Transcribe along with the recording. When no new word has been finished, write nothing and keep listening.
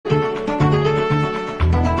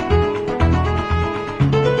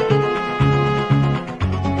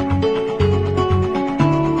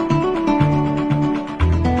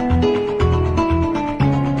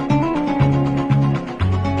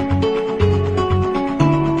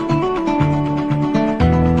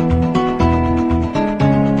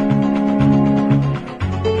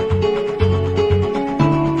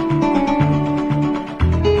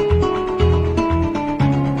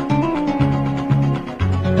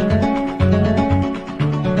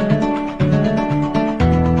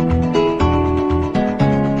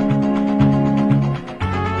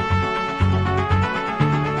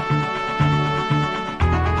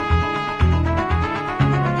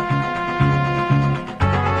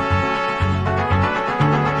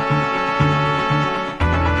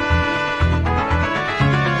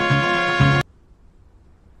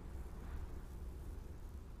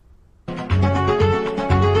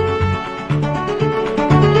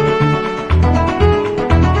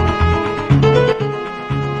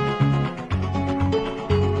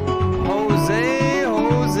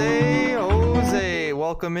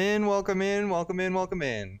welcome in, welcome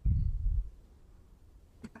in.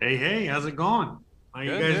 Hey, hey, how's it going? How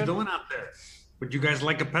you Good, guys good. doing out there? Would you guys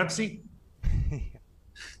like a Pepsi?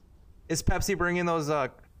 Is Pepsi bringing those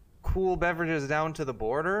cool beverages down to the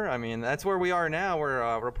border? I mean, that's where we are now.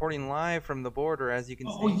 We're reporting live from the border, as you can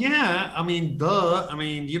Oh see. yeah, I mean, duh. I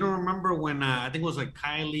mean, you don't remember when I think it was like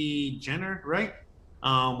Kylie Jenner, right?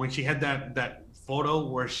 When she had that photo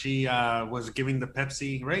where she was giving the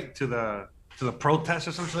Pepsi, right, to the protest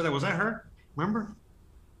or something like that. Was that her? Remember?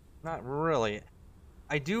 Not really.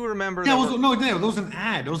 I do remember Yeah, that it we're. was no, yeah, it was an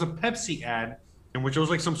ad. It was a Pepsi ad in which it was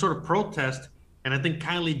like some sort of protest, and I think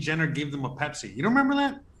Kylie Jenner gave them a Pepsi. You don't remember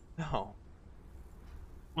that? No,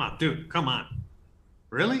 Wow, dude, come on.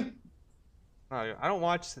 Really? no, I don't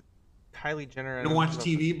watch Kylie Jenner. You I don't don't watch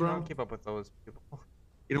keep up. TV, I don't bro? keep up with those people.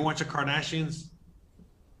 You don't watch the Kardashians?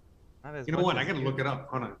 Not as You know much what? I as gotta you. look it up.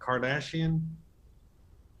 Hold on. Kardashian.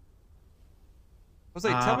 Jose,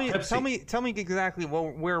 tell me, tell Pepsi. me, tell me exactly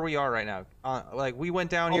where we are right now. Like we went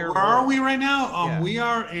down Oh, here. where are we right now? Yeah. We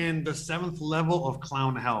are in the seventh level of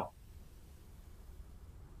clown hell.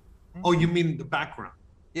 Oh, you mean the background?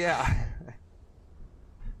 Yeah.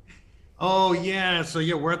 Oh, yeah. So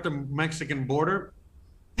yeah, we're at the Mexican border.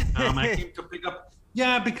 I came to pick up.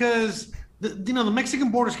 Yeah, because the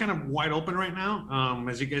Mexican border is kind of wide open right now.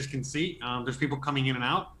 As you guys can see, there's people coming in and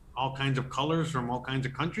out, all kinds of colors from all kinds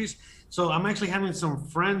of countries. So I'm actually having some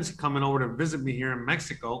friends coming over to visit me here in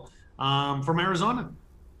Mexico, from Arizona.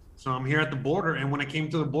 So I'm here at the border, and when I came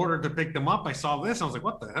to the border to pick them up, I saw this. I was like,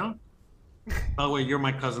 "What the hell?" By the way, you're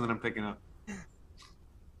my cousin that I'm picking up.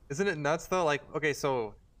 Isn't it nuts though? Like, okay,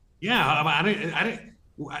 so Yeah, I didn't. I didn't.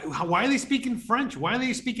 Why are they speaking French? Why are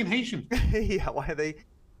they speaking Haitian? yeah, why are they?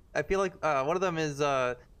 I feel like one of them is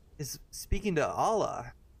speaking to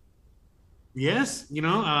Allah. Yes, a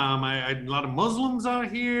lot of Muslims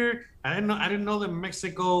out here. I didn't know that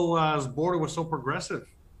Mexico's border was so progressive.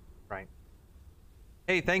 Right.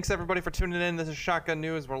 Hey, thanks everybody for tuning in. This is Shotgun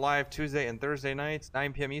News. We're live Tuesday and Thursday nights,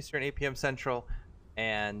 9 p.m. Eastern, 8 p.m. Central,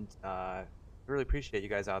 and really appreciate you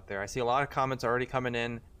guys out there. I see a lot of comments already coming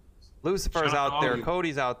in. Lucifer's Shout out to out all there, of you.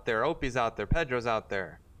 Cody's out there, Opie's out there, Pedro's out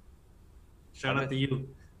there. Shout out to you.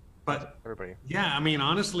 But Everybody. yeah, I mean,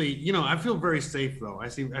 honestly, I feel very safe though. I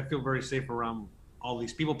feel very safe around all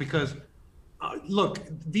these people because, look,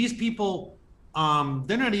 these people,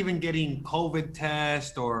 they're not even getting COVID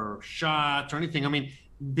tests or shots or anything. I mean,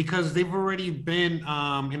 because they've already been,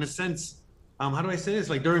 in a sense, how do I say this?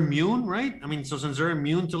 Like they're immune, right? I mean, so since they're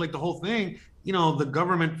immune to like the whole thing, the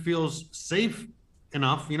government feels safe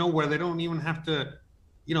enough, where they don't even have to,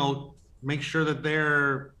 you know, make sure that they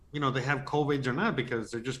have COVID or not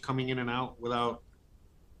because they're just coming in and out without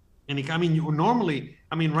any. I mean, normally,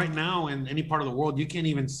 I mean, right now in any part of the world, you can't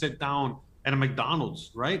even sit down at a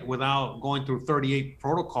McDonald's, right, without going through 38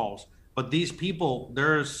 protocols. But these people,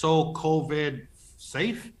 they're so COVID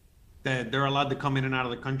safe that they're allowed to come in and out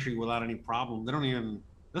of the country without any problem. They don't even.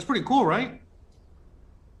 That's pretty cool, right?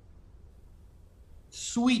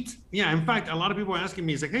 Sweet. Yeah. In fact, a lot of people are asking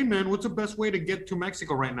me, it's like, hey man, what's the best way to get to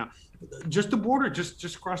Mexico right now? Just the border,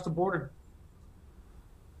 just cross the border.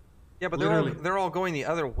 Yeah, but Literally. they're all going the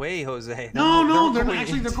other way, Jose. No, they're going not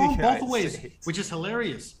actually they're into going the both United ways, States. which is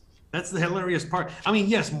hilarious. That's the hilarious part. I mean,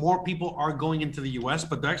 yes, more people are going into the US,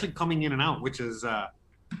 but they're actually coming in and out, which is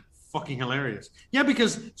fucking hilarious. Yeah,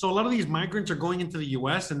 because so a lot of these migrants are going into the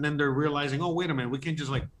US and then they're realizing, oh, wait a minute, we can't just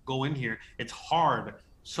like go in here. It's hard.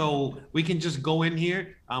 So we can just go in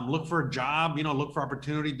here, look for a job, look for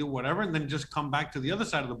opportunity, do whatever, and then just come back to the other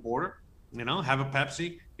side of the border, have a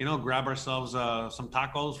Pepsi, grab ourselves some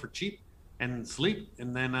tacos for cheap and sleep,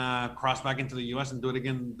 and then cross back into the US and do it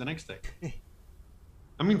again the next day.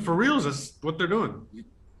 I mean, for reals, that's what they're doing,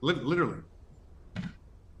 literally.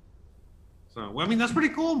 So, well, I mean, that's pretty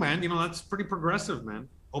cool, man. That's pretty progressive, man.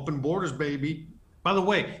 Open borders, baby. By the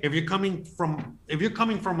way, if you're coming from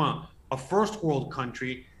a first world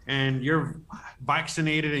country and you're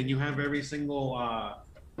vaccinated and you have every single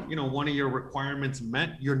one of your requirements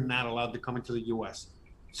met, you're not allowed to come into the US.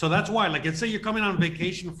 So that's why, like, let's say you're coming on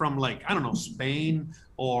vacation from, like, I don't know, Spain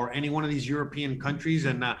or any one of these European countries,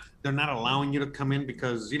 and they're not allowing you to come in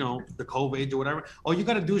because, the COVID or whatever. All you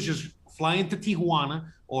got to do is just fly into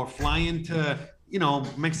Tijuana or fly into,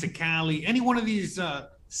 Mexicali, any one of these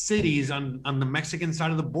cities on the Mexican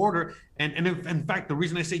side of the border. And in fact, the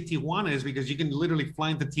reason I say Tijuana is because you can literally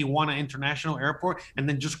fly into Tijuana International Airport and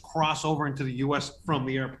then just cross over into the US from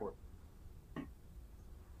the airport.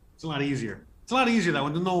 It's a lot easier. It's a lot easier that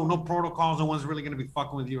when there's no protocols, no one's really going to be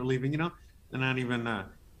fucking with you or leaving, They're not even.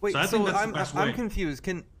 Wait, so I think that's the best way. I'm confused.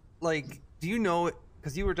 Do you know?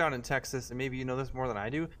 Because you were down in Texas, and maybe you know this more than I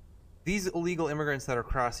do. these illegal immigrants that are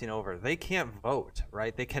crossing over, they can't vote,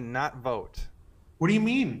 right? They cannot vote. What do you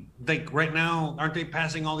mean? Like right now, aren't they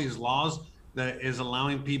passing all these laws that is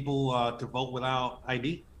allowing people to vote without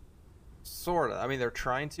ID? Sort of. I mean, they're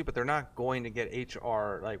trying to, but they're not going to get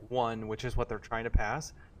HR like 1, which is what they're trying to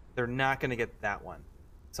pass. They're not going to get that one.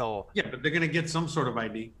 So Yeah, but they're gonna get some sort of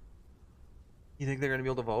ID you think they're going to be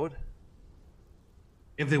able to vote?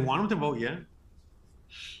 if they want them to vote. Yeah.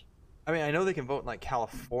 I mean, I know they can vote in like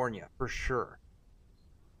California for sure.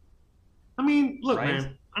 I mean, look, Right?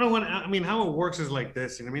 man. I don't want. I mean, how it works is like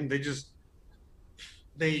this. You know what I mean? They just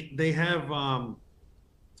they have.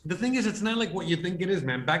 The thing is, it's not like what you think it is,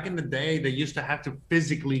 man. Back in the day, they used to have to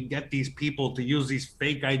physically get these people to use these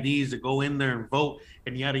fake IDs to go in there and vote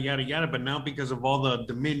and yada yada yada. But now, because of all the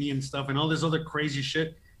Dominion stuff and all this other crazy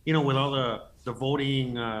shit, you know, with all the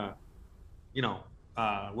voting, you know,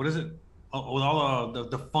 what is it? With all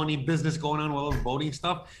the funny business going on with all the voting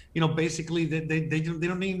stuff, you know, basically they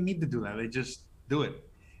don't even need to do that. They just do it.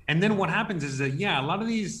 And then what happens is that, yeah, a lot of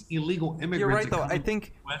these illegal immigrants. You're right, that though. come I into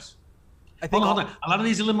think. the US, I think. hold on. A lot of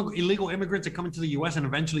these illegal immigrants that come into the U.S. and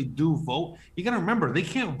eventually do vote, you got to remember they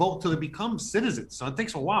can't vote till they become citizens. So it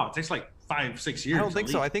takes a while. It takes like 5-6 years. I don't think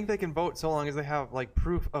so. I think they can vote so long as they have like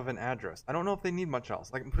proof of an address. I don't know if they need much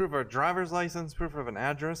else, like proof of a driver's license, proof of an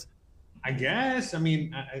address. I guess. I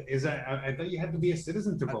mean, is that? I thought you had to be a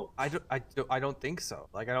citizen to vote. I don't think so.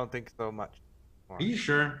 Like I don't think so much. Are you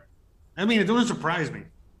sure? I mean, it doesn't surprise me.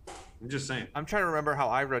 I'm just saying. I'm trying to remember how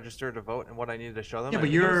I registered to vote and what I needed to show them. Yeah, but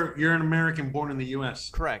you're an American born in the U.S.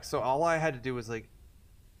 Correct. So all I had to do was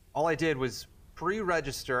all I did was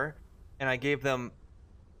pre-register, and I gave them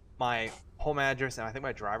my home address and I think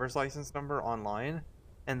my driver's license number online,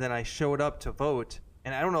 and then I showed up to vote.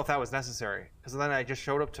 And I don't know if that was necessary because then I just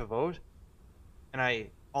showed up to vote, and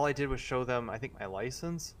all I did was show them I think my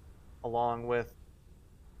license, along with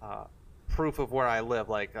proof of where I live,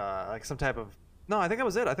 like some type of. No, I think that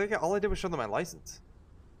was it. I think all I did was show them my license.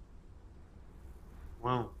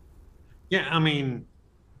 Wow. Yeah, I mean.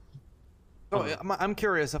 So I'm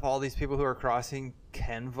curious if all these people who are crossing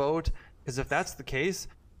can vote, because if that's the case,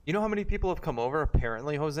 you know how many people have come over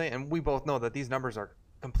apparently, Jose, and we both know that these numbers are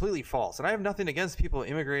completely false. And I have nothing against people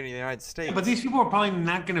immigrating to the United States. Yeah, but these people are probably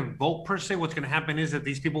not going to vote per se. What's going to happen is that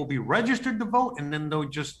these people will be registered to vote, and then they'll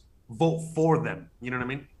just vote for them. You know what I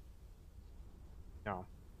mean? No.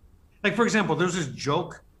 Like, for example, there was this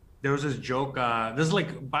joke. This is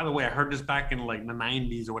like, by the way, I heard this back in like the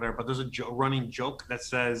 90s or whatever, but there's a running joke that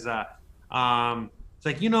says, it's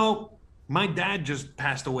like, you know, my dad just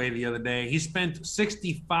passed away the other day. He spent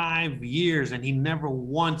 65 years and he never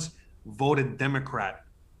once voted Democrat.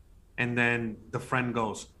 And then the friend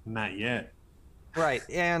goes, not yet. Right.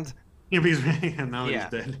 And now yeah. he's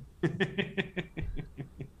dead.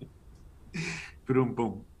 Boom,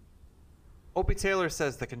 boom. Opie Taylor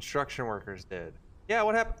says the construction workers did. Yeah,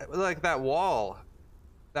 what happened? Like that wall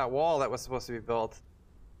that was supposed to be built.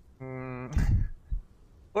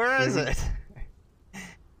 Where is it?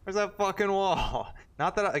 Where's that fucking wall?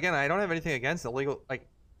 Not that again, I don't have anything against illegal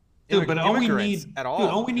Dude, but all we immigrants need at all. Dude,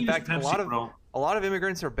 all we need In fact, is Pepsi, a lot of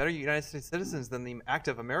immigrants are better United States citizens than the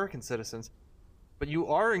active American citizens. But you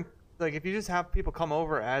are if you just have people come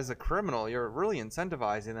over as a criminal, you're really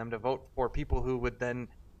incentivizing them to vote for people who would then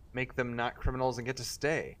make them not criminals and get to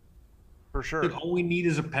stay. For sure. Dude, all we need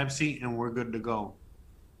is a Pepsi and we're good to go.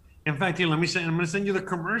 In fact, here, I'm gonna send you the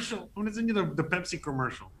commercial. I'm gonna send you the Pepsi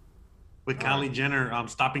commercial with Kylie Jenner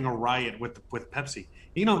stopping a riot with Pepsi.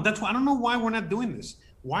 You know, that's why I don't know why we're not doing this.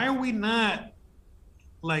 Why are we not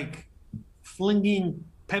like flinging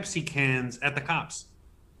Pepsi cans at the cops?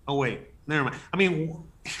 Oh wait, never mind. I mean,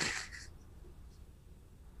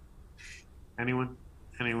 anyone?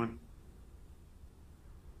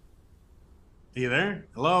 Are you there?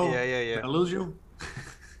 Hello? Yeah. Did I lose you?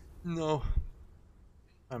 No.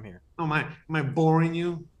 I'm here. Oh, am I boring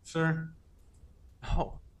you, sir?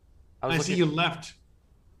 Oh. I see you left.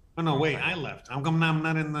 Oh no, wait, I left. I'm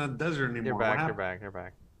not in the desert anymore. You're back.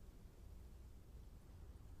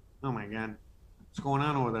 Oh my god. What's going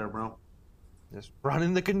on over there, bro? Just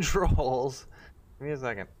running the controls. Give me a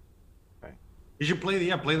second. Okay. You should play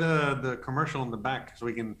the commercial in the back so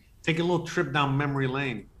we can take a little trip down memory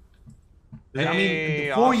lane. Hey, I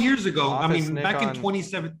mean, 4 years ago, back in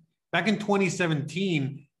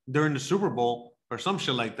 2017 during the Super Bowl or some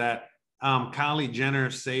shit like that, Kendall Jenner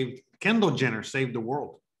saved the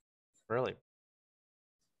world. Really?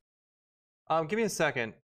 Give me a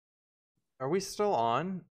second. Are we still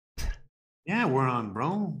on? Yeah, we're on,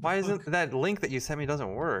 bro. Why isn't that link that you sent me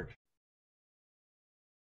doesn't work?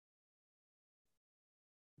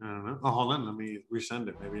 I don't know. Oh, hold on. Let me resend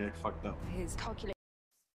it. Maybe I fucked up. His calculation.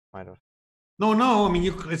 Might have. No. I mean,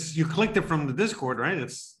 you clicked it from the Discord, right?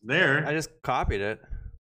 It's I there. just copied it.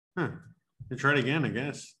 Huh. You try it again, I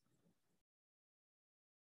guess.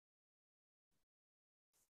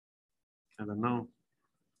 I don't know.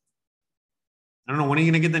 I don't know. When are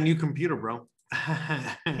you gonna get the new computer, bro?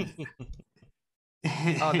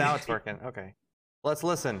 Oh, now it's working. Okay. Let's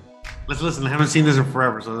listen. Let's listen. I haven't seen this in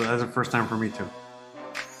forever, so that's the first time for me too.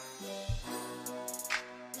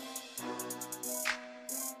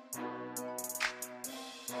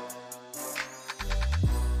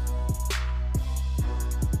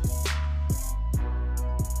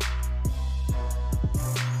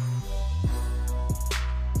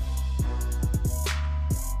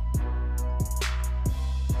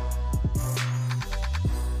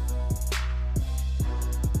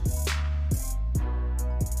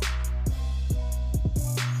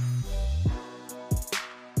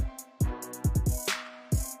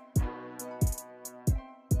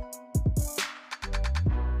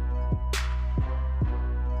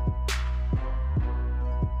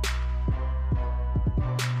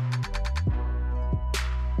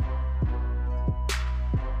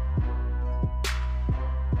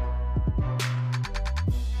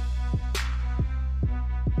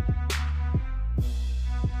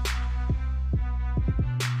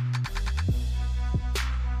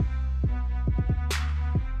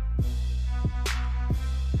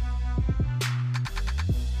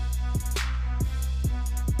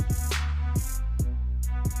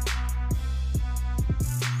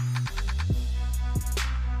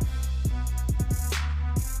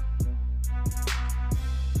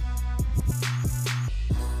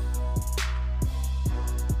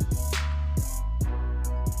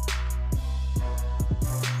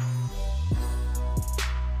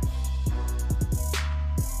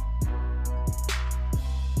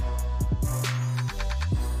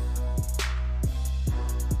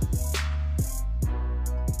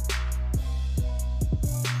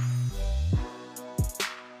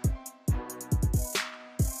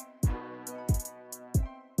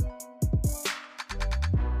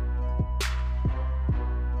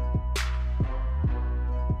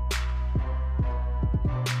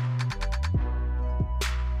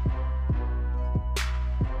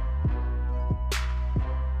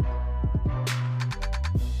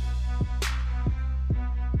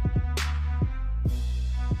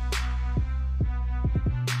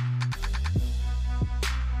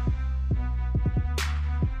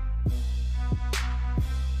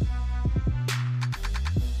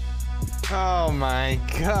 Oh my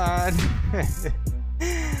god.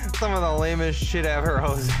 Some of the lamest shit ever,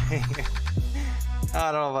 Jose.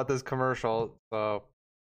 I don't know about this commercial. So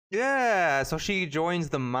yeah, so she joins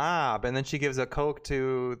the mob and then she gives a Coke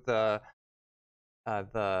to the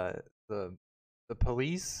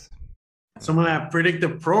police. Some of that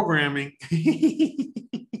predictive programming.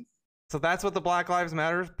 So that's what the Black Lives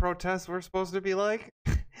Matter protests were supposed to be like.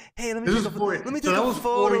 Hey, let me take a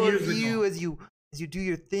photo of you as you do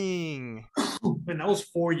your thing. Man, that was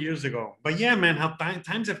 4 years ago. But yeah, man, how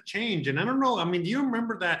times have changed. And I don't know. I mean, do you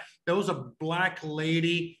remember that there was a black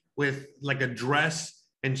lady with like a dress,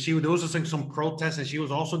 and there was just like some protest, and she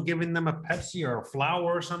was also giving them a Pepsi or a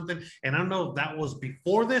flower or something. And I don't know if that was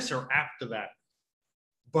before this or after that.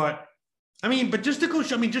 But I mean, but just to go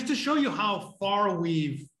show, I mean, just to show you how far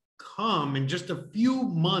we've come in just a few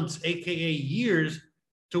months, aka years,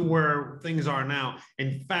 to where things are now.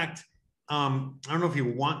 In fact, I don't know if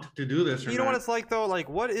you want to do this or you know what it's like though? Like,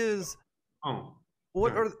 what are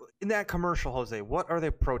in that commercial, Jose? What are they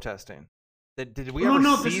protesting? Did we ever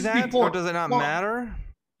see that, or does it not matter?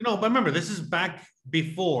 No, but remember, this is back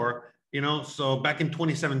before, so back in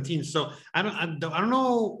 2017. So I don't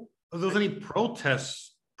know if there was any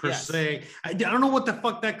protests per se. I don't know what the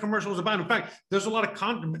fuck that commercial was about. In fact, there's a lot of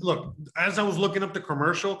content. Look, as I was looking up the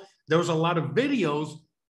commercial, there was a lot of videos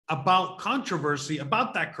about controversy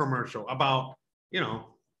about that commercial, about,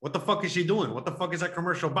 what the fuck is she doing? What the fuck is that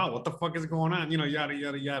commercial about? What the fuck is going on? Yada,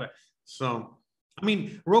 yada, yada. So, I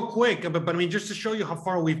mean, real quick, but I mean, just to show you how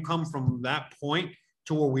far we've come from that point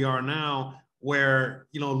to where we are now, where,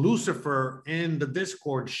 Lucifer in the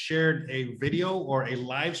Discord shared a video or a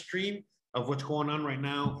live stream of what's going on right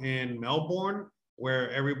now in Melbourne,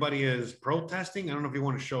 where everybody is protesting. I don't know if you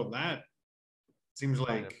want to show that. Seems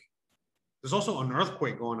like there's also an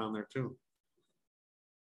earthquake going on there too.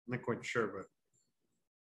 I'm not quite sure,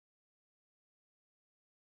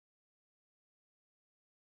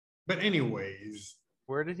 but anyways.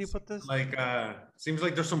 Where did you put this? Like, seems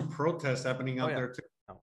like there's some protests happening out there too.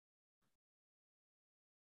 Oh.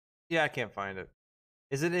 Yeah, I can't find it.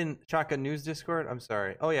 Is it in Chaka News Discord? I'm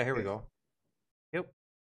sorry. Oh yeah, here we go. Yep.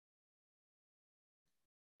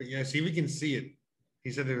 But yeah, see if we can see it. He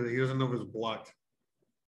said that he doesn't know if it's blocked.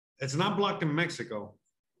 It's not blocked in Mexico.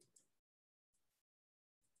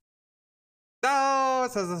 No,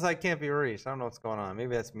 it says the site can't be reached. I don't know what's going on.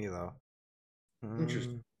 Maybe that's me though.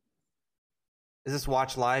 Interesting. Is this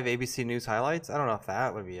watch live ABC News highlights? I don't know if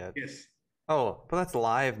that would be it. Yes. Oh, but that's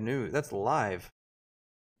live news. That's live.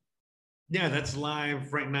 Yeah, that's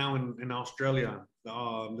live right now in Australia.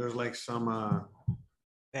 There's like some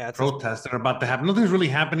protests that are about to happen. Nothing's really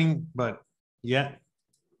happening, but yeah.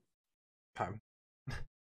 Okay.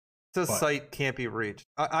 The site can't be reached.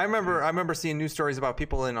 I remember seeing news stories about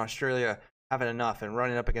people in Australia having enough and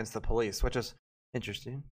running up against the police, which is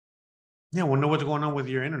interesting. Yeah, we'll know what's going on with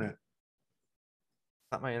your internet.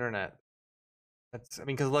 Not my internet.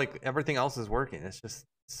 Because like everything else is working. It's just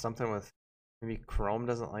something with maybe Chrome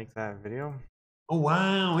doesn't like that video. Oh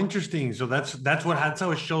wow, interesting. So that's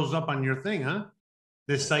how it shows up on your thing, huh?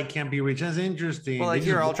 This site can't be reached. That's interesting. Well, like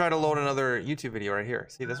here, I'll try to load another YouTube video right here.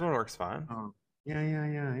 See, this one works fine. Oh,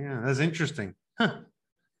 yeah. That's interesting. Huh.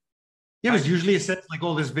 Yeah, because usually it says like,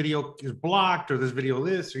 oh, this video is blocked or this video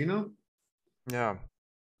this, or you know? Yeah.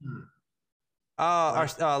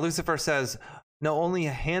 Lucifer says, no, only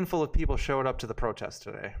a handful of people showed up to the protest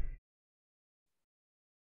today.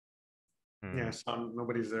 Yeah, so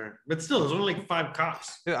nobody's there. But still, there's only like 5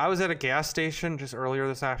 cops. Dude, I was at a gas station just earlier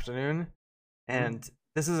this afternoon, and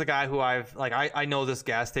this is a guy who I know this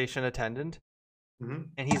gas station attendant, and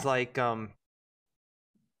he's like, yeah,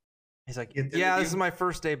 this is my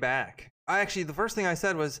first day back. The first thing I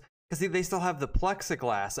said was, because they still have the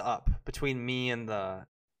plexiglass up between me and the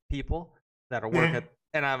people that are working,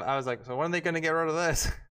 and I was like, so when are they going to get rid of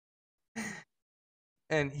this?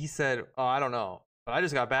 And he said, oh, I don't know. But I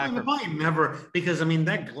just got back. Probably never, because I mean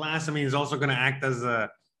that glass, I mean, is also going to act as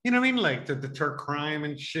a, you know what I mean, like to deter crime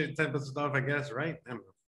and shit type of stuff, I guess, right? I don't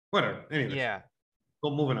know. Whatever. Anyway. Yeah.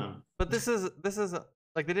 Go moving on. But this is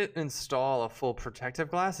like they didn't install a full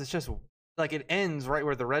protective glass. It's just like it ends right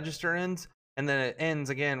where the register ends, and then it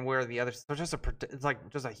ends again where the other. So it's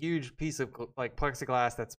like just a huge piece of like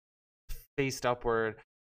plexiglass that's faced upward.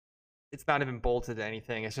 It's not even bolted to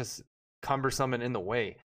anything. It's just cumbersome and in the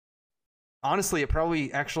way. Honestly, it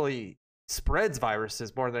probably actually spreads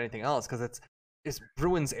viruses more than anything else because it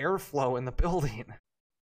ruins airflow in the building.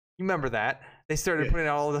 You remember that? They started putting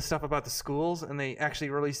out all this stuff about the schools, and they actually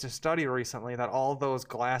released a study recently that all those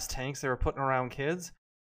glass tanks they were putting around kids,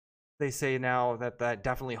 they say now that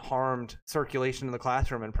definitely harmed circulation in the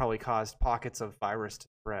classroom and probably caused pockets of virus to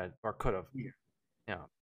spread, or could have. Yeah.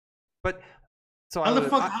 But so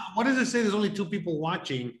what does it say? There's only 2 people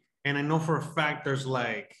watching, and I know for a fact there's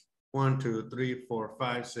like 1, 2, 3, 4,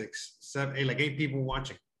 5, 6, 7, 8, like 8 people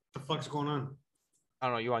watching. What the fuck's going on? I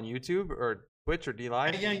don't know. You on YouTube or Twitch or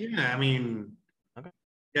DLive? Yeah. I mean, okay.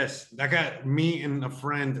 Yes, I got me and a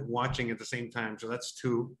friend watching at the same time, so that's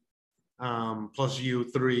 2. Plus you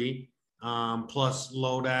 3. Plus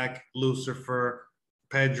Lodak, Lucifer,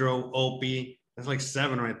 Pedro, Opie. That's like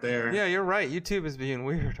 7 right there. Yeah, you're right. YouTube is being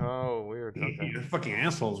weird. Oh, weird. Okay. They're fucking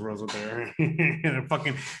assholes, Rose, up there.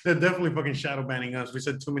 They're definitely fucking shadow banning us. We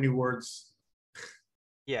said too many words.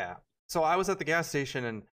 Yeah. So I was at the gas station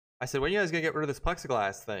and I said, when are you guys gonna get rid of this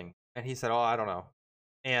plexiglass thing? And he said, oh, I don't know.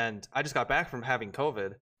 And I just got back from having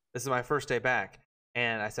COVID. This is my first day back.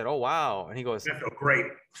 And I said, oh, wow. And he goes, I feel great.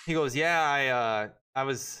 He goes, yeah, I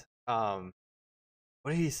was, what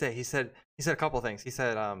did he say? He said a couple of things. He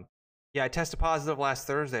said, yeah, I tested positive last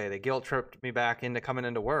Thursday. They guilt tripped me back into coming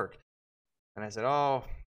into work. And I said, oh,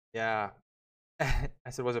 yeah. I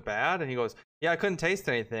said, was it bad? And he goes, yeah, I couldn't taste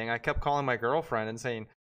anything. I kept calling my girlfriend and saying,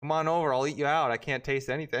 come on over, I'll eat you out. I can't taste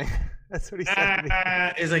anything. That's what he said.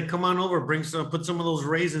 It's like, come on over, put some of those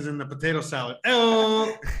raisins in the potato salad.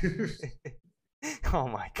 Oh, oh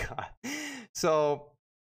my God. So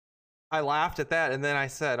I laughed at that, and then I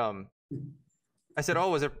said, oh,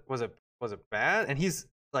 was it bad? And he's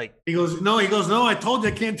like, he goes, no, I told you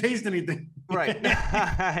I can't taste anything. Right.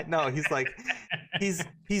 No, he's like, he's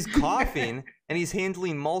coughing and he's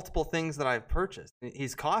handling multiple things that I've purchased.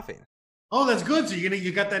 He's coughing. Oh, that's good. So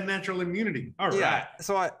you got that natural immunity. All right. Yeah.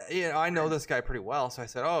 So I know this guy pretty well. So I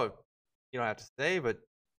said, oh, you don't have to say, but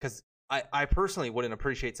because I personally wouldn't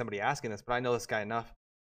appreciate somebody asking this, but I know this guy enough.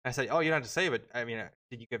 I said, oh, you don't have to say, but I mean,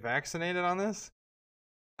 did you get vaccinated on this?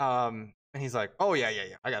 And he's like, oh yeah,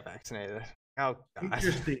 I got vaccinated. Oh, God.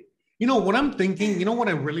 Interesting. You know what I'm thinking? You know what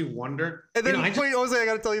I really wonder? And then, wait, Jose, I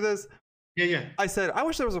got to tell you this. Yeah. I said, I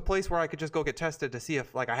wish there was a place where I could just go get tested to see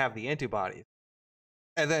if like I have the antibodies.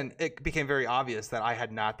 And then it became very obvious that I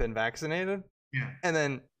had not been vaccinated. Yeah. And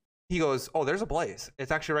then he goes, oh, there's a place.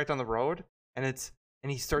 It's actually right down the road. And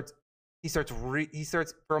he starts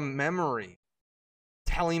from memory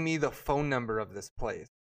telling me the phone number of this place.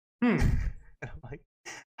 Hmm. And I'm like,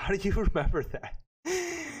 how do you remember that?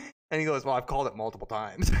 And he goes, well, I've called it multiple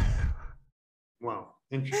times. Wow.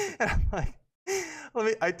 Interesting. And I'm like,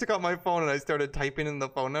 I took out my phone and I started typing in the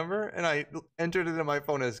phone number and I entered it in my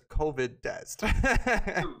phone as COVID test.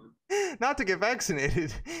 Not to get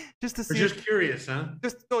vaccinated, just to see. You're just curious, huh?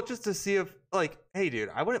 Just to see if, like, hey, dude,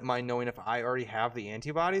 I wouldn't mind knowing if I already have the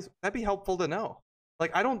antibodies. That'd be helpful to know.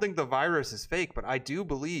 Like, I don't think the virus is fake, but I do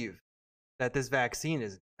believe that this vaccine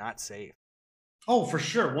is not safe. Oh, for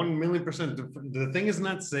sure. 1,000,000%. The thing is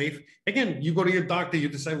not safe. Again, you go to your doctor, you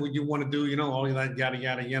decide what you want to do, all of that yada,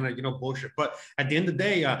 yada, yada, bullshit. But at the end of the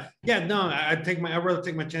day, I'd rather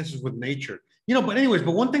take my chances with nature. But anyways,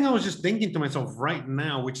 but one thing I was just thinking to myself right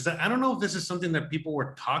now, which is that I don't know if this is something that people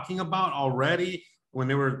were talking about already when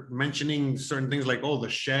they were mentioning certain things like, oh, the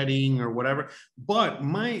shedding or whatever. But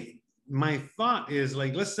my thought is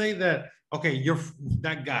like, let's say that, okay, you're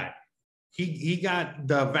that guy, he got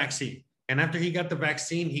the vaccine. And after he got the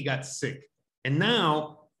vaccine, he got sick. And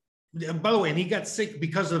now, by the way, and he got sick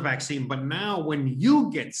because of the vaccine. But now when you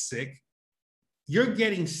get sick, you're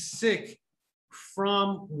getting sick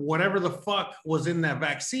from whatever the fuck was in that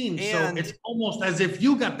vaccine. And so it's almost as if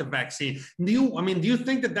you got the vaccine. Do you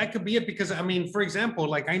think that could be it? Because, for example,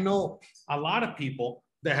 like I know a lot of people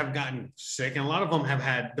that have gotten sick and a lot of them have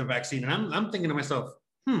had the vaccine. And I'm thinking to myself,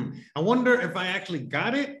 I wonder if I actually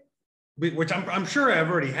got it. Which I'm sure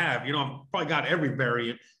I've already have, I've probably got every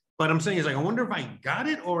variant, but I'm saying is like, I wonder if I got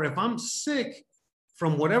it or if I'm sick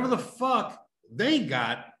from whatever the fuck they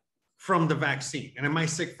got from the vaccine. And am I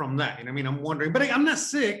sick from that? I'm wondering, but I'm not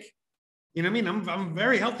sick. I'm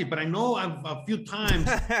very healthy, but I know I've a few times.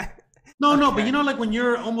 No, okay. But like when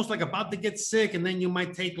you're almost like about to get sick and then you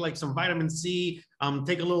might take like some vitamin C,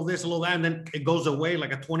 take a little this, a little that, and then it goes away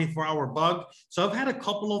like a 24-hour bug. So I've had a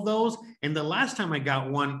couple of those. And the last time I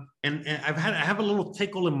got one, and I have a little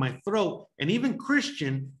tickle in my throat, and even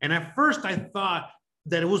Christian. And at first I thought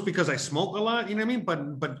that it was because I smoke a lot,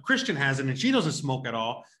 But Christian has it and she doesn't smoke at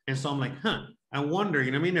all. And so I'm like, I wonder,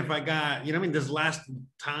 if I got, this last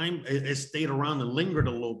time it stayed around and lingered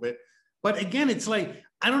a little bit. But again, it's like,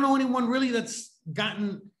 I don't know anyone really that's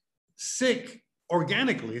gotten sick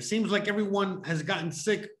organically. It seems like everyone has gotten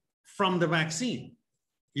sick from the vaccine.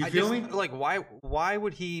 You feel me? Like, why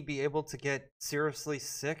would he be able to get seriously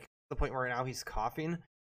sick to the point where now he's coughing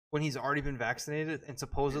when he's already been vaccinated and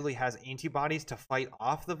supposedly has antibodies to fight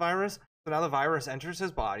off the virus? So now the virus enters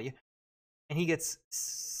his body and he gets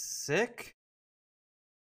sick?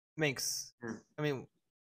 It's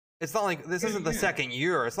not like this isn't the second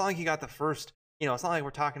year. It's not like he got the first, it's not like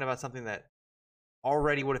we're talking about something that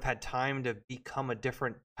already would have had time to become a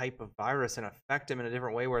different type of virus and affect him in a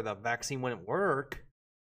different way where the vaccine wouldn't work.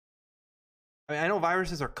 I know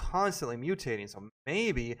viruses are constantly mutating, so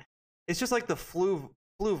maybe it's just like the flu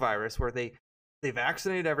virus where they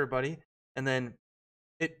vaccinate everybody and then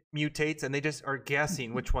it mutates and they just are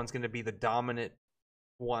guessing which one's going to be the dominant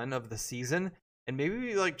one of the season. And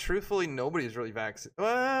maybe, like, truthfully, nobody's really vaccinated.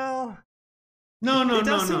 Well, it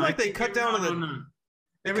does seem like they cut down on the.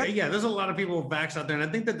 Yeah, there's a lot of people vax out there, and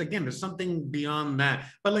I think that again, there's something beyond that.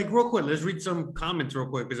 But like, real quick, let's read some comments real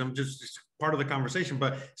quick because I'm just part of the conversation.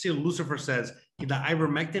 But see, Lucifer says that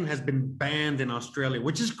ivermectin has been banned in Australia,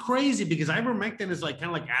 which is crazy because ivermectin is like kind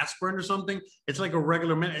of like aspirin or something. It's like a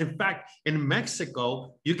regular in fact, in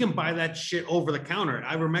Mexico, you can buy that shit over the counter.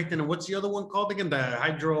 Ivermectin, and what's the other one called again? The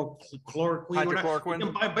hydrochloroquine.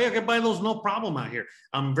 You can buy those no problem out here.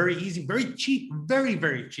 Very easy, very cheap, very,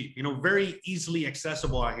 very cheap. Very easily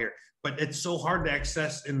accessible out here. But it's so hard to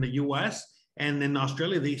access in the US. And in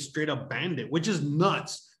Australia, they straight up banned it, which is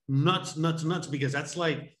nuts, because that's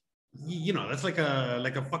like, that's like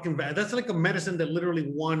a fucking bad. That's like a medicine that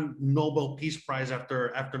literally won Nobel Peace Prize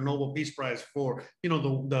after Nobel Peace Prize for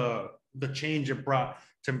the change it brought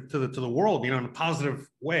to the world, in a positive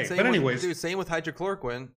way. But anyways, same with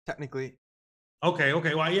hydrochloroquine, technically. Okay.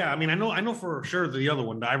 Well, yeah. I know for sure the other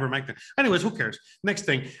one, the ivermectin. Anyways, who cares? Next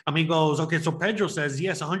thing. He goes, okay. So Pedro says,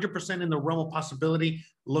 yes, 100% in the realm of possibility.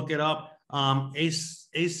 Look it up.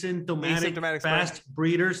 Asymptomatic fast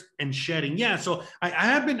breeders and shedding. Yeah. So I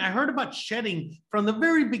heard about shedding from the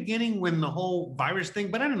very beginning when the whole virus thing,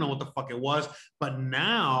 but I didn't know what the fuck it was. But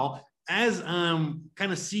now, as I'm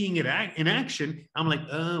kind of seeing it in action, I'm like,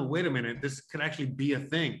 oh, wait a minute, this could actually be a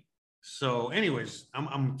thing. So anyways,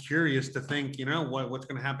 I'm curious to think, what's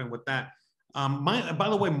going to happen with that. By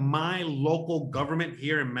the way, my local government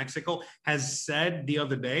here in Mexico has said the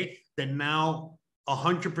other day that now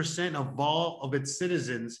 100% of all of its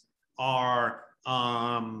citizens are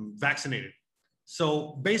vaccinated.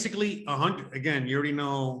 So basically 100, again, you already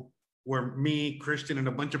know where me, Christian, and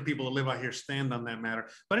a bunch of people that live out here stand on that matter.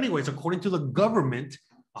 But anyways, according to the government,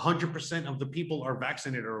 100% of the people are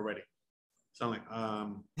vaccinated already. So I'm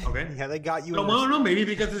like, okay. Yeah, they got you. No, no, maybe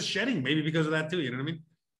because it's shedding, maybe because of that too. You know what I mean?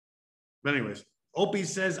 But anyways, Opie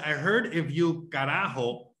says, I heard if you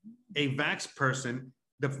carajo a vax person,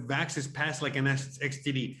 the vax is passed like an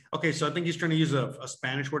STD. Okay, so I think he's trying to use a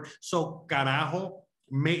Spanish word. So carajo,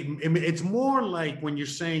 it's more like when you're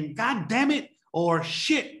saying, God damn it, or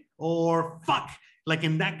shit, or fuck, like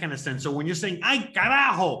in that kind of sense. So when you're saying, ay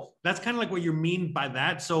carajo, that's kind of like what you mean by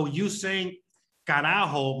that. So you saying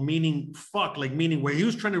carajo, meaning fuck, like meaning where he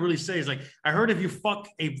was trying to really say is like, I heard if you fuck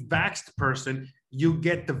a vaxxed person, you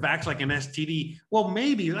get the vax like an STD. Well,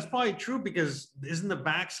 maybe that's probably true because isn't the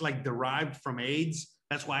vax like derived from AIDS?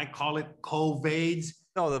 That's why I call it COVIDs.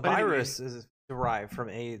 No, the virus is derived from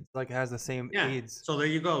AIDS, like it has the same AIDS. So there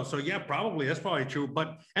you go. So yeah, probably that's probably true.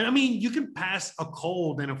 But and I mean, you can pass a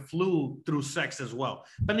cold and a flu through sex as well.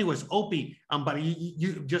 But anyways, Opie, but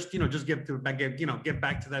you just just get back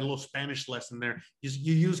to that little Spanish lesson there.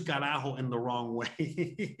 You use carajo in the wrong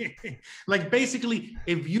way. Like basically,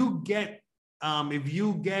 if you get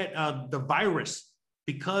the virus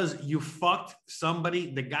because you fucked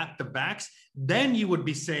somebody that got the vax, then you would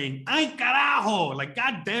be saying, ay carajo, like,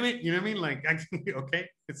 God damn it. You know what I mean? Like, okay.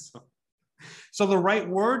 So the right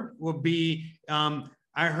word would be, I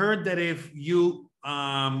heard that if you,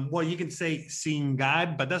 well, you can say sin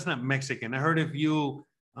God, but that's not Mexican. I heard if you,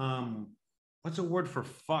 what's a word for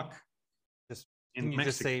fuck? Just, can you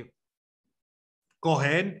just say, go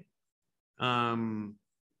ahead.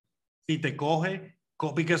 Si te coge,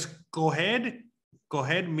 because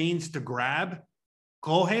coger means to grab.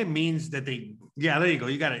 Coge means that they, yeah, there you go.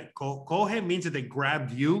 You got it. Coge means that they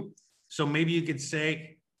grabbed you. So maybe you could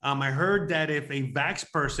say, I heard that if a vax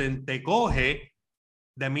person te coge,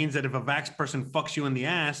 that means that if a vax person fucks you in the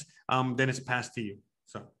ass, then it's passed to you.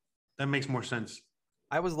 So that makes more sense.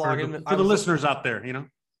 I was logging for the listeners out there,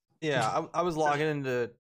 Yeah, I was logging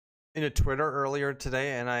into Twitter earlier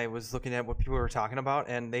today, and I was looking at what people were talking about,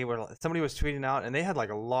 and somebody was tweeting out, and they had like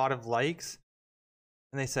a lot of likes,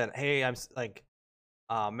 and they said, "Hey, I'm like,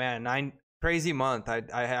 man, crazy month.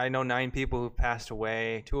 I know 9 people who passed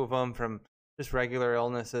away, 2 of them from just regular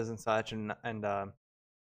illnesses and such, and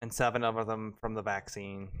 7 of them from the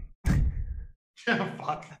vaccine."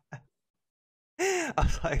 Fuck. I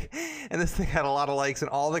was like, and this thing had a lot of likes, and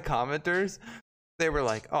all the commenters, they were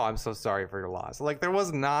like, "Oh, I'm so sorry for your loss." Like there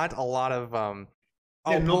was not a lot of not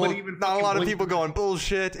a lot of people going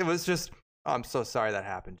bullshit. It was just, "Oh, I'm so sorry that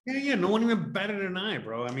happened." Yeah, no one even batted an eye,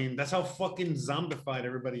 bro. I mean, that's how fucking zombified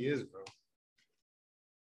everybody is, bro.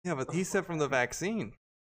 Yeah, but he said from the vaccine.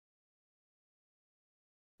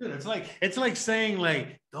 Dude, it's like saying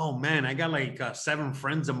like, oh man, I got like 7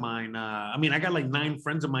 friends of mine. I mean, I got like 9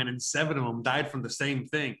 friends of mine, and 7 of them died from the same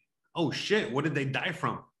thing. Oh shit, what did they die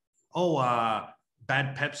from? Oh,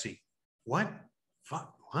 bad Pepsi. What?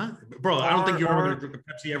 Fuck. What? Bro, I don't think you're ever gonna drink a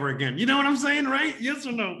Pepsi ever again. You know what I'm saying, right? Yes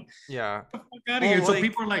or no? Yeah. Get the fuck out of here. So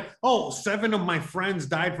people are like, oh, 7 of my friends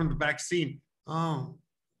died from the vaccine. Oh.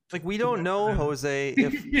 Like we don't know, Jose,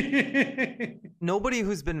 if nobody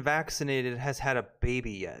who's been vaccinated has had a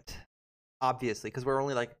baby yet. Obviously, because we're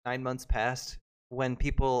only like 9 months past when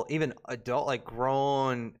people, even adult, like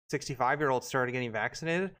grown 65-year-olds started getting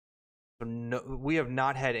vaccinated. So no, we have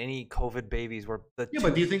not had any COVID babies where but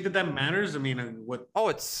do you think that matters? I mean, what? Oh,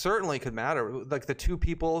 it certainly could matter. Like the 2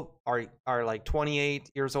 people are like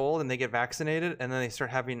 28 years old and they get vaccinated and then they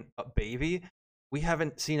start having a baby. We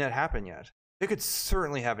haven't seen that happen yet. It could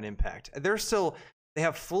certainly have an impact. They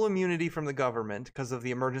have full immunity from the government because of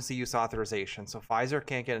the emergency use authorization. So Pfizer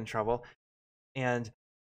can't get in trouble. And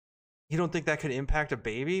you don't think that could impact a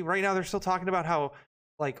baby? Right now, they're still talking about how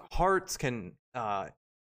like hearts can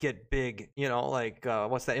get big, like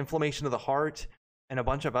what's that, inflammation of the heart and a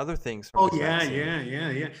bunch of other things. Oh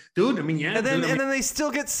yeah. Dude, I mean, yeah. And then they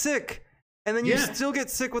still get sick. And then you still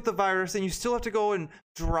get sick with the virus and you still have to go and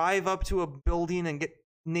drive up to a building and get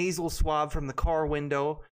nasal swab from the car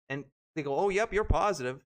window. And they go, "Oh, yep, you're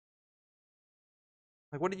positive."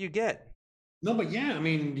 Like, what did you get? No, but yeah, I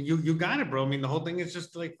mean, you got it, bro. I mean, the whole thing is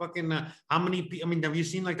just like fucking how many people, I mean, have you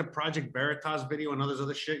seen like the Project Veritas video and all this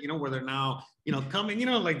other shit, where they're now, coming,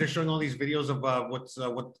 like they're showing all these videos of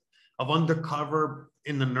of undercover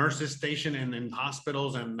in the nurses station and in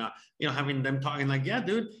hospitals and, having them talking like, yeah,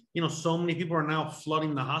 dude, so many people are now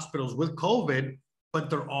flooding the hospitals with COVID, but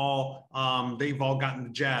they're all, they've all gotten the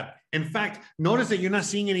jab. In fact, notice that you're not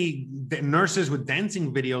seeing any nurses with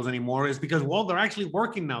dancing videos anymore is because, well, they're actually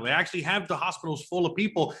working now. They actually have the hospitals full of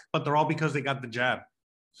people, but they're all because they got the jab.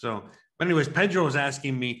 So, But anyways, Pedro was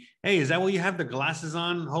asking me, "Hey, is that why you have the glasses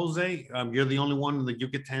on, Jose? You're the only one in the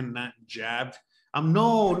Yucatan not jabbed."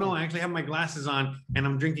 No, I actually have my glasses on, and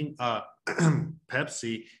I'm drinking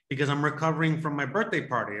Pepsi because I'm recovering from my birthday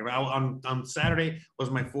party. On Saturday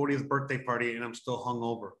was my 40th birthday party, and I'm still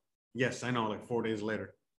hungover. Yes, I know, like 4 days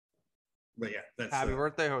later. But yeah, that's Happy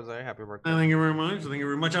birthday, Jose. Happy birthday. Thank you very much. Thank you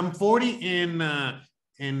very much. I'm 40 in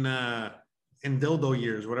dildo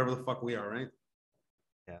years, whatever the fuck we are, right?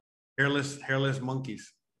 Yeah. Hairless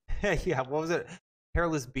monkeys. Yeah, what was it?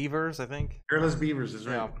 Hairless beavers, I think. Hairless beavers is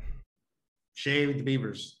right. Yeah. Shaved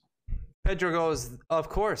beavers. Pedro goes, of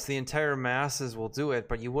course, the entire masses will do it,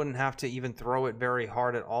 but you wouldn't have to even throw it very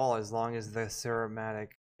hard at all as long as the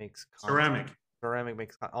ceramic makes contact. Ceramic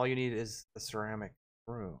makes all you need is the ceramic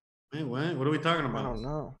through. Hey, what are we talking about? I don't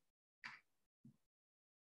know.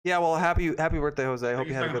 Yeah, well, happy birthday, Jose. I hope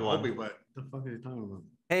you had a good one. What the fuck are you talking about?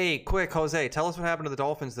 Hey, quick, Jose, tell us what happened to the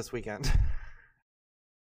Dolphins this weekend.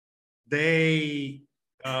 They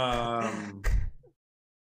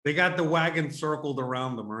they got the wagon circled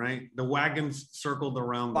around them, right? The wagons circled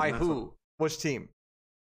around them. By who? Which team?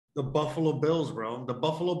 The Buffalo Bills, bro. The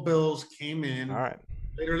Buffalo Bills came in, all right,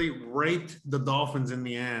 literally raped the Dolphins in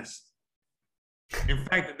the ass. In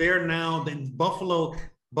fact, they're now Buffalo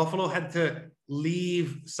had to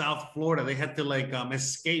leave South Florida. They had to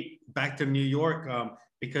escape back to New York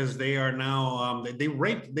because they are now they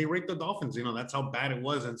raped the Dolphins. You know, that's how bad it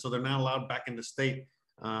was, and so they're not allowed back in the state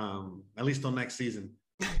at least till next season.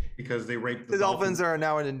 Because they raped the Dolphins are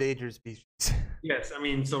now an endangered species. Yes, I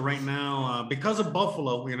mean, so right now, because of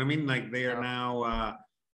Buffalo, you know what I mean? Like they are now,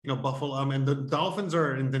 Buffalo. And the Dolphins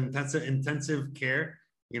are in intensive care,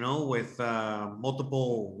 with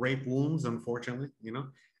multiple rape wounds, unfortunately,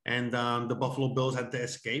 And the Buffalo Bills had to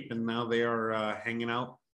escape, and now they are hanging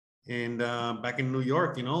out back in New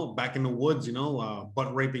York, back in the woods,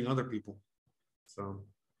 butt raping other people. So.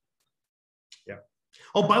 Yeah.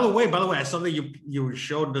 Oh, by the way, I saw that you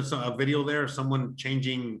showed us a video there of someone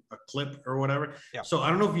changing a clip or whatever. Yeah. So I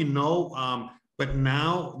don't know if you know, but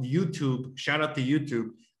now YouTube, shout out to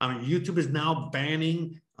YouTube. YouTube is now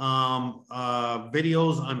banning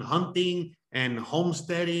videos on hunting and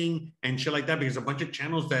homesteading and shit like that because a bunch of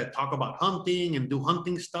channels that talk about hunting and do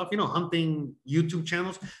hunting stuff, hunting YouTube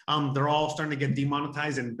channels, they're all starting to get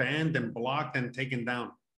demonetized and banned and blocked and taken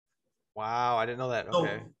down. Wow, I didn't know that.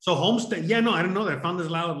 Okay. So homestead, yeah, no, I didn't know that. I found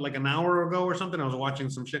this out like an hour ago or something. I was watching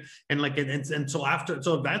some shit, and so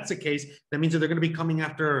if that's the case, that means that they're going to be coming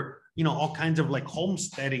after all kinds of like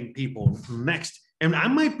homesteading people next, and I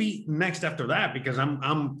might be next after that because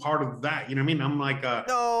I'm part of that. You know what I mean? I'm like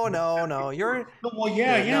no, you're well,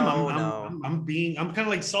 yeah, I'm kind of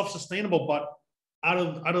like self-sustainable, but out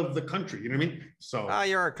of the country. You know what I mean? So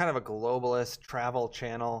you're kind of a globalist travel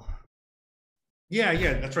channel. Yeah,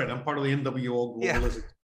 that's right. I'm part of the NWO globalism. Yeah.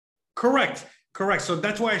 Correct. So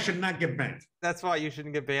that's why I should not get banned. That's why you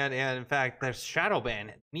shouldn't get banned. And in fact, there's shadow ban.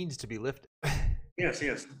 It needs to be lifted.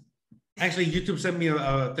 Yes. Actually, YouTube sent me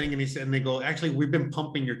a thing and they go, actually, we've been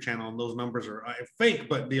pumping your channel and those numbers are fake,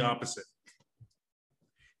 but the opposite.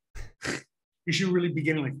 You should really be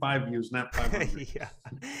getting like 5 views, not 500. Yeah.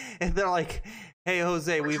 And they're like, hey,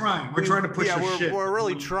 Jose, we're trying to push this shit. We're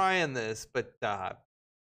really trying this, but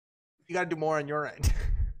you got to do more on your end.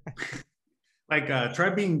 Try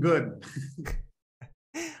being good.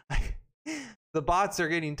 The bots are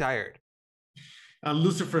getting tired.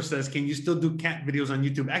 Lucifer says, can you still do cat videos on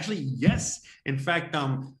YouTube? Actually, yes. In fact,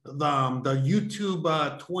 the YouTube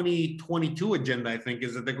 2022 agenda, I think,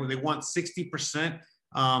 is that they want 60%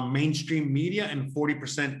 mainstream media and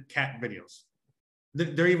 40% cat videos.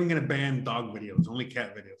 They're even going to ban dog videos, only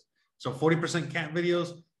cat videos. So 40% cat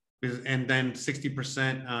videos, and then 60%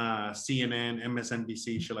 CNN,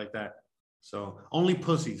 MSNBC, shit like that. So only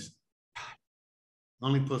pussies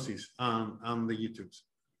on the YouTubes.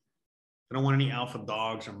 I don't want any alpha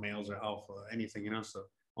dogs or males or alpha anything, So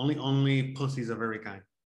only pussies of every kind.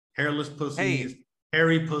 Hairless pussies,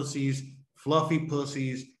 hairy pussies, fluffy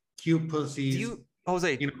pussies, cute pussies.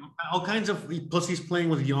 Jose, all kinds of pussies playing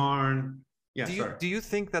with yarn. Yeah, do you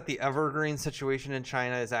think that the evergreen situation in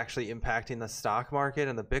China is actually impacting the stock market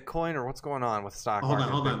and the Bitcoin, or what's going on with stock market?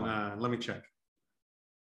 Hold on. Let me check.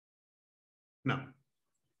 No.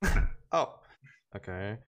 Oh,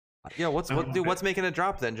 okay. Yeah, what's making it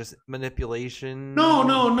drop then? Just manipulation?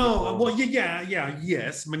 No. Well,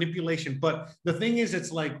 yes, manipulation. But the thing is,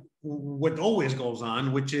 it's like what always goes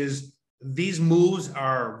on, which is these moves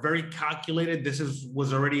are very calculated. This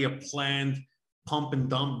was already a planned pump and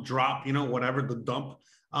dump drop, whatever the dump.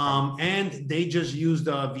 And they just used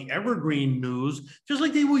the evergreen news, just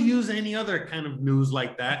like they will use any other kind of news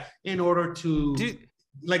like that in order to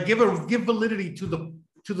give validity to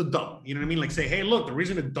the dump. You know what I mean? Like say, hey, look, the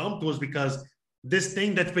reason it dumped was because this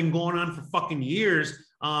thing that's been going on for fucking years.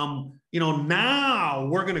 Now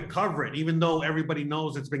we're gonna cover it, even though everybody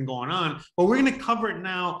knows it's been going on. But we're gonna cover it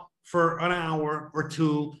now for an hour or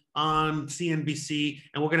two on CNBC,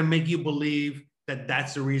 and we're gonna make you believe that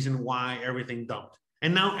that's the reason why everything dumped.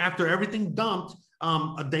 And now after everything dumped,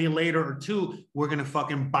 a day later or two, we're gonna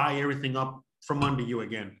fucking buy everything up from under you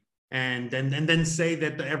again, and then say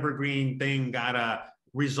that the Evergreen thing got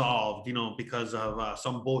resolved, because of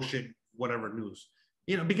some bullshit, whatever news,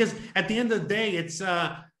 because at the end of the day, it's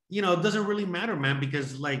it doesn't really matter, man,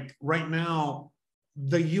 because like right now,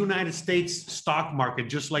 the United States stock market,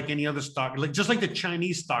 just like any other stock, just like the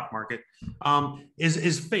Chinese stock market,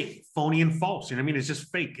 is fake, phony, and false. You know what I mean? It's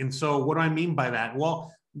just fake. And so, what do I mean by that?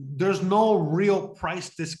 Well, there's no real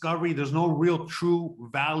price discovery. There's no real true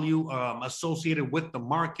value associated with the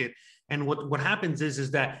market. And what happens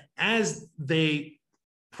is that as they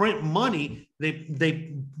print money,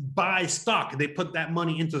 they buy stock. They put that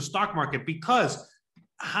money into the stock market, because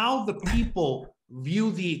how the people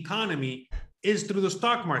view the economy is through the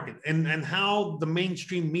stock market, and how the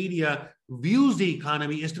mainstream media views the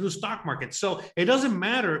economy is through the stock market. So it doesn't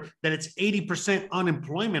matter that it's 80%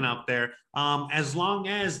 unemployment out there, as long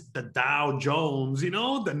as the Dow Jones, the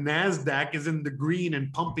NASDAQ is in the green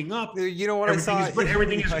and pumping up. You know what I saw?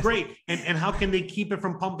 Everything is great. And how can they keep it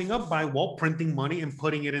from pumping up? By, printing money and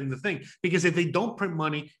putting it in the thing. Because if they don't print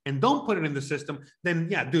money and don't put it in the system, then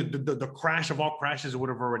yeah, dude, the crash of all crashes would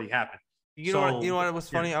have already happened. You know what was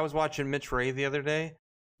funny? Yeah. I was watching Mitch Ray the other day,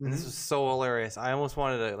 and this was so hilarious. I almost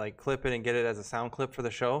wanted to clip it and get it as a sound clip for the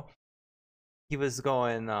show. He was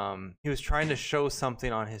going, he was trying to show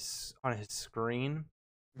something on his screen.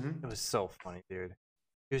 It was so funny, dude.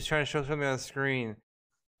 He was trying to show something on the screen,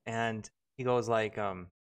 and he goes now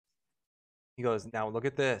look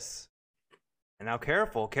at this, and now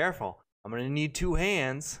careful, I'm gonna need 2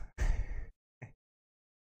 hands. It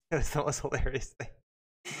was the most hilarious thing.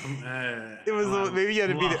 It was maybe you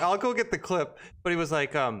had to be there. I'll go get the clip, but he was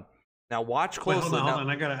like, now watch closely. Hold on.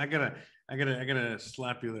 I gotta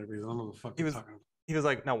slap you there, because I don't know what the fuck you're talking about. He was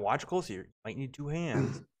like, now watch closely. You might need 2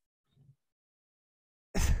 hands.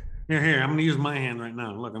 Here, I'm gonna use my hand right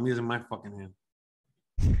now. Look, I'm using my fucking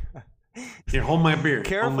hand. Here, hold my beer.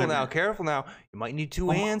 Careful now. You might need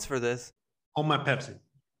 2 hands for this. Hold my Pepsi.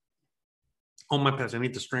 I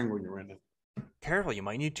need to strangle you right now. Careful, you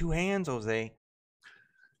might need 2 hands, Jose.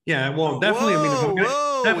 Yeah, well, definitely.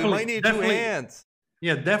 We might need 2 hands.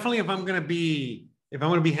 Yeah, definitely. If I'm gonna be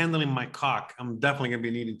handling my cock, I'm definitely gonna be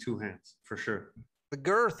needing 2 hands for sure. The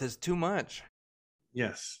girth is too much.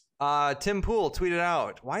 Yes. Tim Pool tweeted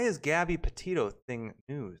out, "Why is Gabby Petito thing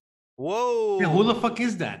news?" Whoa. Yeah, who the fuck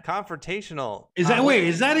is that? Confrontational. Is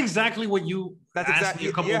that exactly what you? That's exactly.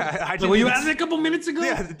 You asked me a couple minutes ago.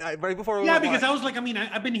 Yeah, right before. Yeah, because I was like,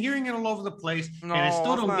 I've been hearing it all over the place, and I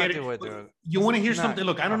still don't get it. You want to hear something?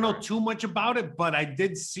 Look, I don't know too much about it, but I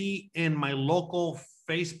did see in my local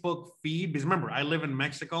Facebook feed, because remember, I live in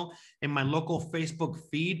Mexico. In my local Facebook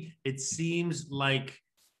feed, it seems like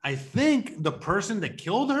I think the person that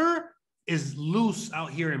killed her is loose out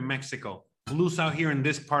here in Mexico. Loose out here in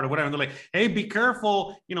this part or whatever. And they're like, hey, be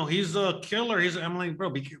careful. He's a killer. I'm like,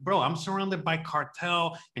 bro, I'm surrounded by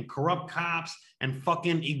cartel and corrupt cops and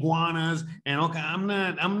fucking iguanas. And okay, I'm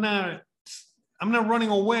not running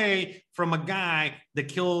away from a guy that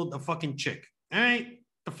killed a fucking chick. All right? Get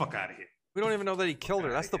the fuck out of here. We don't even know that he killed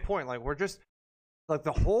her. That's the point. Like, we're just like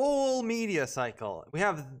the whole media cycle. We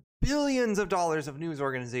have billions of dollars of news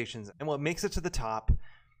organizations, and what makes it to the top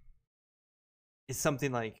is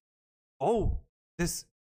something like, oh, this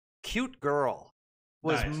cute girl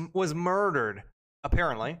was murdered,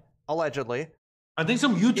 apparently, allegedly. I think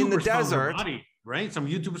some YouTubers in the desert, body, right? Some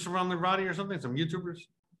YouTubers around the body or something. Some YouTubers.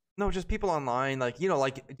 No, just people online. Like, did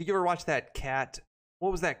you ever watch that cat?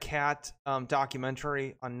 What was that cat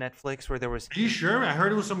documentary on Netflix where there was? Are you sure? I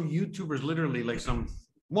heard it was some YouTubers, literally like some.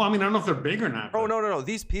 Well, I don't know if they're big or not. Oh, no.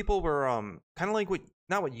 These people were kind of like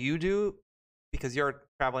not what you do, because you're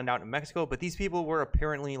traveling down to Mexico, but these people were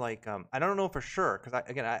apparently like, I don't know for sure, because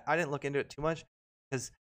I didn't look into it too much,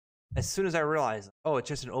 because as soon as I realized, oh, it's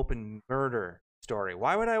just an open murder story,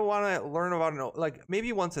 why would I want to learn about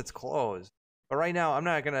maybe once it's closed, but right now I'm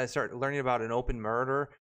not going to start learning about an open murder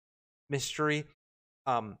mystery.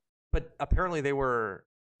 But apparently they were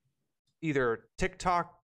either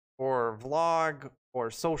TikTok or vlog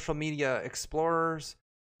or social media explorers,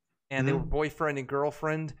 and they were boyfriend and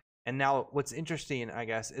girlfriend. And now what's interesting, I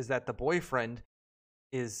guess, is that the boyfriend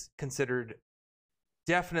is considered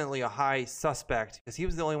definitely a high suspect, because he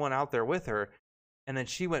was the only one out there with her. And then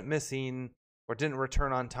she went missing, or didn't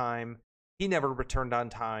return on time. He never returned on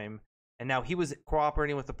time, and now he was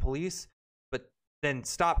cooperating with the police, but then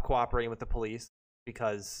stopped cooperating with the police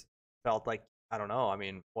because felt like, I don't know, I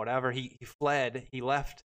mean, whatever. He fled, he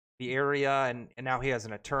left the area, and now he has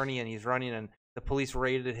an attorney and he's running, and the police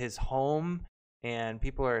raided his home, and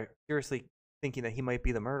people are seriously thinking that he might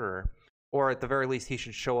be the murderer, or at the very least he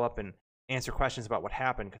should show up and answer questions about what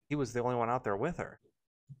happened, because he was the only one out there with her.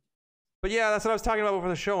 But yeah, that's what I was talking about before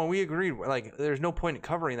the show, and we agreed, like, there's no point in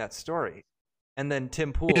covering that story. And then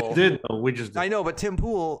Tim Pool, we just did, though. We just did. I know, but Tim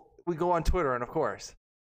Pool, we go on Twitter, and of course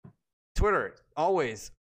Twitter,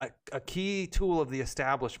 always a key tool of the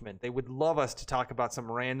establishment. They would love us to talk about some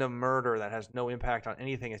random murder that has no impact on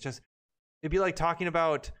anything. It's just, it'd be like talking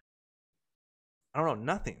about, I don't know,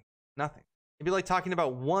 nothing. It'd be like talking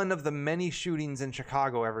about one of the many shootings in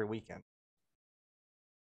Chicago every weekend.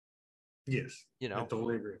 Yes. You know? I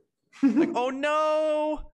totally agree. Like, oh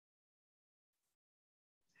no!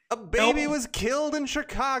 A baby was killed in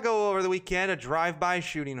Chicago over the weekend. A drive-by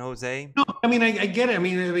shooting, Jose. No, I mean, I get it. I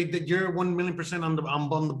mean, you're 1,000,000%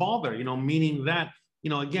 on the ball there, you know, meaning that, you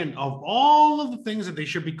know, again, of all of the things that they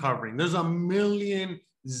should be covering, there's a million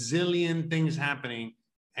zillion things happening,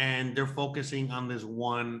 and they're focusing on this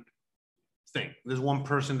one thing, this one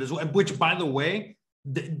person, which, by the way,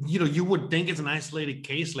 you know, you would think it's an isolated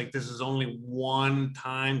case, like this is only one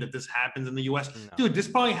time that this happens in the US. No. Dude, this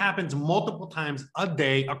probably happens multiple times a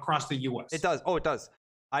day across the US. It does. Oh, it does.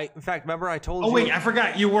 In fact, remember I told you. Oh, wait, I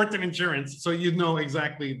forgot. You worked in insurance, so you know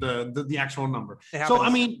exactly the actual number. So, I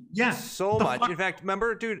mean, yeah. So much. In fact,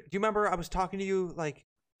 remember, dude, do you remember I was talking to you like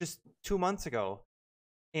just 2 months ago?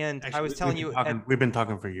 And actually, I was telling you. We've been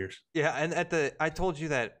talking for years. Yeah. And I told you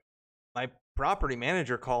that my property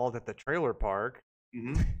manager called at the trailer park.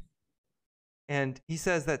 Mm-hmm. And he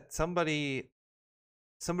says that somebody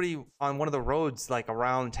on one of the roads, like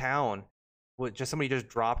around town, somebody just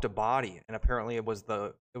dropped a body, and apparently it was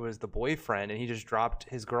the boyfriend, and he just dropped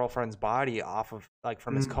his girlfriend's body off of, like,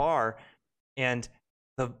 from his car, and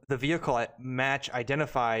the vehicle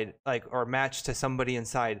identified, like, or matched to somebody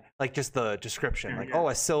inside, like, just the description, like, oh,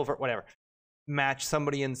 a silver, whatever, matched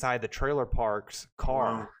somebody inside the trailer park's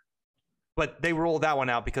car. Wow. But they ruled that one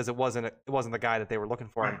out because it wasn't the guy that they were looking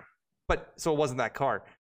for. Right. But so it wasn't that car.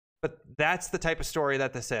 But that's the type of story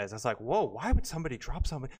that this is. It's like, whoa, why would somebody drop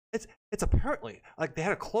somebody? It's apparently like they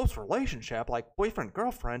had a close relationship, like boyfriend,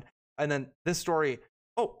 girlfriend. And then this story,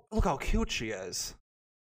 oh, look how cute she is.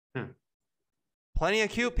 Plenty of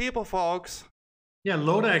cute people, folks. Yeah,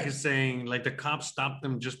 Lodak is saying, like, the cops stopped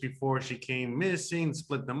them just before she came missing,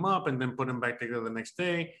 split them up, and then put them back together the next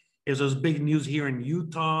day. It was big news here in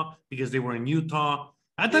Utah because they were in Utah.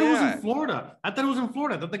 I thought it was in Florida. I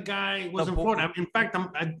thought the guy was in Florida. In fact,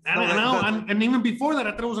 and even before that,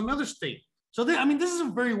 I thought it was another state. So, I mean, this is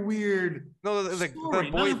a very weird story.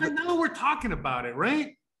 Now that we're talking about it,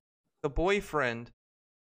 right? The boyfriend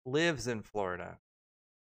lives in Florida.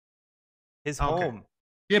 His home.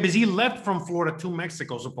 Yeah, because he left from Florida to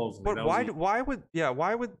Mexico, supposedly. But why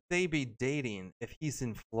would they be dating if he's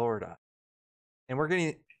in Florida? And we're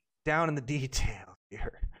getting down in the details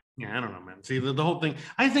here. Yeah, I don't know, man. See, the whole thing,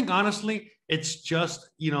 I think, honestly, it's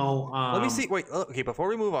just, you know... Let me see. Wait, okay, before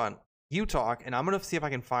we move on, you talk, and I'm going to see if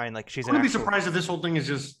I can find, like, she's... I'm going to be surprised if this whole thing is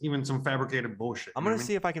just even some fabricated bullshit. I'm going to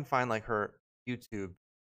see if I can find, like, her YouTube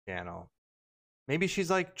channel. Maybe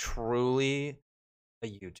she's, like, truly a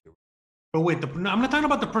YouTuber. But wait, I'm not talking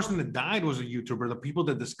about the person that died was a YouTuber, the people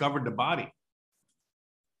that discovered the body.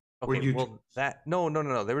 Okay, well,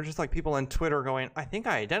 no. They were just like people on Twitter going, I think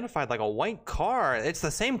I identified like a white car. It's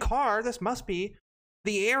the same car. This must be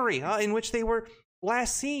the area in which they were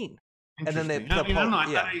last seen. And then they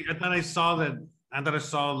I thought I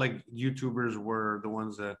saw like YouTubers were the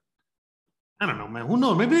ones that, I don't know, man. Who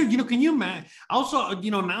knows? Maybe, you know, can you imagine? Also,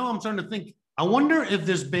 you know, now I'm starting to think, I wonder if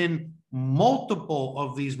there's been multiple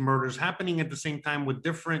of these murders happening at the same time with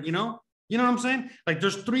different, you know what I'm saying? Like,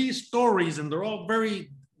 there's 3 stories and they're all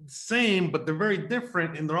very same, but they're very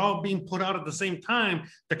different, and they're all being put out at the same time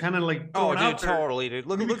to kind of like totally, dude.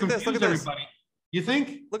 Look at this. Look at this. You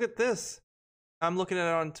think? Look at this. I'm looking at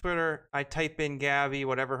it on Twitter. I type in Gabby,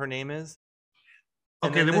 whatever her name is.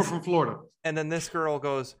 Okay, they were from Florida. And then this girl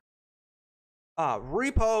goes,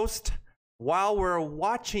 repost. While we're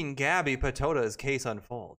watching Gabby Patota's case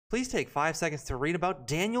unfold, please take 5 seconds to read about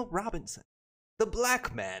Daniel Robinson, the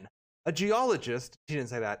black man, a geologist. She didn't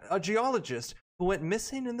say that. A geologist who went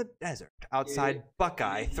missing in the desert outside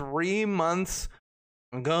Buckeye 3 months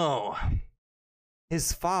ago.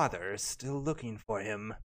 His father is still looking for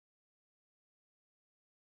him.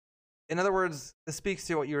 In other words, this speaks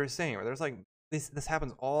to what you were saying, where there's like this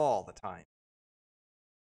happens all the time.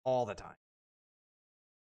 All the time.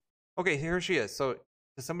 Okay, here she is. So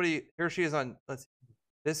somebody here she is on. Let's.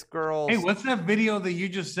 This girl. Hey, what's that video that you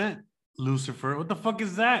just sent, Lucifer? What the fuck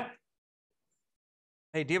is that?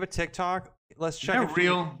 Hey, do you have a TikTok? Let's check. Is that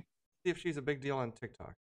real? See if she's a big deal on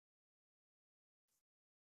TikTok.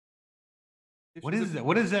 What is that?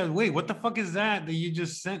 What is that? Wait, what the fuck is that you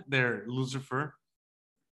just sent there, Lucifer?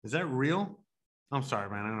 Is that real? I'm sorry,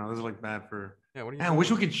 man. I don't know. This is like bad for. Yeah, what are you? I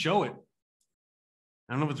wish we could show it.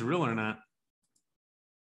 I don't know if it's real or not.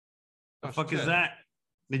 The fuck is that?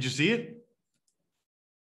 Did you see it?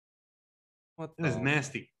 What? That is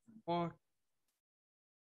nasty. Fuck?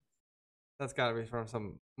 That's gotta be from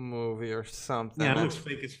some movie or something. Yeah, it looks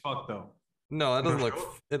fake as fuck though. No, that doesn't look.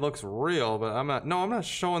 It looks real, but I'm not. No, I'm not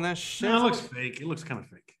showing that shit. No, it looks fake. It looks kind of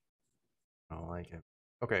fake. I don't like it.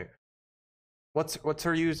 Okay. What's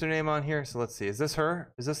her username on here? So let's see. Is this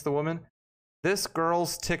her? Is this the woman? This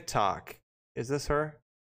girl's TikTok. Is this her?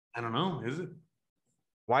 I don't know. Is it?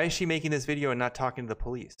 Why is she making this video and not talking to the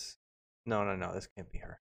police? No. This can't be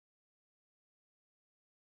her.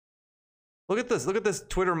 Look at this. Look at this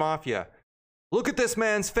Twitter mafia. Look at this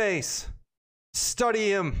man's face. Study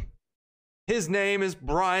him. His name is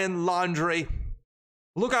Brian Laundrie.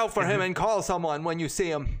 Look out for him and call someone when you see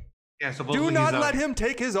him. Yeah, do not let him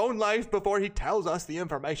take his own life before he tells us the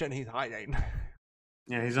information he's hiding.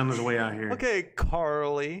 Yeah, he's on his way out here. Okay,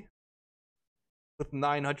 Carly. With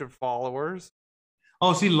 900 followers.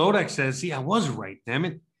 Oh, see, Lodex says, see, I was right, damn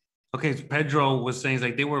it. Okay, so Pedro was saying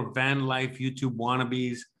like they were van life YouTube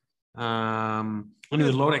wannabes.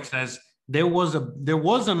 Anyway, Lodex says there was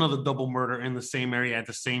another double murder in the same area at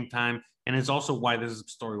the same time. And it's also why this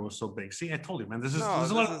story was so big. See, I told you, man. There's a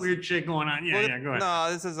lot of weird shit going on. Yeah, go ahead.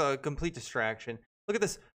 No, this is a complete distraction. Look at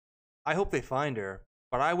this. I hope they find her,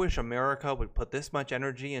 but I wish America would put this much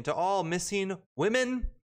energy into all missing women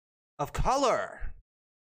of color.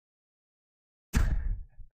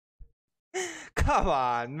 Come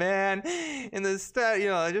on, man. In the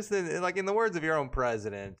just in the words of your own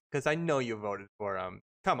president, because I know you voted for him.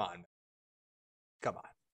 Come on.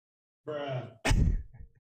 Bruh.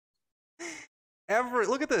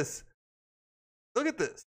 Look at this. I'm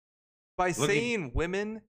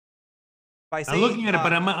looking at it,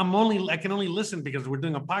 but I can only listen because we're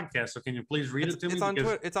doing a podcast. So can you please read it to me? It's on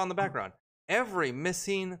Twitter. It's on the background. Every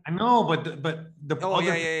missing. I know, but the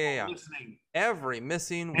yeah. Listening. Every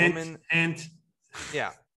missing woman and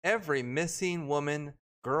every missing woman,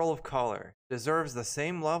 girl of color, deserves the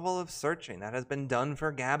same level of searching that has been done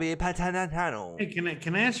for Gabby Petitano. Hey,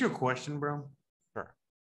 can I ask you a question, bro? Sure.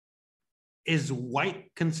 Is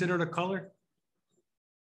white considered a color?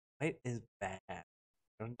 White is bad.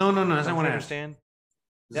 No. That's not what I understand.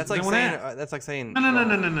 That's like saying. That's like saying. No.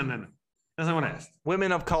 That's not what I asked.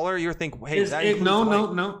 Women of color, you think? Hey,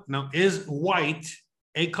 no. Is white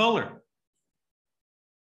a color?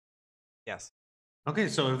 Yes. Okay,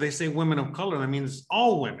 so if they say women of color, that means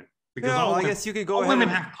all women. Because I guess you could go ahead. Women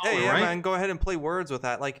have color, hey, right? Man, go ahead and play words with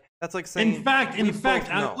that. Like that's like saying. In fact,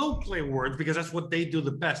 I will play words because that's what they do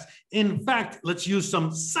the best. In fact, let's use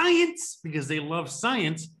some science because they love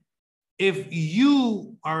science. If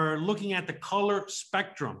you are looking at the color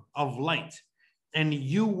spectrum of light and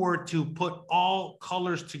you were to put all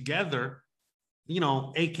colors together,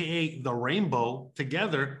 AKA the rainbow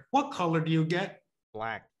together, what color do you get?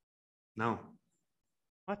 Black. No.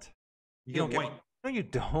 What? You get white. No, you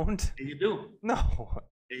don't. Yeah, you do. No.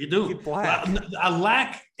 Yeah, you do. You black. A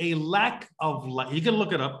lack of light. You can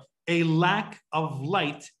look it up. A lack of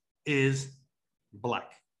light is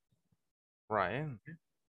black. Right.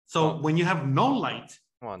 So when you have no light,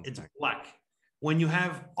 it's black. When you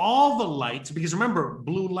have all the lights, because remember,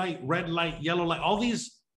 blue light, red light, yellow light, all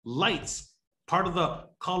these lights, part of the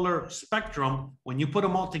color spectrum, when you put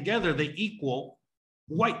them all together, they equal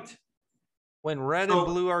white. When red and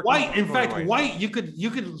blue are white, in fact, white, you could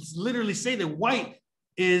literally say that white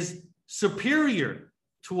is superior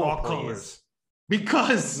to all colors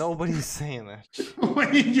because nobody's saying that.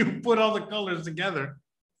 When you put all the colors together,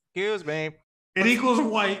 excuse me, it equals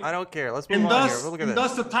white. I don't care. Let's move on here. Look at this.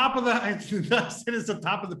 Thus, it is the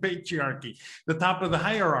top of the patriarchy, the top of the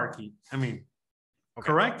hierarchy. I mean,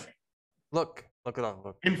 correct? Look it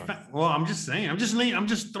up. In fact, well, I'm just saying. I'm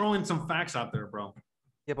just throwing some facts out there, bro.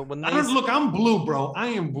 Yeah, but when I'm blue, bro. I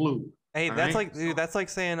am blue. Hey, that's like, dude, that's like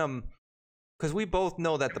saying because we both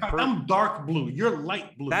know that I'm dark blue. You're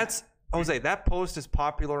light blue. That's Jose. That post is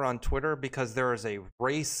popular on Twitter because there is a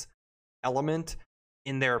race element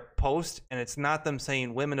in their post, and it's not them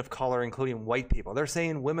saying women of color, including white people. They're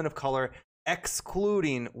saying women of color,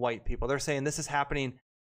 excluding white people. They're saying this is happening.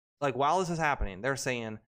 Like while this is happening, they're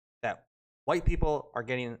saying that white people are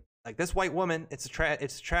getting like this white woman. It's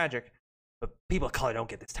tragic. but people of color don't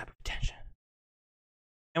get this type of attention.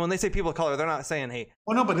 And when they say people of color, they're not saying, hey,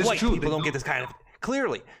 well, no, but it's white true. people don't get this kind of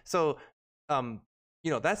clearly. So, you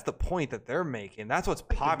know, that's the point that they're making. That's what's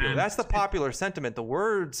popular. That's the popular sentiment. The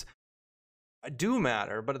words do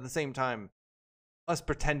matter, but at the same time, us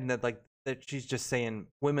pretending that like that she's just saying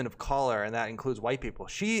women of color and that includes white people.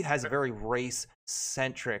 She has a very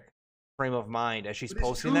race-centric frame of mind as she's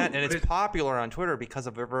posting that, and it's popular on Twitter because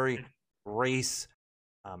of a very race,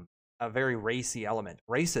 a very racy element,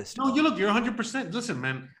 racist. No, you look, you're 100%. Listen,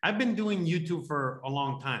 man, I've been doing YouTube for a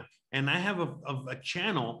long time, and I have a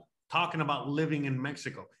channel talking about living in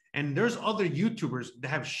Mexico. And there's other YouTubers that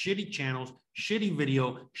have shitty channels, shitty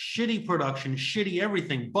video, shitty production, shitty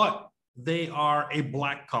everything, but they are a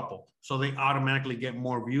black couple. So they automatically get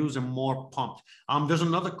more views and more pumped. There's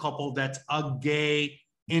another couple that's a gay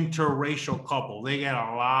interracial couple. They get a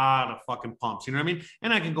lot of fucking pumps. You know what I mean?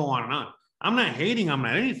 And I can go on and on. I'm not hating, I'm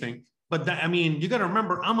not anything. But that, I mean, you got to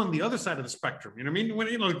remember, I'm on the other side of the spectrum. You know what I mean? When,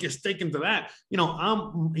 you know, it gets taken to that, you know,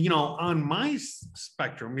 I'm, you know, on my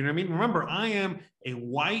spectrum, you know what I mean? Remember, I am a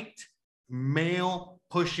white male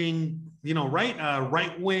pushing, you know,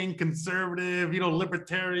 right-wing conservative, you know,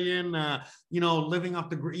 libertarian, you know, living off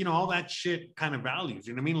the, you know, all that shit kind of values,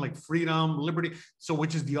 you know what I mean? Like freedom, liberty. So,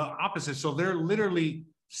 which is the opposite. So they're literally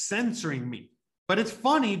censoring me. But it's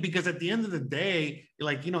funny because at the end of the day,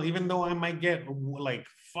 like, you know, even though I might get like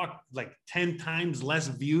 10 times less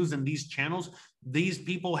views in these channels, these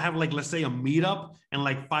people have like, let's say a meetup and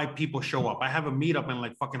like 5 people show up. I have a meetup and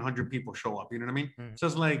like fucking 100 people show up. You know what I mean? So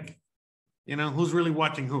it's like, you know, who's really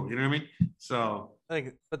watching who? You know what I mean? So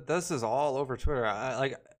like, but this is all over Twitter.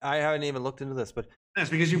 I haven't even looked into this, but that's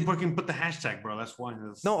because you fucking put the hashtag, bro. That's why.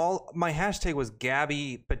 No, all my hashtag was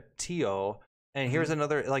Gabby Patillo, and here's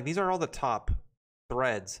another. Like, these are all the top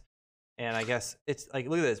threads, and I guess it's like,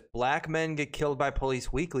 look at this: black men get killed by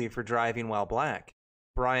police weekly for driving while black.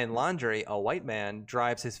 Brian Laundrie, a white man,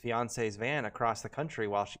 drives his fiance's van across the country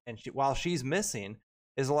while she's missing,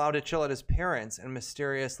 is allowed to chill at his parents and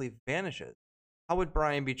mysteriously vanishes. How would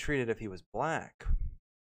Brian be treated if he was black?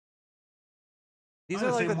 These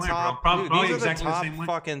are like the top. These are the top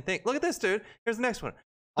fucking thing. Look at this, dude. Here's the next one.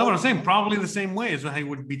 No, what I'm saying, probably the same way is how he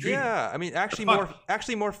would be treated. Yeah, I mean,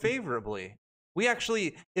 actually more favorably. We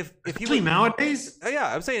actually, if he was, nowadays,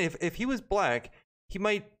 yeah, I'm saying if he was black, he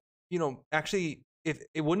might, you know, actually, if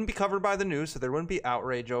it wouldn't be covered by the news, so there wouldn't be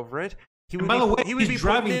outrage over it. He would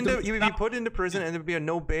be put into prison, and there'd be a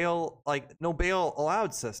no bail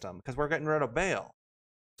allowed system because we're getting rid of bail,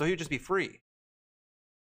 so he would just be free.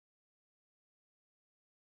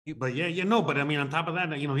 But but I mean, on top of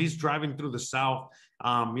that, you know, he's driving through the South,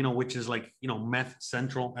 you know, which is like, you know, meth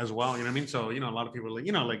central as well. You know what I mean? So, you know, a lot of people are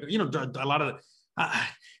like, a lot of,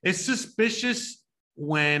 it's suspicious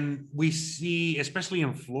when we see, especially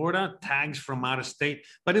in Florida, tags from out of state.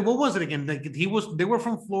 But what was it again? They were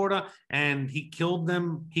from Florida and he killed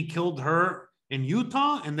them. He killed her in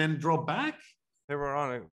Utah and then drove back. They were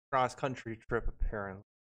on a cross country trip, apparently.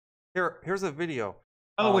 Here's a video.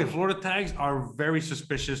 By the way, Florida tags are very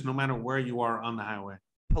suspicious no matter where you are on the highway.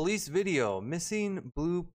 Police video, missing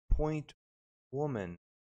Blue Point woman.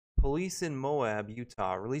 Police in Moab,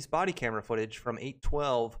 Utah, released body camera footage from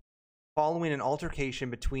 8/12 following an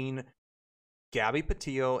altercation between Gabby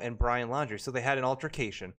Patillo and Brian Laundrie. So they had an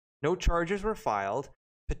altercation. No charges were filed.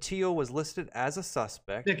 Patillo was listed as a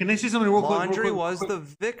suspect. Yeah, can I say something real quick? Laundrie was the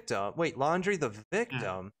victim. Wait, Laundrie the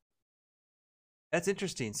victim? Yeah. That's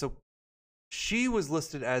interesting. So she was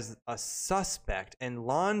listed as a suspect, and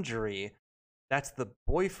Laundrie, that's the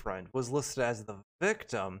boyfriend, was listed as the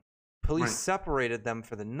victim. Police separated them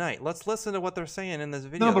for the night. Let's listen to what they're saying in this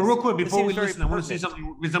video. No, but real quick, before we listen, I want to say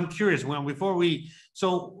something because I'm curious.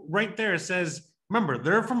 So right there it says, remember,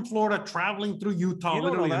 they're from Florida traveling through Utah,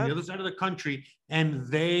 literally on the other side of the country, and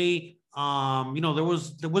they, you know, there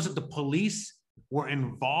was it the police were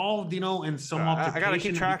involved, you know, in some altercation. I gotta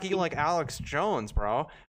keep track of you like Alex Jones, bro.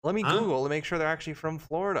 Let me Google to make sure they're actually from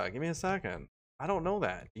Florida. Give me a second. I don't know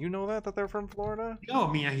that. Do you know that they're from Florida? No,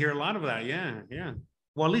 I mean, I hear a lot of that. Yeah, yeah.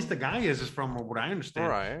 Well, at least the guy is from what I understand.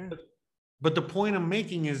 All right. But the point I'm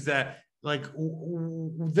making is that, like,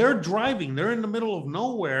 they're driving. They're in the middle of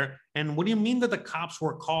nowhere. And what do you mean that the cops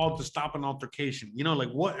were called to stop an altercation? You know, like,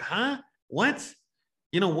 what? Huh? What?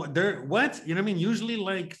 You know what? What? You know what I mean? Usually,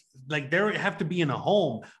 like they have to be in a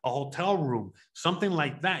home, a hotel room, something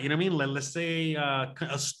like that. You know what I mean? Let's say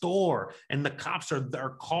a store, and the cops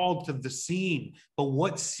are called to the scene. But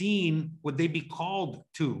what scene would they be called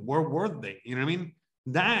to? Where were they? You know what I mean?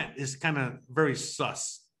 That is kind of very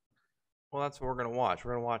sus. Well, that's what we're gonna watch.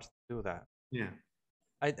 We're gonna watch them do that. Yeah.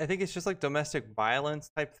 I think it's just like domestic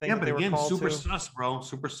violence type thing. Yeah, but again, super sus, bro.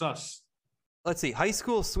 Super sus. let's see. High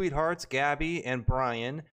school sweethearts Gabby and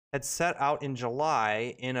Brian had set out in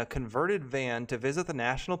July in a converted van to visit the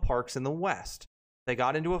national parks in the West. They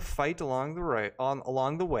got into a fight along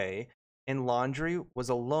the way, and Laundrie was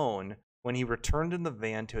alone when he returned in the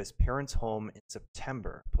van to his parents' home in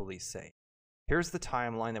September, police say. Here's the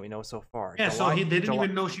timeline that we know so far. Yeah, so they didn't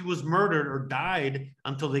even know she was murdered or died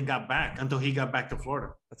until he got back to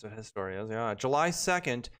Florida. That's what his story is, yeah. July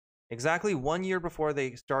 2nd, exactly 1 year before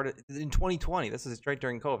they started, in 2020, this is straight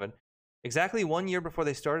during COVID, exactly 1 year before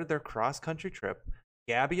they started their cross-country trip,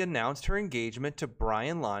 Gabby announced her engagement to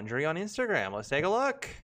Brian Laundrie on Instagram. Let's take a look.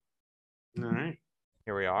 All right.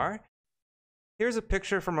 Here we are. Here's a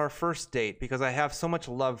picture from our first date because I have so much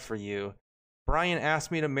love for you. Brian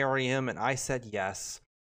asked me to marry him, and I said yes.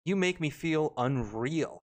 You make me feel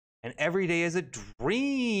unreal, and every day is a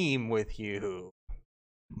dream with you.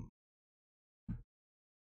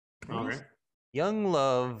 Okay. Young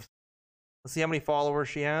love. Let's see how many followers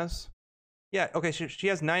she has. Yeah, okay, she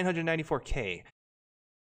has 994K.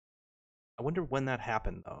 I wonder when that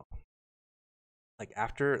happened, though. Like,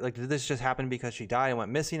 after, like, did this just happen because she died and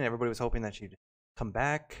went missing, and everybody was hoping that she'd come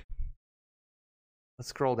back? Let's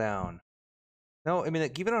scroll down. No, I mean,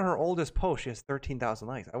 like, even on her oldest post, she has 13,000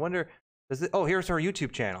 likes. I wonder, does it, oh, here's her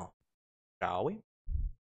YouTube channel. Shall we?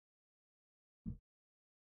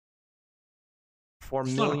 4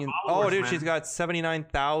 million. Oh, dude, man. She's got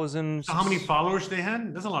 79,000. So how many followers they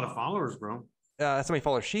had? That's a lot of followers, bro. That's how many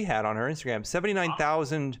followers she had on her Instagram.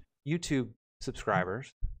 79,000 YouTube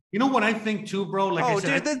subscribers. You know what I think too, bro? Like, oh, I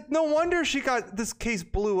said, dude, no wonder she got this case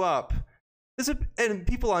blew up. And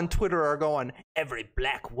people on Twitter are going, every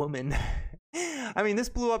black woman. I mean, this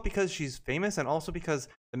blew up because she's famous, and also because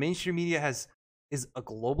the mainstream media is a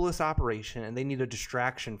globalist operation, and they need a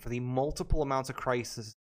distraction for the multiple amounts of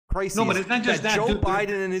crises. No, but it's not just that. Joe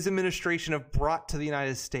Biden and his administration have brought to the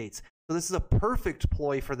United States. So this is a perfect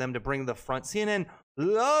ploy for them to bring the front. CNN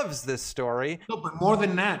loves this story. No, but more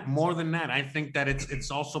than that, I think that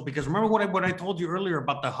it's also because remember what I told you earlier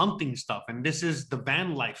about the hunting stuff, and this is the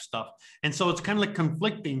van life stuff, and so it's kind of like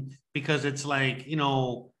conflicting because it's like, you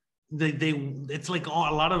know, it's like a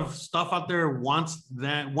lot of stuff out there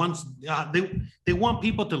they want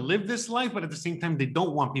people to live this life, but at the same time they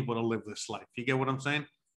don't want people to live this life. You get what I'm saying?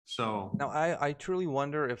 So now I truly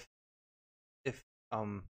wonder if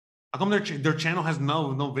how come their channel has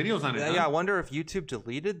no videos on it? Yeah, I wonder if YouTube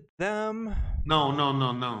deleted them. No.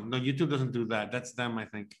 YouTube doesn't do that. That's them, I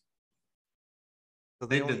think. So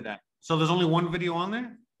they did that. So there's only one video on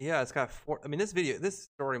there? Yeah, it's got 4. I mean, this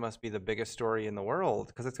story must be the biggest story in the world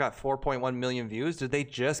because it's got 4.1 million views. Did they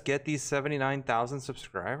just get these 79,000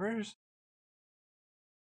 subscribers?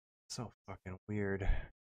 So fucking weird.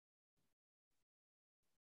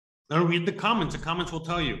 Now read the comments. The comments will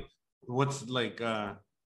tell you what's like.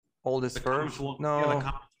 Oldest first? No. Yeah, the comments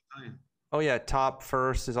will tell you. Oh yeah, top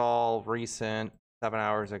first is all recent, 7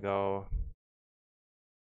 hours ago.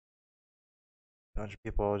 A bunch of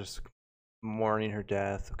people just mourning her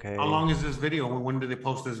death. Okay. How long is this video? When did they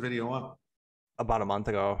post this video up? About a month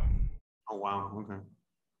ago. Oh wow. Okay.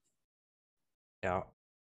 Yeah.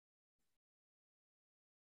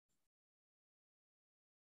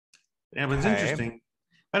 Yeah, but it's interesting.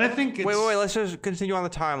 But I think it's... Wait. Let's just continue on the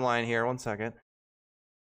timeline here. 1 second.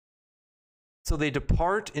 So they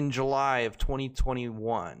depart in July of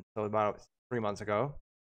 2021, so about 3 months ago.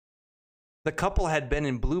 The couple had been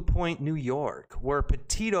in Blue Point, New York, where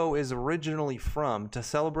Petito is originally from, to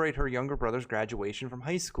celebrate her younger brother's graduation from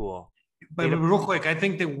high school. But real quick, I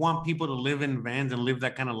think they want people to live in vans and live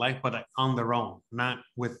that kind of life, but on their own, not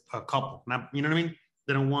with a couple. Not, you know what I mean?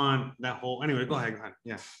 They don't want that whole... Anyway, go ahead.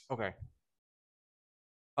 Yeah. Okay.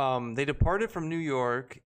 They departed from New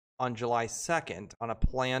York on July 2nd on a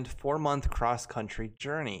planned 4-month cross-country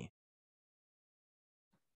journey.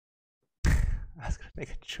 I was going to make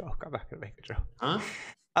a joke. I'm not going to make a joke. Huh?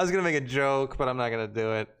 I was going to make a joke, but I'm not going to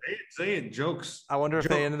do it. Say it. Jokes. I wonder if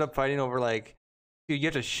they ended up fighting over, like, dude, you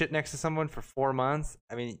have to shit next to someone for 4 months?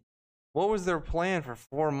 I mean, what was their plan for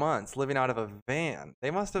 4 months living out of a van? They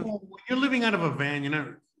must have... Well, when you're living out of a van, you're not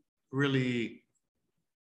really...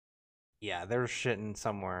 Yeah, they're shitting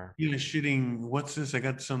somewhere. You're shitting. What's this? I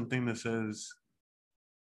got something that says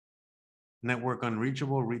network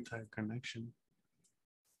unreachable, retype connection.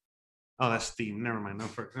 Oh, that's Steam. Never mind. No,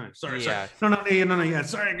 sorry. Yeah. Sorry. No. Yeah.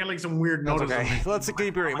 Sorry, I got like some weird notice. Okay. Let's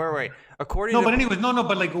keep reading. Wait. According to... but anyways,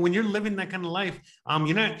 but like when you're living that kind of life,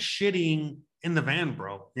 you're not shitting in the van,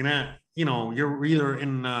 bro. You're not, you're either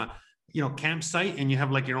in campsite and you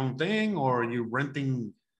have like your own thing, or you're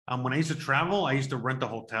renting. When I used to travel, I used to rent a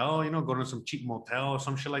hotel, go to some cheap motel or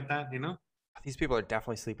some shit like that, These people are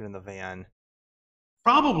definitely sleeping in the van.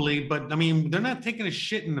 Probably, but I mean, they're not taking a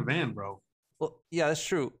shit in the van, bro. Well, yeah, that's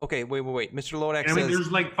true. Okay, wait. Mr. Lodak I mean, says,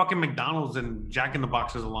 there's like fucking McDonald's and Jack in the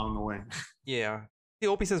Boxes along the way, yeah. The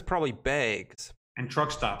Opie says probably bags. and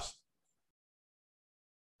truck stops.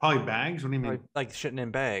 Probably bags. What do you mean? Probably, like shitting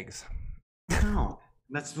in bags. No,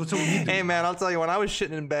 that's what's what we do. Hey man, I'll tell you, when I was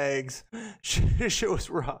shitting in bags, shit was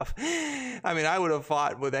rough. I mean, I would have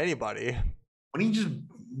fought with anybody. I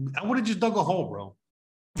would have just dug a hole, bro.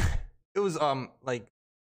 It was like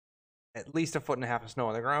at least 1.5 feet of snow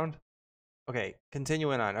on the ground. Okay,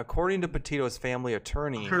 continuing on. According to Petito's family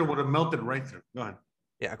attorney, I'm sure it would have melted right through. Go ahead.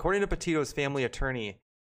 yeah, according to Petito's family attorney,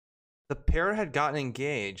 the pair had gotten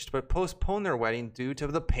engaged but postponed their wedding due to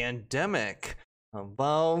the pandemic. Oh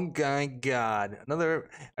my God! They're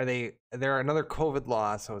another COVID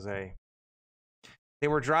loss, Jose. They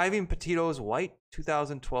were driving Petito's white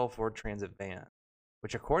 2012 Ford Transit van,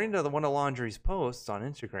 which, according to one of Laundrie's posts on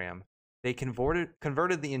Instagram, they converted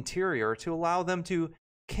the interior to allow them to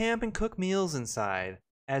camp and cook meals inside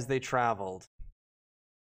as they traveled.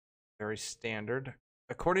 Very standard.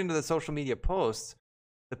 According to the social media posts,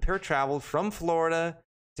 the pair traveled from Florida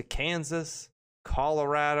to Kansas,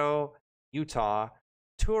 Colorado, Utah,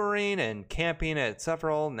 touring and camping at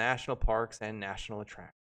several national parks and national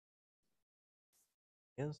attractions.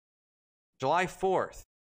 Yes. July 4th.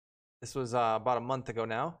 This was about a month ago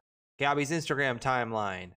now. Gabby's Instagram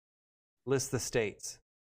timeline lists the states.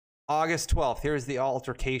 August 12th, here's the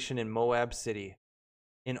altercation in Moab City.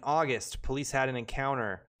 In August, police had an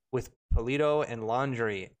encounter with Polito and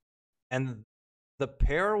Laundrie, and the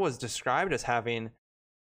pair was described as having,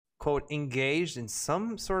 quote, engaged in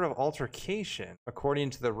some sort of altercation, according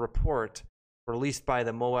to the report released by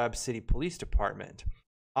the Moab City Police Department.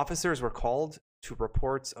 Officers were called to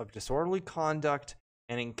reports of disorderly conduct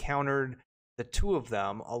and encountered the two of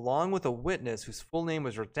them, along with a witness whose full name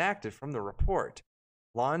was redacted from the report.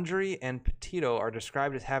 Laundrie and Petito are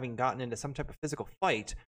described as having gotten into some type of physical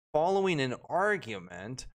fight following an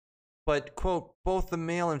argument, but, quote, both the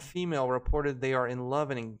male and female reported they are in love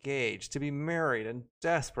and engaged, to be married, and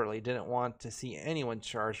desperately didn't want to see anyone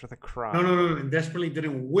charged with a crime. No. Desperately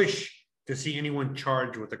didn't wish to see anyone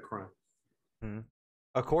charged with a crime. Mm-hmm.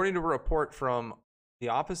 According to a report from the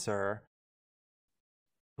officer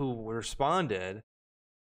who responded,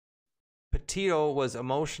 Petito was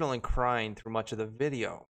emotional and crying through much of the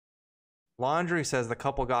video. Laundrie says the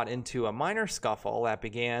couple got into a minor scuffle that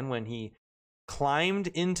began when he climbed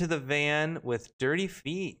into the van with dirty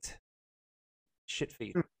feet. Shit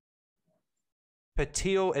feet.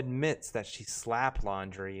 Petito admits that she slapped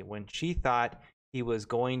Laundrie when she thought he was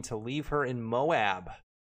going to leave her in Moab.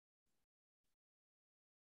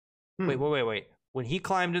 Wait. When he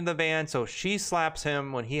climbed in the van, so she slaps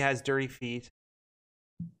him when he has dirty feet.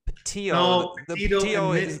 Petito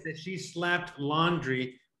admits that she slapped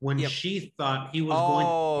Laundrie when she thought he was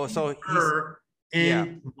going to leave her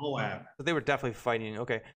in Moab. So they were definitely fighting.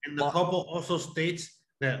 Okay. And the couple also states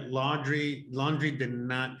that Laundrie did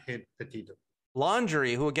not hit Petito.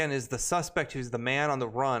 Laundrie, who again is the suspect, who's the man on the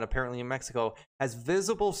run, apparently in Mexico, has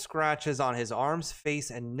visible scratches on his arms, face,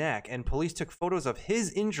 and neck, and police took photos of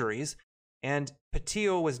his injuries, and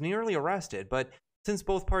Petito was nearly arrested. But since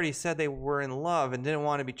both parties said they were in love and didn't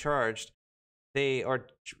want to be charged, or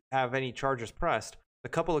have any charges pressed, the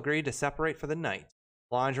couple agreed to separate for the night.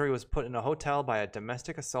 Laundrie was put in a hotel by a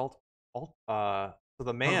domestic assault. So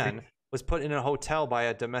the man was put in a hotel by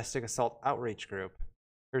a domestic assault outreach group.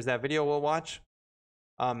 Here's that video we'll watch.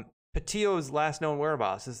 Petito's last known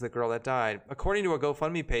whereabouts is the girl that died. According to a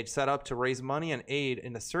GoFundMe page set up to raise money and aid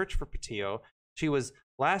in the search for Petito, she was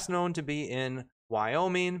last known to be in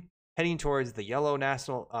Wyoming, heading towards the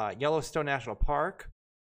Yellowstone National Park.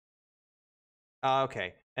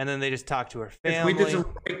 Okay. And then they just talked to her family. We did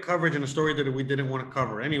some great coverage in a story that we didn't want to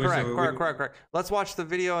cover. Anyway, correct. Let's watch the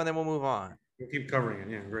video and then we'll move on. We'll keep covering it.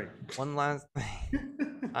 Yeah, great. One last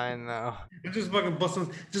thing. I know. You're just fucking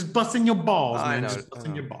busting your balls, man. I know. Just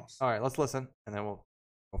busting your balls. All right, let's listen and then we'll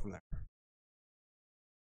go from there.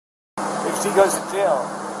 If she goes to jail,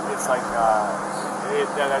 it's like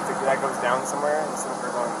that goes down somewhere instead of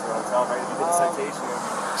her going to a hotel. Right? If you get a citation.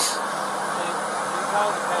 It kind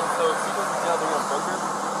of depends. So if she goes to jail, they're gonna book her.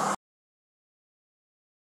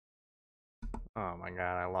 Oh my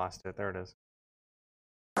God, I lost it. There it is.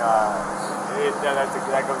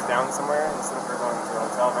 That goes down somewhere instead of her going to a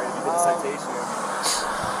hotel. Right? If you get a citation. It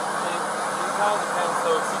kind of depends. So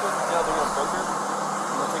if she goes to jail, they're gonna book her.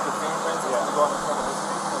 They'll take her fingerprints and go on her criminal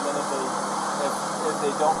history. And then if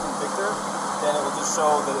they don't convict her, then it will just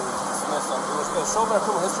show that it was dismissed. It'll show up in her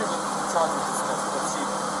criminal history, but the charge was dismissed. If she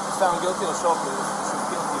was found guilty, it'll show up that she was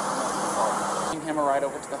guilty of domestic assault. Him a ride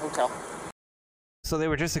over to the hotel. So they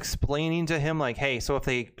were just explaining to him, like, hey, so if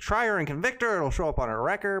they try her and convict her, it'll show up on her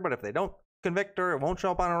record. But if they don't convict her, it won't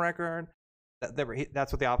show up on her record.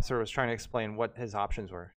 That's what the officer was trying to explain, what his options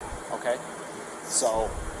were. Okay. So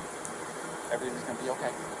everything's going to be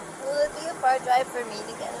okay. Will it be a far drive for me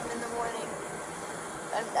to get him in the morning?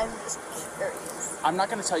 I'm just curious. I'm not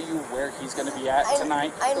going to tell you where he's going to be at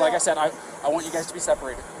tonight. I know. Like I said, I want you guys to be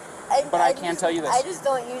separated. But I can tell you this. I just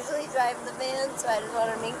don't usually drive the van, so I just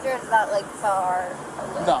want to make sure it's not like far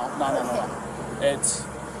away. No. It's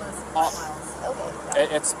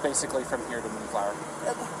Okay. it's basically from here to Moonflower.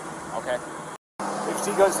 Okay. Okay. If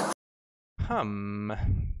she goes to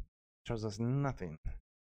Shows us nothing.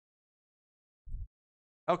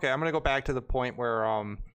 Okay, I'm gonna go back to the point where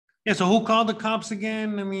Yeah, so who called the cops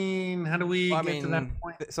again? I mean, how do we get to that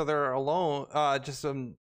point? So they're alone.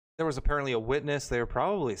 There was apparently a witness. They were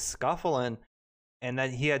probably scuffling, and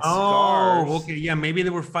then he had scars. Oh, okay, yeah, maybe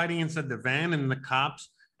they were fighting inside the van, and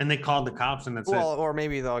they called the cops, and that's it. Or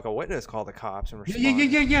maybe like a witness called the cops and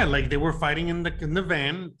responded. Yeah. Like they were fighting in the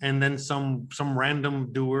van, and then some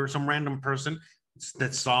random person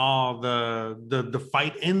that saw the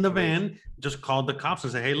fight in the van just called the cops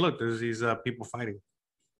and said, "Hey, look, there's these people fighting."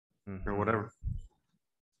 Or whatever.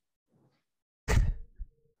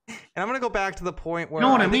 And I'm gonna go back to the point where you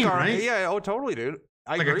know what I mean, right? Yeah, oh totally, dude.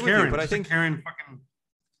 I like agree a Karen, with you, but I think Karen fucking.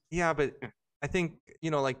 Yeah, but I think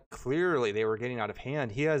like clearly they were getting out of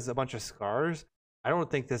hand. He has a bunch of scars. I don't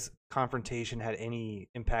think this confrontation had any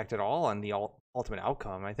impact at all on the ultimate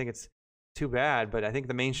outcome. I think it's too bad, but I think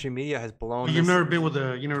the mainstream media has blown. You've never been with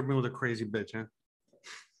a crazy bitch, huh?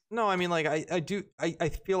 No, I mean, like I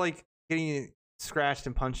feel like getting scratched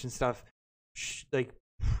and punched and stuff, like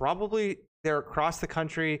probably they're across the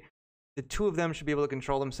country. The two of them should be able to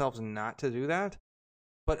control themselves not to do that.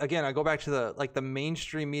 But again, I go back to the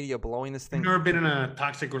mainstream media blowing this thing. You've never been in a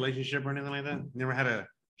toxic relationship or anything like that? Never had a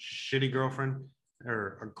shitty girlfriend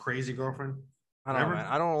or a crazy girlfriend? I don't know, man.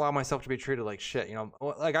 I don't allow myself to be treated like shit.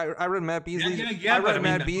 Like I read Matt Beasley's. Yeah, I read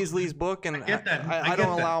Matt Beasley's book, and I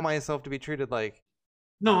don't allow myself to be treated like.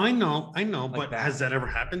 No, I know, like but that. has that ever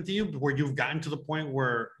happened to you where you've gotten to the point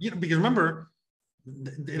where because remember.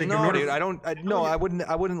 No, dude, I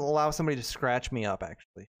wouldn't allow somebody to scratch me up.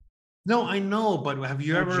 Actually. No, I know, but have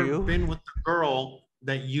you ever been with a girl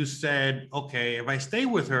that you said, okay, if I stay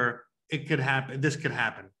with her, it could happen. This could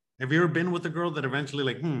happen. Have you ever been with a girl that eventually,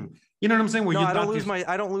 like, you know what I'm saying? Where no, I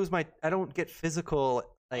don't get physical.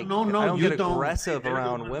 Like, I don't get aggressive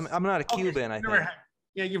around women. I'm not a Cuban. I think.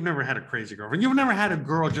 You've never had a crazy girlfriend. You've never had a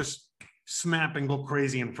girl just snap and go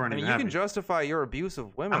crazy in front of you. You can justify your abuse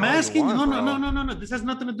of women. I'm asking you. No. This has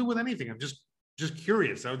nothing to do with anything. I'm just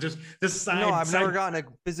curious. I was just this side. No, I've never gotten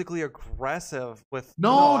physically aggressive with. That's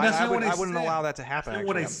not what I said. I wouldn't allow that to happen. That's not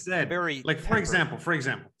what I said. Very like for example,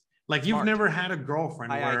 like you've never had a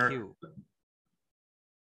girlfriend where. IQ.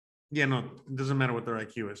 Yeah, no, it doesn't matter what their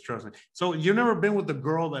IQ is. Trust me. So you've never been with a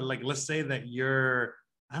girl that, like, let's say that you're.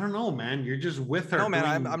 I don't know, man. You're just with her. No,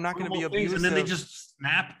 man, I'm not going to be abusive. And then they just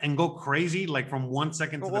snap and go crazy, like from 1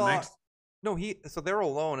 second to the next. No, so they're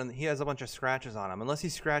alone, and he has a bunch of scratches on him. Unless he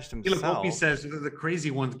scratched himself. Look, Opie says the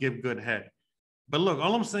crazy ones give good head. But look,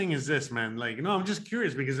 all I'm saying is this, man. Like, I'm just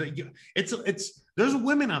curious because it's there's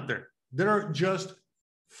women out there that are just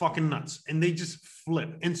fucking nuts, and they just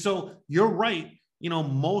flip. And so you're right.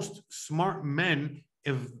 Most smart men,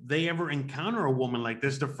 if they ever encounter a woman like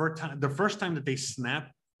this, the first time that they snap.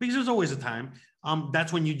 Because there's always a time.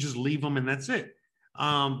 That's when you just leave them and that's it.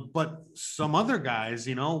 But some other guys,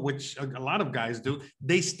 which a lot of guys do,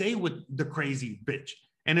 they stay with the crazy bitch.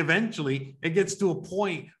 And eventually it gets to a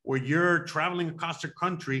point where you're traveling across the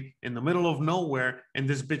country in the middle of nowhere and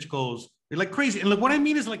this bitch goes, you're like crazy. And look, what I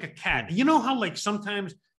mean is like a cat. You know how like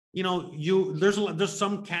sometimes, there's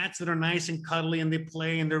some cats that are nice and cuddly and they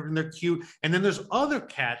play and they're cute. And then there's other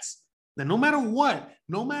cats that no matter what,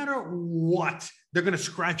 they're going to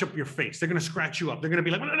scratch up your face. They're going to scratch you up. They're going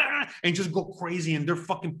to be like, and just go crazy. And they're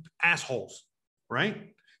fucking assholes.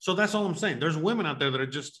 Right. So that's all I'm saying. There's women out there that are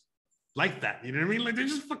just like that. You know what I mean? Like they're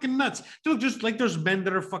just fucking nuts. Dude, just like there's men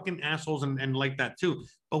that are fucking assholes and like that too.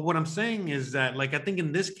 But what I'm saying is that, like, I think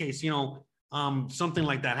in this case, something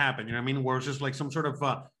like that happened. You know what I mean? Where it's just like some sort of,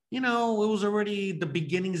 it was already the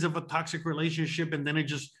beginnings of a toxic relationship. And then it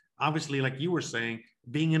just, obviously, like you were saying,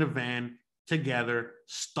 being in a van together,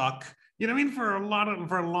 stuck, you know what I mean? For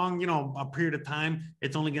a long, a period of time,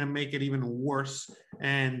 it's only going to make it even worse.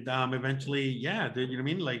 And eventually, yeah, dude, you know what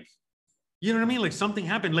I mean? Like, you know what I mean? Like something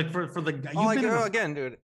happened. Like for the guy. Again,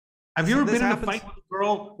 dude. Have you ever been in a fight with a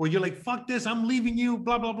girl where you're like, fuck this, I'm leaving you,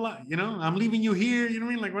 blah, blah, blah. I'm leaving you here. You know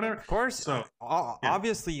what I mean? Like whatever. Of course. So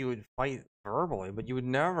obviously you would fight verbally, but you would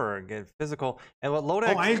never get physical. And what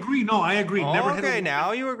Lodex? Oh, I agree. No, I agree. Oh, Never hit a okay, woman.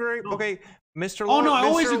 now you agree. No. Okay, Mr. Oh, no, I Mr.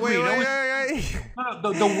 always Wait, agree. wait, wait.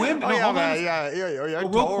 No, the women. Oh, no, yeah, hold man, on. yeah. Real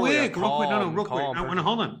Totally quick, real quick. No, calm, real quick. calm I want to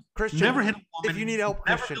hold on. Christian, Never hit a woman. if you need help,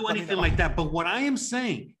 never Christian, do let me anything know. like that. But what I am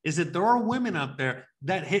saying is that there are women out there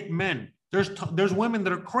that hit men. There's women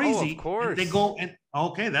that are crazy. Oh, of course. And they go and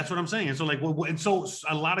okay, that's what I'm saying. And so like, well, and so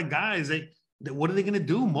a lot of guys, what are they going to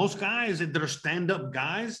do? Most guys that are stand-up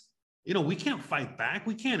guys, you know, we can't fight back.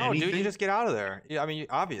 We can't. No, anything. dude, you just get out of there. I mean, Yeah,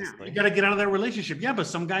 obviously. you got to get out of that relationship. Yeah, but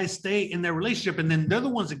some guys stay in their relationship, and then they're the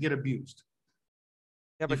ones that get abused.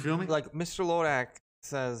 Yeah, but feel me? like Mr. Lodak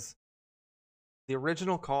says, the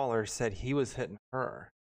original caller said he was hitting her.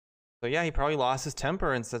 So yeah, he probably lost his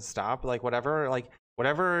temper and said stop, like whatever,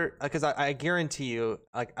 because I guarantee you,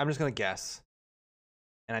 like I'm just gonna guess,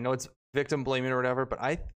 and I know it's victim blaming or whatever, but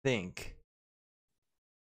I think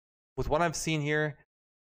with what I've seen here,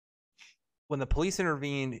 when the police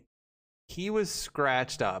intervened, he was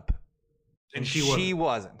scratched up, And she she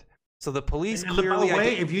wasn't. So the police And by the clearly.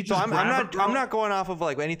 way, if you so just I'm grab not. a girl- I'm not going off of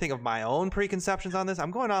like anything of my own preconceptions on this. I'm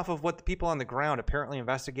going off of what the people on the ground apparently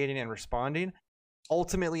investigating and responding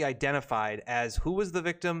ultimately identified as who was the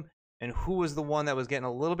victim and who was the one that was getting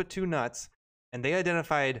a little bit too nuts. And they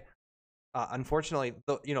identified, unfortunately,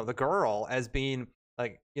 the girl as being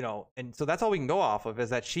like, and so that's all we can go off of is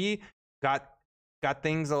that she got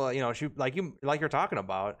things, she like you're talking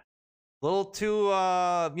about, a little too,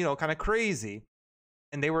 kind of crazy,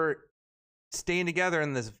 and they were staying together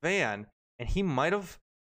in this van, and he might have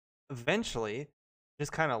eventually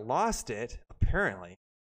just kind of lost it, apparently,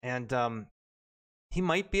 and he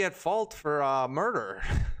might be at fault for murder.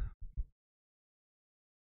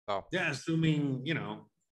 So Yeah, assuming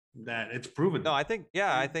that it's proven. no, I think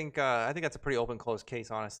that's a pretty open closed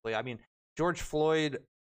case, honestly. I mean, George Floyd,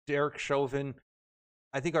 Derek Chauvin,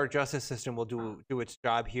 I think our justice system will do its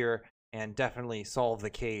job here and definitely solve the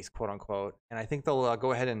case, quote unquote. And I think they'll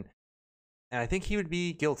go ahead and I think he would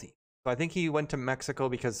be guilty. So I think he went to Mexico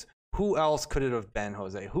because who else could it have been,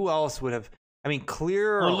 Jose? Who else would have? I mean,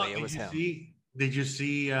 clearly look, it was him. Did you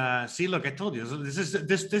see? See, look, I told you this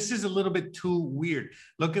is a little bit too weird.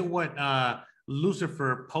 Look at what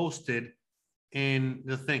Lucifer posted in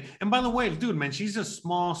the thing. And by the way, dude, man, she's a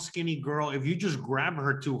small, skinny girl. If you just grab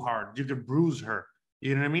her too hard, you could bruise her.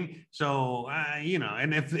 You know what I mean? So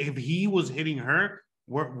and if he was hitting her,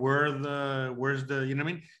 where's the you know what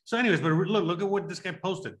I mean? So, anyways, but look at what this guy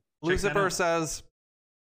posted. Check that Lucifer out. says,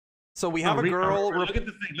 so we have a Read- girl. Look at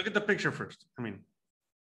the thing. Look at the picture first. I mean,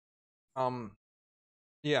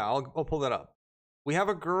 Yeah, I'll pull that up. We have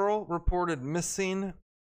a girl reported missing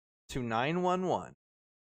to 911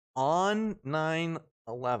 on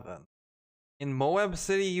 9/11 in Moab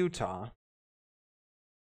City, Utah,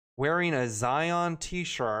 wearing a Zion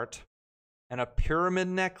t-shirt and a pyramid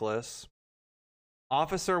necklace.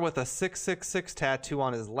 Officer with a 666 tattoo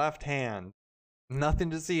on his left hand. Nothing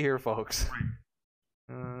to see here, folks.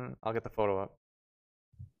 I'll get the photo up.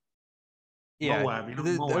 Yeah, Moab, I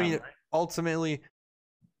mean, right? ultimately,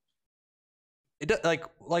 it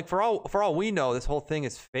like for all we know, this whole thing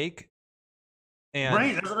is fake. And,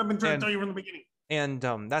 right, that's what I've been trying to tell you from the beginning. And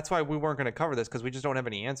that's why we weren't going to cover this because we just don't have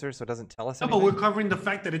any answers, so it doesn't tell us No, anything. but we're covering the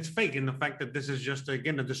fact that it's fake and the fact that this is just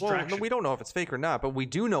again a Well, distraction. no, we don't know if it's fake or not, but we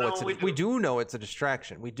do know No, we do know it's a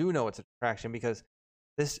distraction. We do know it's a distraction because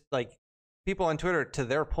this, like, people on Twitter, to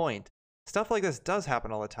their point, stuff like this does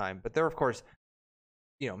happen all the time. But they're, of course,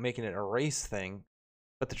 making it a race thing.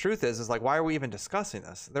 But the truth is like, why are we even discussing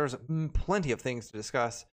this? There's plenty of things to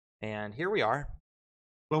discuss, and here we are.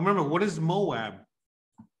 Well, remember, what is Moab?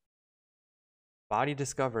 Body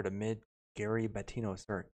discovered amid Gary Bettino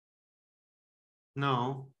search.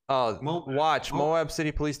 No. Oh, Moab. Moab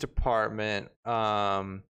City Police Department.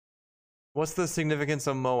 What's the significance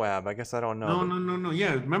of Moab? I guess I don't know. No.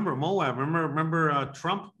 Yeah, remember Moab. Remember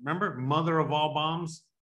Trump. Remember mother of all bombs.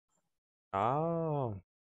 Oh,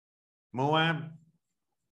 Moab.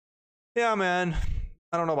 yeah, man.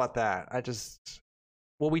 I don't know about that.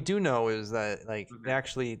 What we do know is that, like, Okay.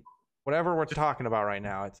 actually, whatever we're talking about right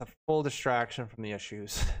now, it's a full distraction from the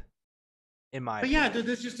issues. In my But yeah, opinion.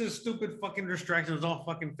 dude, this is just a stupid fucking distraction. It's all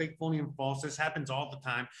fucking fake, phony, and false. This happens all the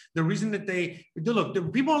time. The reason that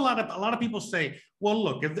a lot of people say, well,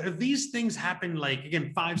 look, if these things happen, like,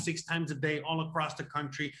 again, 5-6 times a day all across the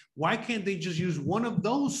country, why can't they just use one of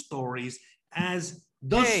those stories as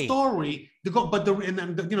the story to go? But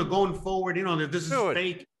going forward, this is Dude,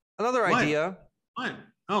 fake. Another What? idea. What?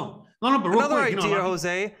 Oh, no, but real Another quick, idea,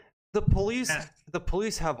 Jose. The police, Yes. the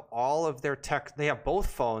police have all of their tech. They have both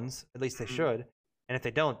phones. At least they Mhm. should. And if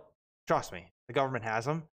they don't, trust me, the government has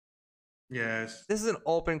them. Yes. This is an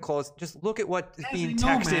open close. Just look at what is Yes, being I know,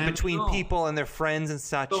 texted man. between No. people and their friends and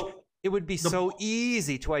such. So, It would be the- so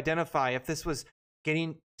easy to identify if this was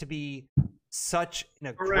getting to be such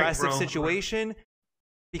an Correct, aggressive bro. situation.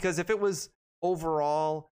 Because if it was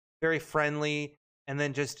overall very friendly and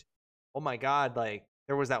then just, oh my God, like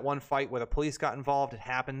there was that one fight where the police got involved. It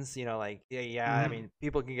happens, you know, like, yeah, I Mhm. mean,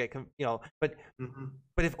 people can get, you know, but Mhm.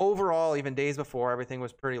 if overall, even days before, everything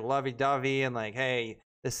was pretty lovey-dovey and like, hey,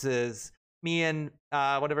 this is me and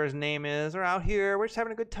whatever his name is, are out here. We're just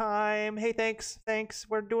having a good time. Hey, thanks.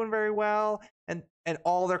 We're doing very well. And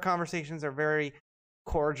all their conversations are very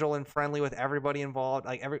cordial and friendly with everybody involved,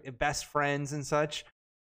 like every best friends and such.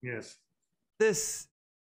 Yes. This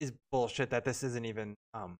is bullshit. That this isn't even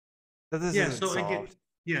that this Yeah. isn't So again, solved.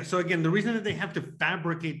 So again, the reason that they have to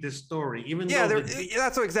fabricate this story, even Yeah, though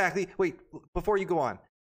that's what exactly. Wait, before you go on.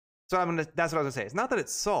 So that's what I was gonna say. It's not that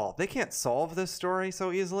it's solved. They can't solve this story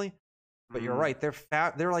so easily. But you're Mhm. right.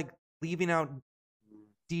 They're like leaving out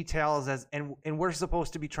details and we're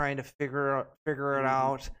supposed to be trying to figure it Mhm.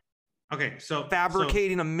 out. Okay, so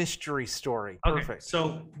Fabricating a mystery story. Okay, Perfect.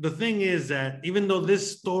 so the thing is that even though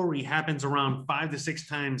this story happens around 5 to 6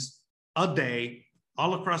 times a day,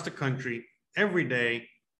 all across the country, every day,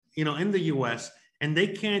 you know, in the US, and they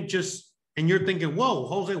can't just, and you're thinking, whoa,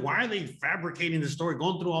 Jose, why are they fabricating the story,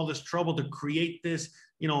 going through all this trouble to create this,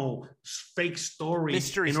 you know, fake story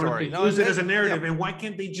Mystery in order story. to No, use it as a narrative? yeah. And why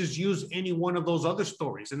can't they just use any one of those other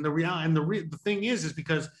stories? And the thing is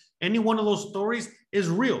because any one of those stories is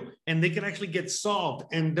real and they can actually get solved.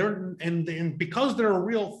 And and because they're a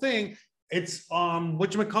real thing, it's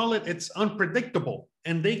whatchamacallit, it's unpredictable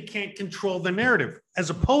and they can't control the narrative,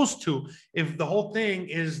 as opposed to if the whole thing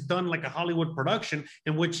is done like a Hollywood production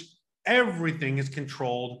in which everything is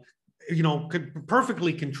controlled, you know,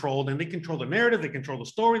 perfectly controlled, and they control the narrative, they control the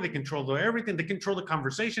story, they control everything, they control the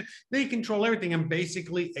conversation, they control everything. And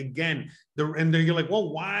basically, again, you're like,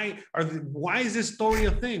 well, why is this story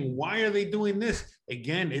a thing? Why are they doing this?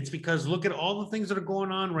 Again, it's because look at all the things that are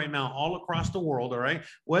going on right now all across the world. All right,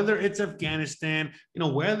 whether it's Afghanistan, you know,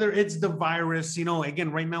 whether it's the virus, you know, again,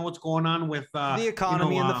 right now what's going on with The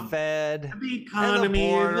economy you know, and the Fed. the economy, the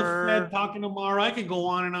border. Fed talking tomorrow. I could go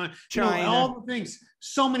on and on. China. You know, all the things,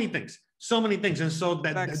 so many things. And so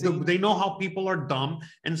that Vaccine. they know how people are dumb.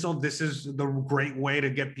 And so this is the great way to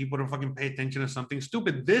get people to fucking pay attention to something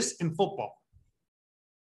stupid. This in football.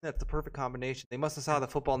 That's the perfect combination. They must have saw the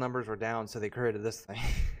football numbers were down, so they created this thing.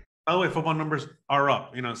 By the way, football numbers are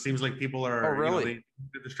up. You know, it seems like people are. Oh, really? You know,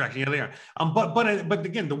 they're distraction. Yeah, they are. But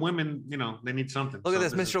again, the women, you know, they need something. Look So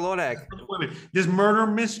at this, Mr. Lodak. for the women. This murder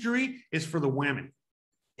mystery is for the women.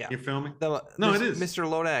 Yeah. You feel me? No, it is. Mr.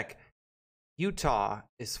 Lodak. Utah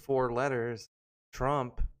is 4 letters.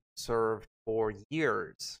 Trump served 4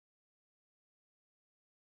 years.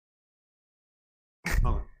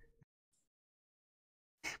 Hold on.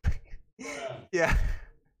 Yeah.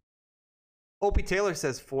 Opie Taylor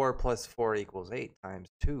says 4 plus 4 equals 8 times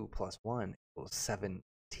 2 plus 1 equals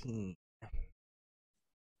 17.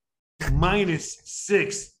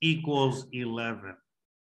 -6 equals 11.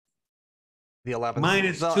 The 11th,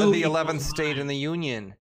 Minus the 2 11th equals state 9. in the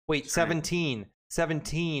union. Wait, That's right. 17.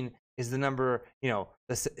 17 is the number, you know,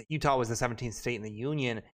 Utah was the 17th state in the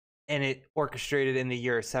union, and it orchestrated in the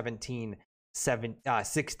year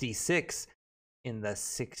 1766 in the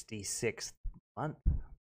 66th month.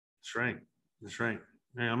 That's right. That's right.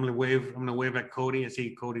 Hey, I'm gonna wave at Cody. I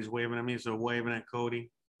see Cody's waving at me, so waving at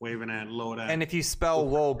Cody, waving at Loda. And if you spell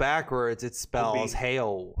woe backwards, it spells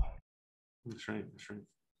hail. That's right. That's right.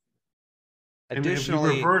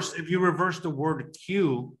 Additionally, and if you reverse the word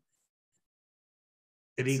Q,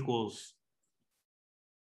 it equals.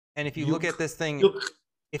 and if you look at this thing,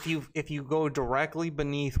 if you go directly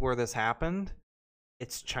beneath where this happened,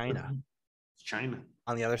 it's China. It's China.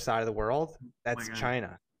 On the other side of the world, that's God.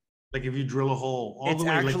 China. Like if you drill a hole all It's the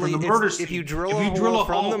way, actually like from the murder scene. if you drill a hole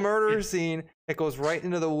from the murder scene, it goes right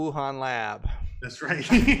into the Wuhan lab. That's right.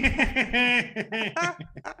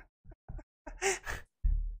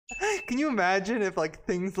 Can you imagine if like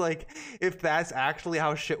things like if that's actually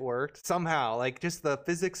how shit worked somehow, like just the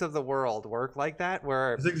physics of the world work like that,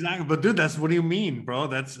 where That's exactly. But dude, that's what do you mean, bro?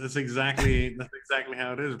 That's exactly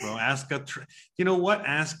how it is, bro. Ask you know what?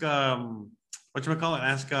 Ask whatchamacallit?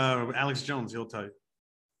 Ask Alex Jones. He'll tell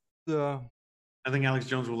you. I think Alex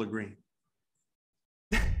Jones will agree.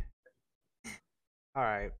 All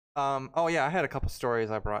right. Oh yeah, I had a couple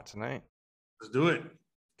stories I brought tonight. Let's do it.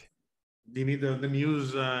 Do you need the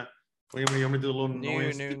news? You want me to do a little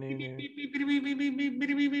noise?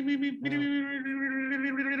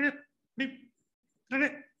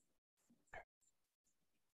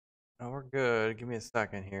 Oh, we're good. Give me a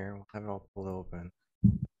second here. We'll have it all pulled open.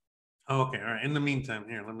 Oh, okay, all right. In the meantime,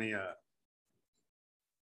 here, let me.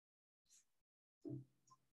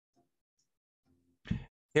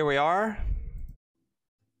 Here we are.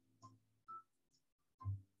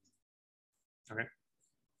 Okay.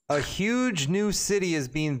 A huge new city is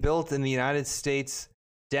being built in the United States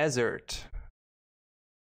desert.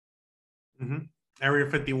 Mm-hmm. Area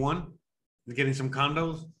 51 is getting some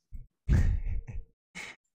condos.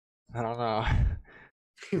 I don't know.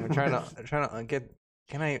 I'm trying to get.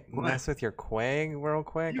 Can I mess with your Quag real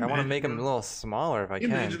quick? You I want to imagine, make him a bro? little smaller if I You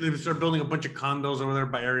imagine can. they start building a bunch of condos over there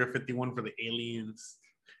by Area 51 for the aliens.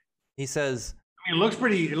 He says, I mean, it looks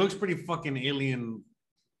pretty. It looks pretty fucking alien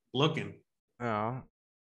looking. "Oh,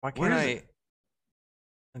 why Where can't is I?" it?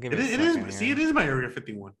 I'll give It you a is. second See, here. it is by Area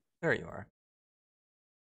 51. There you are.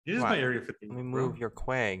 It is What? by Area Let 51. me bro. move your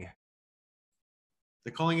Quag.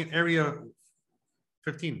 They're calling it Area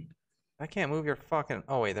 15. I can't move your fucking.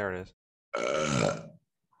 Oh wait, there it is.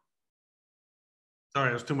 Sorry,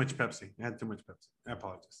 it was too much Pepsi. I had too much Pepsi. I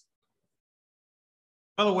apologize.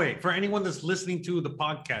 By the way, for anyone that's listening to the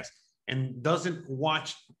podcast and doesn't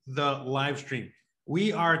watch the live stream,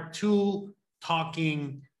 we are two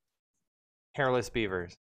talking. Hairless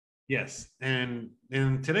beavers. Yes. And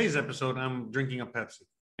in today's episode, I'm drinking a Pepsi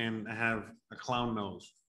and I have a clown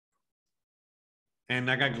nose. And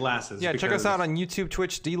I got glasses. Yeah, check us because- out on YouTube,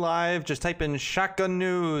 Twitch, D Live. Just type in Shotgun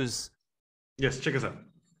News Yes, check us out.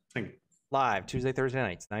 Thank you. live Tuesday, Thursday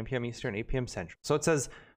nights, 9 p.m. Eastern, 8 p.m. Central. So it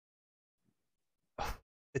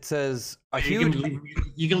says a huge.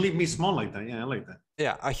 You can leave me small like that. Yeah, I like that.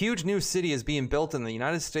 Yeah, a huge new city is being built in the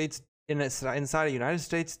United States, inside a United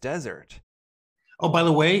States desert. Oh, by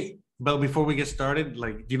the way, but before we get started,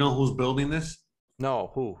 like, do you know who's building this?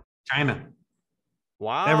 No, who? China.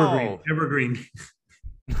 Wow. Evergreen.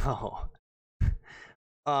 No.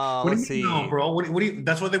 What Let's do you see. mean, no, bro? What do you?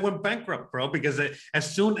 That's why they went bankrupt, bro. Because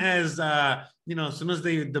as soon as as soon as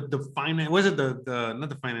the finance, was it the not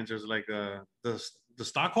the financiers, like the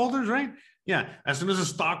stockholders, right? Yeah. As soon as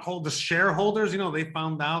the shareholders, they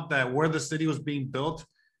found out that where the city was being built,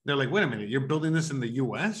 they're like, wait a minute, you're building this in the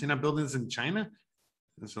U.S. You're not building this in China.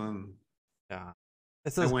 And so then Yeah.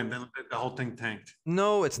 It they says, went. The whole thing tanked.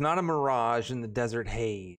 no, it's not a mirage in the desert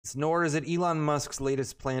haze, nor is it Elon Musk's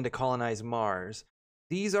latest plan to colonize Mars.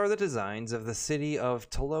 These are the designs of the city of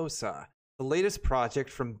Tolosa, the latest project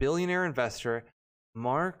from billionaire investor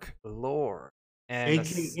Mark Lore. And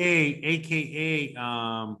AKA,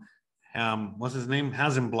 what's his name?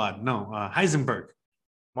 Heisenberg. No, Heisenberg.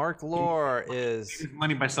 Mark Lore is He made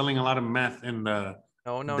money by selling a lot of meth in the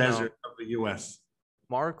no. desert of the U.S.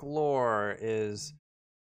 Mark Lore is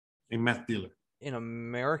A meth dealer. an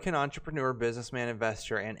American entrepreneur, businessman,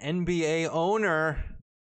 investor, and NBA owner.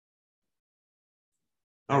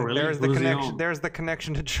 Oh, really? There's the Who does he connection. own? There's the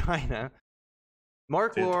connection to China.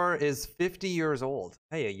 Mark Dude. Lore is 50 years old.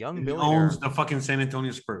 Hey, a young He billionaire. owns the fucking San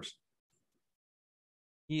Antonio Spurs.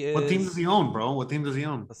 He is. What team does he own, bro? What team does he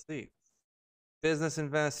own? Let's see. Business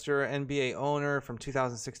investor, NBA owner from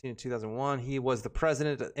 2016 to 2001. He was the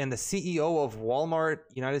president and the CEO of Walmart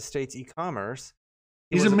United States e-commerce.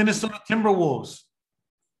 He He's was a Minnesota Timberwolves.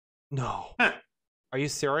 No. Huh. Are you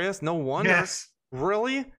serious? No wonder. Yes.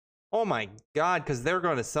 Really? Oh my God! Because they're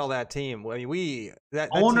going to sell that team. I mean, that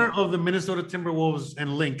Owner team- of the Minnesota Timberwolves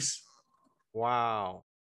and Lynx. Wow.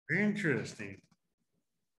 Interesting.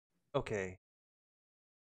 Okay.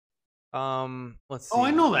 Let's see. Oh,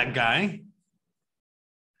 I know that guy.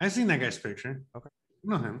 I've seen that guy's picture. Okay. I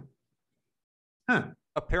know him. Huh.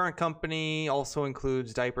 A parent company also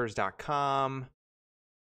includes diapers.com.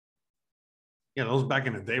 Yeah, that was back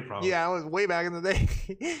in the day, probably. Yeah, it was way back in the day.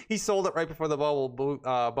 He sold it right before the bubble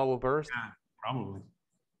burst. Yeah, probably.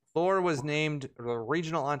 Lore was named the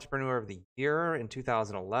Regional Entrepreneur of the Year in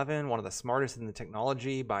 2011, one of the smartest in the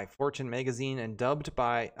technology by Fortune magazine, and dubbed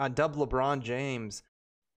LeBron James,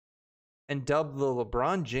 and dubbed the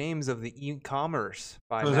LeBron James of the e-commerce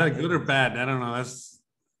by. So is that good or bad? I don't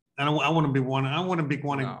know. I want to be one. I want to be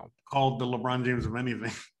one No. called the LeBron James of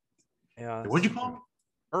anything. Yeah. What'd you call him?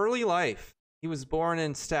 Early life. He was born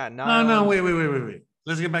in Staten No, Island. wait.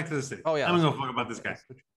 Let's get back to the state. Oh, yeah. I don't give a fuck about this guy.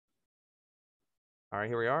 All right,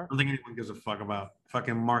 here we are. I don't think anyone gives a fuck about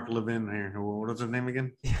fucking Mark Levin here. What was his name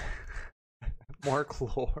again? Mark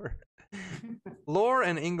Lore. Lore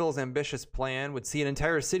and Ingalls' ambitious plan would see an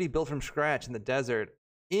entire city built from scratch in the desert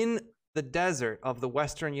of the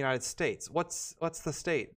western United States. What's the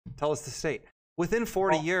state? Tell us the state. Within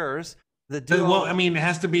 40 years, the duo. Well, I mean, it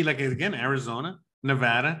has to be like, again, Arizona,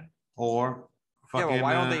 Nevada, or yeah, fucking, but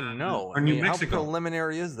why don't they know? or New How Mexico.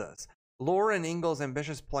 preliminary is this? Lore and Ingalls'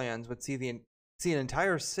 ambitious plans would see the see an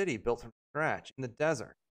entire city built from scratch in the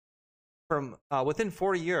desert. From within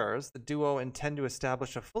 40 years, the duo intend to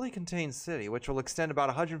establish a fully contained city, which will extend about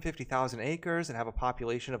 150,000 acres and have a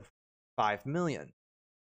population of 5 million.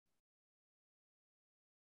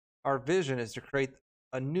 Our vision is to create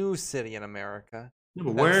a new city in America. Yeah,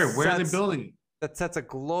 but where are they building it? That sets a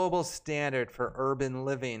global standard for urban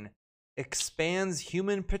living, expands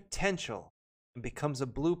human potential, and becomes a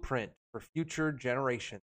blueprint for future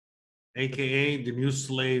generations. AKA the new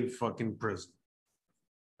slave fucking prison.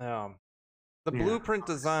 The Yeah. blueprint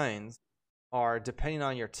designs are, depending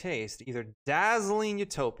on your taste, either dazzling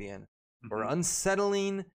utopian or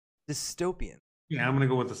unsettling dystopian. Yeah, I'm gonna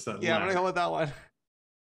go with the set. Yeah, I'm gonna go with that one.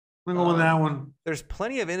 I'm gonna go with that one. There's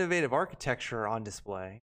plenty of innovative architecture on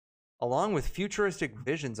display, along with futuristic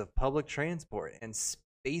visions of public transport and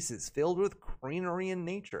spaces filled with greenery and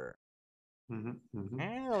nature.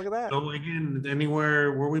 Look at that. So again,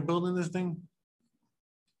 anywhere were we building this thing?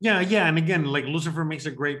 Yeah, and again, like Lucifer makes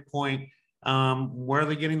a great point. Where are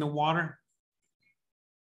they getting the water?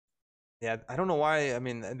 Yeah, I don't know why. I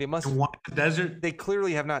mean, they must. In what desert? They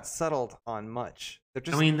clearly have not settled on much. They're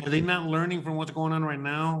just. I mean, are they not learning from what's going on right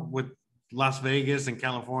now with Las Vegas and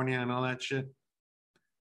California and all that shit?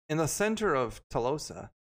 In the center of Tolosa,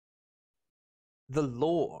 the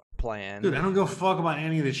lore plan. Dude, I don't give a fuck about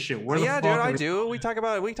any of this shit. Where the Yeah, fuck dude, are I they- do. We talk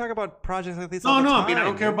about projects like this. No, all the I mean, I time,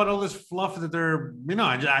 don't care dude. about all this fluff that they're,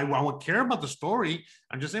 I would care about the story.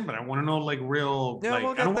 I'm just saying, but I want to know like real. Yeah, like,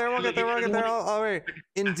 we'll I get don't there. want- We'll get there. like, We'll I get don't there. want- All right.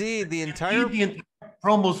 Indeed, the entire. The entire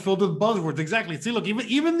promo's filled with buzzwords. Exactly. See, look,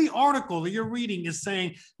 even the article that you're reading is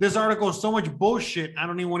saying this article is so much bullshit. I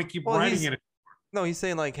don't even want to keep writing it. No, he's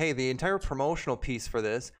saying like, hey, the entire promotional piece for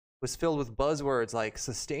this was filled with buzzwords like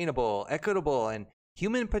sustainable, equitable, and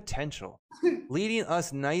human potential, leading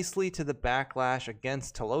us nicely to the backlash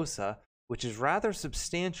against Tolosa, which is rather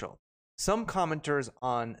substantial. Some commenters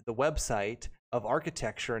on the website of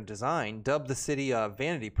architecture and design dubbed the city a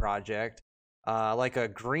vanity project, like a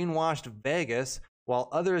greenwashed Vegas, while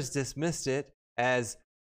others dismissed it as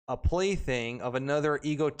a plaything of another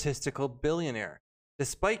egotistical billionaire.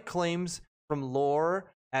 Despite claims from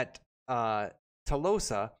lore at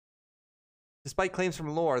Tolosa,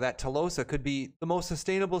 that Tolosa could be the most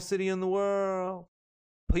sustainable city in the world,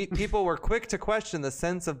 people were quick to question the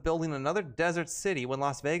sense of building another desert city when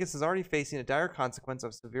Las Vegas is already facing a dire consequence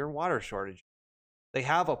of severe water shortage. They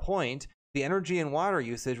have a point. The energy and water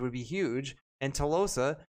usage would be huge, and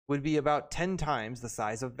Tolosa would be about 10 times the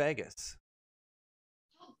size of Vegas.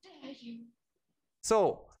 How dare you?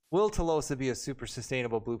 So, will Tolosa be a super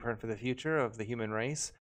sustainable blueprint for the future of the human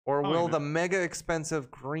race? Or Probably will not. the mega expensive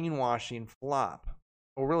greenwashing flop?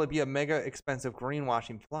 Or will it be a mega expensive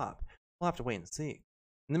greenwashing flop? We'll have to wait and see.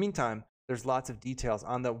 In the meantime, there's lots of details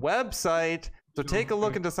on the website. So take a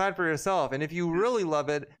look and decide for yourself. And if you really love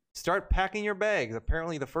it, start packing your bags.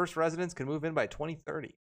 Apparently, the first residents can move in by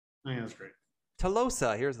 2030. Oh, yeah, that's great.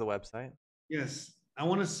 Tolosa, here's the website. Yes, I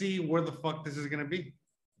want to see where the fuck this is gonna be.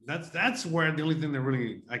 That's where the only thing that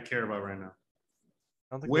really I care about right now.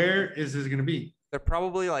 I don't think Where is this gonna be? they're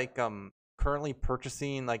probably like currently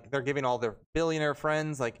purchasing, like they're giving all their billionaire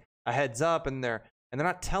friends like a heads up, and they're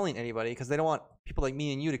not telling anybody because they don't want people like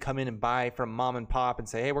me and you to come in and buy from mom and pop and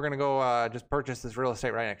say, hey, we're gonna go just purchase this real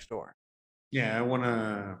estate right next door. Yeah, I want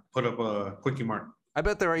to put up a quickie mart. I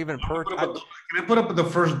bet they're even Can I put up the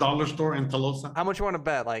first dollar store in Tolosa? how much you want to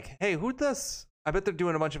bet? Like, hey, who'd this? I bet they're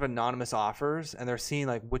doing a bunch of anonymous offers and they're seeing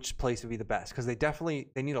like which place would be the best because they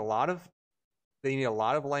need a lot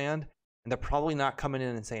of land, and they're probably not coming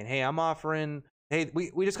in and saying, hey, I'm offering. Hey,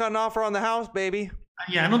 we just got an offer on the house, baby.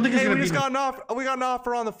 Yeah, I don't think it's Hey, gonna we be. just got an offer. We got an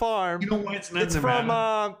offer on the farm. You know why it's not It's Nevada?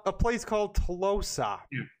 from a place called Tolosa.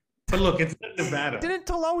 But look, it's not Nevada. Didn't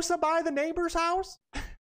Tolosa buy the neighbor's house?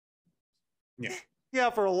 Yeah. Yeah,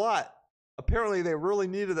 for a lot. Apparently, they really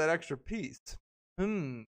needed that extra piece.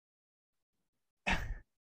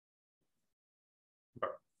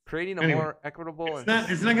 Creating a Anyway, more equitable It's not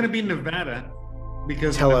going to be Nevada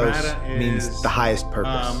because Telos Nevada means is the highest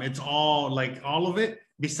purpose. It's all of it.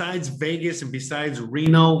 Besides Vegas and besides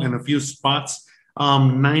Reno and a few spots,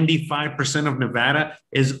 95% of Nevada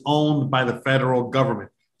is owned by the federal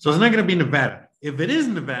government. So it's not going to be Nevada. If it is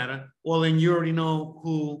Nevada, well, then you already know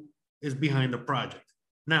who is behind the project.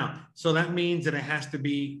 Now, so that means that it has to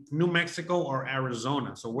be New Mexico or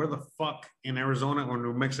Arizona. So where the fuck in Arizona or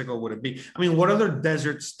New Mexico would it be? I mean, what other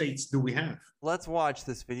desert states do we have? Let's watch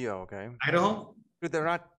this video, okay? Idaho? Dude, they're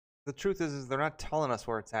not. The truth is they're not telling us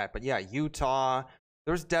where it's at. But yeah, Utah.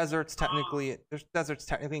 There's deserts technically. There's deserts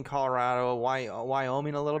technically in Colorado,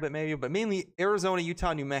 Wyoming a little bit maybe, but mainly Arizona,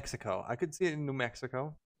 Utah, New Mexico. I could see it in New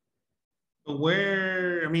Mexico.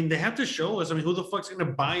 Where, I mean, they have to show us. I mean, who the fuck's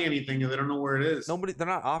gonna buy anything if they don't know where it is? Nobody. They're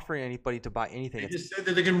not offering anybody to buy anything. They It's, just said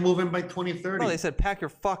that they can move in by 2030. no, they said pack your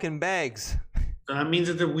fucking bags. So that means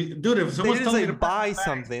that dude, if They someone's didn't telling say me to pack buy my bags,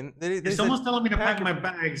 something. They if said someone's telling me to pack your- my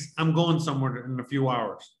bags, I'm going somewhere in a few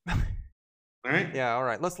hours. All right? Yeah, all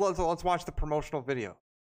right. Let's watch the promotional video.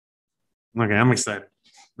 Okay, I'm excited.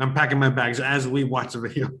 I'm packing my bags as we watch the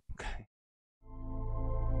video. Okay.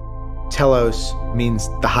 Telos means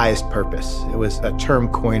the highest purpose. It was a term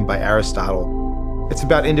coined by Aristotle. It's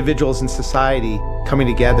about individuals in society coming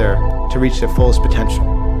together to reach their fullest potential.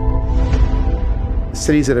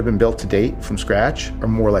 Cities that have been built to date from scratch are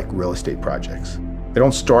more like real estate projects. They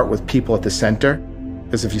don't start with people at the center,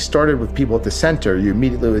 because if you started with people at the center, you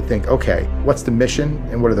immediately would think, okay, what's the mission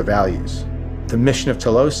and what are the values? The mission of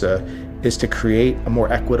Telosa is to create a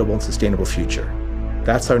more equitable and sustainable future.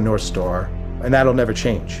 That's our North Star, and that'll never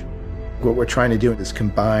change. What we're trying to do is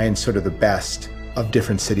combine sort of the best of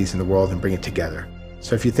different cities in the world and bring it together.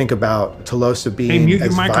 So if you think about Telosa being mute your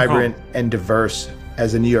as microphone. vibrant and diverse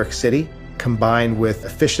as a New York City, combined with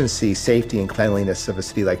efficiency, safety, and cleanliness of a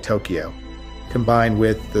city like Tokyo, combined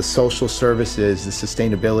with the social services, the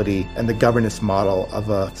sustainability, and the governance model of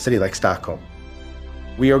a city like Stockholm,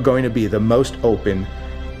 we are going to be the most open,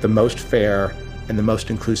 the most fair, and the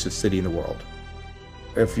most inclusive city in the world.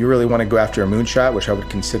 If you really want to go after a moonshot, which I would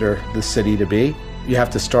consider the city to be, you have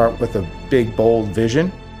to start with a big, bold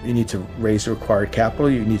vision. You need to raise the required capital.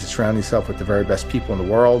 You need to surround yourself with the very best people in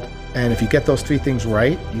the world. And if you get those three things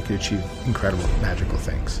right, you can achieve incredible, magical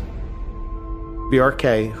things.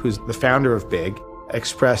 BRK, who's the founder of BIG,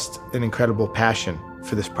 expressed an incredible passion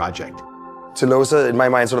for this project. Telosa, in my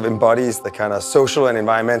mind, sort of embodies the kind of social and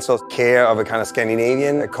environmental care of a kind of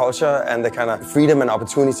Scandinavian culture and the kind of freedom and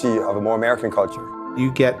opportunity of a more American culture.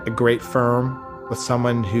 You get a great firm with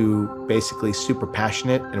someone who basically is super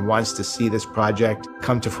passionate and wants to see this project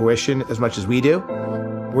come to fruition as much as we do.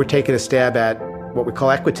 We're taking a stab at what we call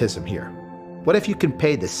equitism here. What if you can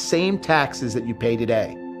pay the same taxes that you pay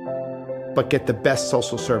today, but get the best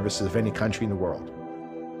social services of any country in the world?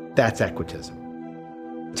 That's equitism.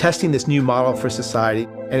 Testing this new model for society,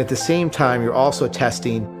 and at the same time, you're also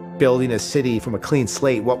testing building a city from a clean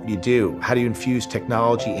slate. What would you do? How do you infuse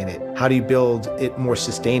technology in it? How do you build it more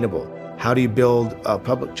sustainable? How do you build a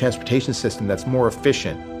public transportation system that's more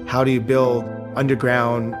efficient? How do you build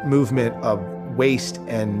underground movement of waste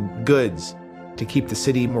and goods to keep the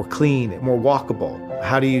city more clean, more walkable?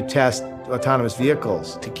 How do you test autonomous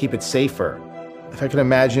vehicles to keep it safer? If I can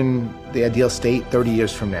imagine the ideal state 30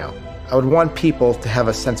 years from now, I would want people to have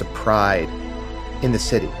a sense of pride in the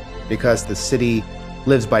city, because the city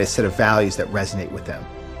lives by a set of values that resonate with them.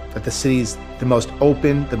 That the city's the most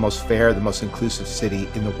open, the most fair, the most inclusive city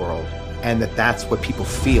in the world, and that's what people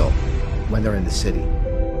feel when they're in the city.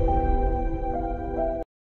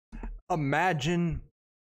 Imagine.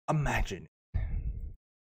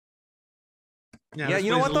 Yeah, this you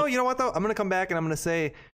know place what though? You know what though? I'm gonna come back and I'm gonna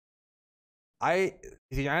say, the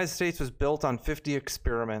United States was built on 50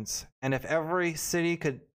 experiments, and if every city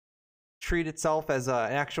could treat itself as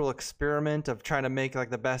an actual experiment of trying to make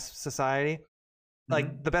like the best society,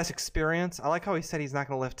 like the best experience. I like how he said he's not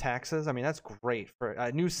going to lift taxes. I mean, that's great for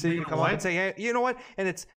a new city to come up and say, hey, you know what? And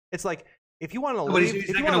it's like, if you want to leave, he's if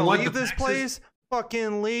you not want to gonna want leave the this taxes. place,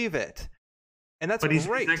 fucking leave it. And that's But he's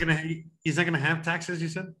great. not gonna have taxes, you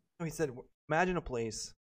said? No, he said, imagine a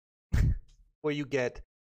place where you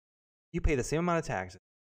pay the same amount of taxes,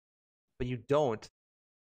 but you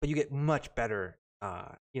get much better,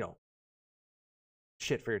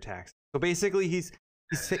 shit for your taxes. So basically, he's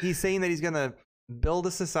saying that he's gonna build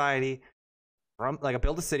a society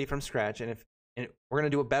build a city from scratch, and we're gonna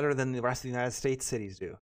do it better than the rest of the United States cities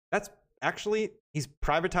do. That's actually, he's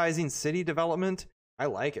privatizing city development. I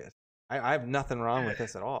like it. I have nothing wrong with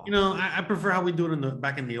this at all. You know, I prefer how we do it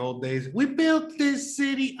back in the old days. We built this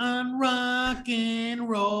city on rock and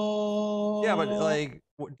roll. Yeah, but like,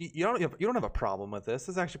 you don't have a problem with this.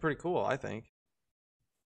 This is actually pretty cool, I think.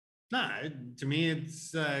 Nah, to me,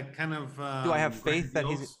 it's kind of. Do I have faith that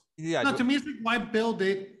he's? Yeah. No, to me, it's like, why build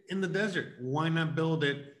it in the desert? Why not build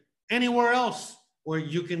it anywhere else where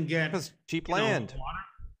you can get cheap land? Water?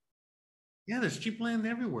 Yeah, there's cheap land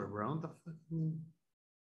everywhere, bro.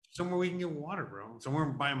 Somewhere we can get water, bro. Somewhere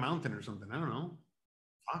by a mountain or something. I don't know.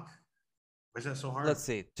 Fuck. Why is that so hard? Let's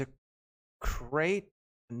see. To create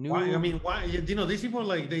a new. Why? I mean, why? You know, these people are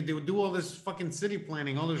like they do all this fucking city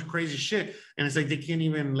planning, all this crazy shit, and it's like they can't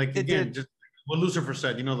even just what Lucifer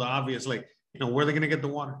said. You know, the obvious, like, where are they gonna get the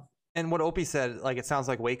water? And what Opie said, like, it sounds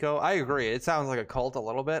like Waco. I agree. It sounds like a cult a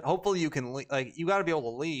little bit. Hopefully, you can you got to be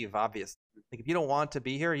able to leave. Obviously, like if you don't want to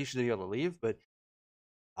be here, you should be able to leave. But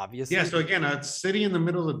obviously. Yeah, so again, a city in the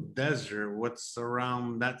middle of the desert, what's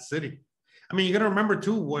around that city? I mean, you got to remember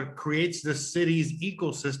too, what creates the city's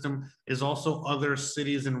ecosystem is also other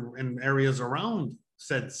cities and areas around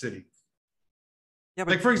said city. Yeah,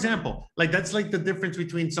 but Like, for example, like that's like the difference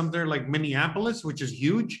between something like Minneapolis, which is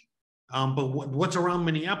huge. But what's around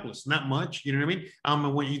Minneapolis? Not much, you know what I mean?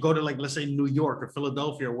 And when you go to like, let's say New York or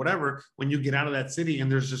Philadelphia or whatever, when you get out of that city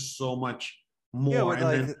and there's just so much more, but, and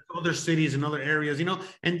like, then other cities and other areas, you know,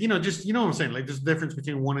 and just you know what I'm saying? Like there's a difference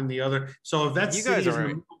between one and the other. So if that You city guys is in are- the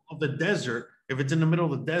middle of the desert, if it's in the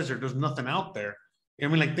middle of the desert, there's nothing out there. I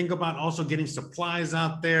mean, like think about also getting supplies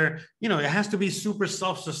out there. You know, it has to be super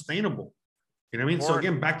self-sustainable. You know what I mean? So Or-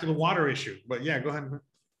 again, back to the water issue. But yeah, go ahead.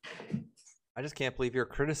 I just can't believe you're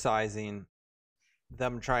criticizing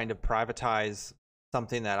them trying to privatize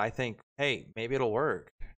something that I think, hey, maybe it'll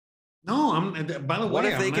work. No, I'm. By the way, What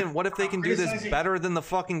if they I'm can? not- What if they I'm can do this criticizing- better than the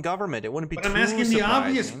fucking government? It wouldn't be But too I'm asking the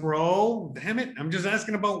obvious, surprising. bro. Damn it! I'm just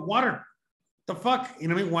asking about water. The fuck, you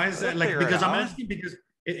know what I mean? Why is They'll that? Like figure it because I'm out. asking because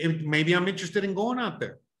maybe I'm interested in going out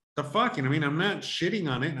there. The fuck, you know what I mean? I'm not shitting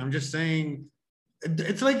on it. I'm just saying.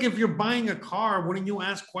 It's like if you're buying a car, wouldn't you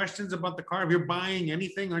ask questions about the car? If you're buying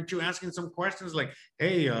anything, aren't you asking some questions like,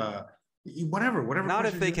 "Hey, whatever." Not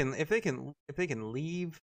if questions they you- can. If they can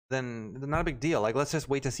leave, then not a big deal. Like, let's just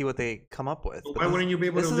wait to see what they come up with. But But why this- wouldn't you be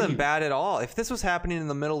able This to isn't leave? bad at all. If this was happening in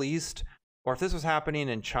the Middle East, or if this was happening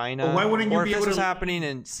in China, But why wouldn't you or if be this able was to- happening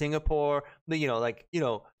in Singapore,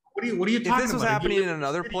 What are you if talking this was about? If you happening live in a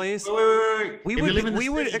another city- place, wait. we If you would live in the we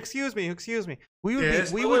would city- excuse me. We would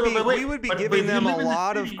Yes, we but would wait, be wait, wait. we would be But giving if you them a live in the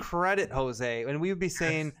lot of city- credit, Jose, and we would be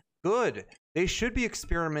saying, good. They should be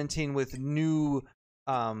experimenting with new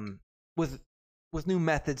with new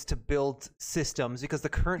methods to build systems because the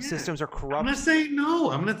current Yeah. systems are I'm corrupt. not saying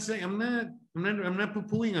no. I'm not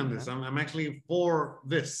poo-pooing on this. I'm actually for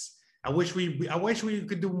this. I wish we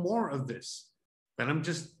could do more of this. But I'm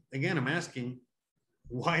just I'm asking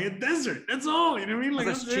why a desert? That's all. You know what I mean? Like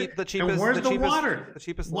That's that's cheap- it. the cheapest- And where's the the, cheapest- water? the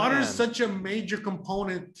cheapest Water is land. such a major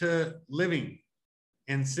component to living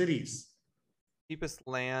in cities. Cheapest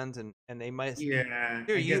land, and they might. Yeah.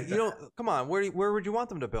 Dude, I you get that. don't come on. Where would you want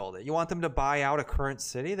them to build it? You want them to buy out a current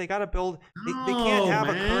city? They got to build. They can't No, have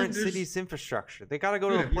a man, current there's- city's infrastructure. They got to go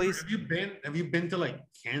Dude, to a place. Have you been to like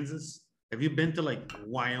Kansas? Have you been to like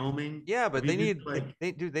Wyoming? Yeah, but Have they you been need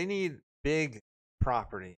to, like, they need big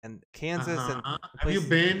property, and Kansas and Have you places-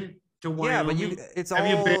 been to Wyoming? yeah,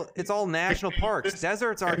 but it's all national parks. Kansas?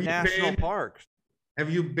 Deserts Have aren't you national been- parks. Have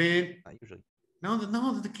you been? Not usually. No,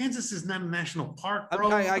 the Kansas is not a national park, I, bro.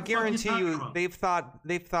 What the I fuck are guarantee talking you, about? they've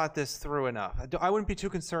thought this through enough. I wouldn't be too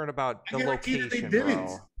concerned about I the guarantee that location, they didn't.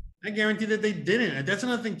 bro. I guarantee that they didn't. And that's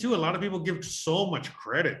another thing too. A lot of people give so much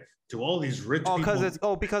credit to all these rich Oh,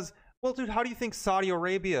 people. because well, dude, how do you think Saudi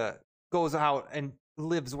Arabia goes out and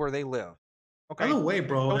lives where they live? By Okay, the way,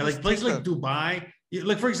 bro, Don't like just places take like Dubai,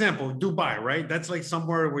 like for example, Dubai, right? That's like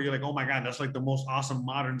somewhere where you're like, oh my god, that's like the most awesome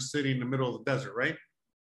modern city in the middle of the desert, right?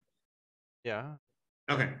 yeah.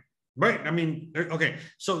 Okay, right. I mean, okay.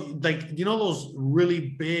 So like, you know those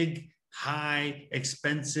really big, high,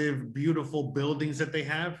 expensive, beautiful buildings that they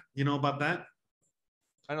have? You know about that?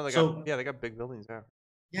 I know they So- they got big buildings there.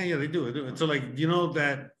 Yeah, they do. They do. And so like, you know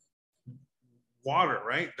that water,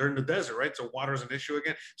 right? They're in the desert, right? So water is an issue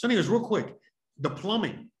again. So anyways, real quick, the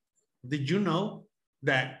plumbing. Did you know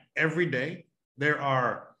that every day there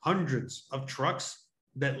are hundreds of trucks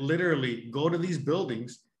that literally go to these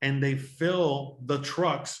buildings and they fill the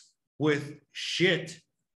trucks with shit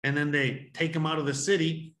and then they take them out of the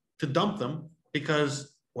city to dump them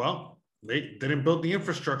because, well, they didn't build the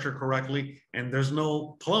infrastructure correctly and there's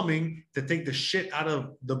no plumbing to take the shit out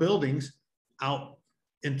of the buildings out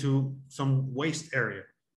into some waste area.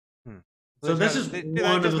 So this is that one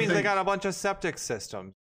just of the means they things. got a bunch of septic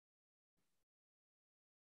systems.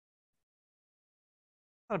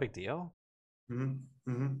 Not a big deal. Mhm,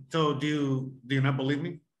 mhm. So do you not believe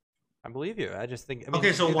me? I believe you. I just think. I mean,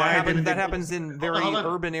 Okay, so that why happens, didn't they that build happens the- in hold very on, hold on.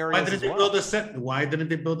 urban Why areas didn't as they well. build a set? Why didn't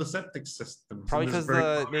they build a septic system? Probably This is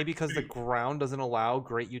because very- maybe because the ground doesn't allow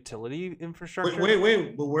great utility infrastructure.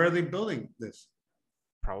 wait. But where are they building this?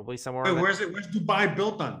 Probably somewhere Wait, in the where's it? Where's Dubai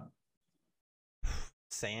built on?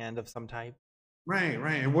 sand of some type. Right.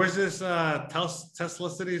 And where's this Tesla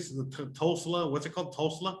cities? Tulsa? What's it called?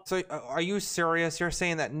 Tulsa? So are you serious? You're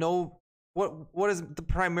saying that no. What is the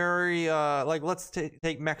primary like? Let's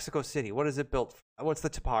take Mexico City. What is it built? What's the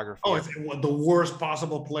topography? Oh, it's the worst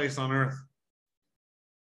possible place on earth.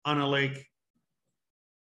 On a lake.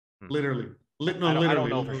 Literally. I don't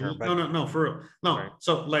know for sure, but- No, for real. No. Right.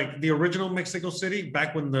 So like the original Mexico City,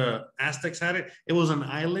 back when the Aztecs had it, it was an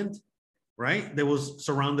island, right? That was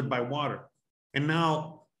surrounded by water. And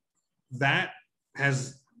now that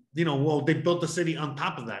has, well, they built the city on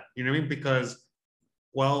top of that. You know what I mean? Because,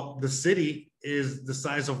 well, the city is the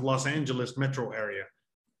size of Los Angeles metro area.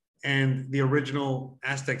 And the original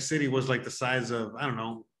Aztec city was like the size of, I don't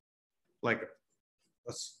know, like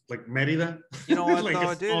Merida. You know what, Like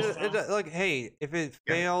though, a small dude? town. Like, hey, if it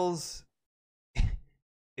fails,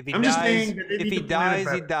 if he I'm just dies, saying that they if need he to plan it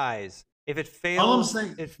dies, he better. dies. If it fails, All I'm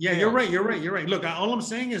saying, it yeah, you're fails. right. Look, all I'm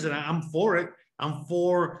saying is that I'm for it. I'm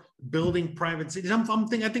for building private cities. I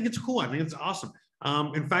think it's cool. I think it's awesome.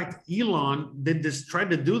 In fact, Elon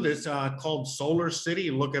tried to do this called Solar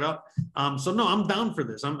City. Look it up. So no, I'm down for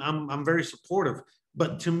this. I'm very supportive.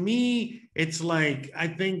 But to me, it's like, I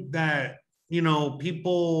think that,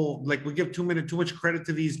 people, like, we give too much credit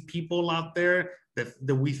to these people out there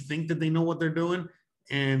that we think that they know what they're doing.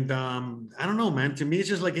 And I don't know, man. To me, it's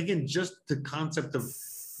just like, again, just the concept of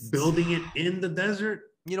building it in the desert.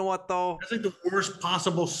 You know what, though? That's like the worst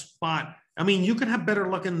possible spot. I mean, you can have better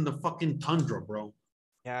luck in the fucking tundra, bro.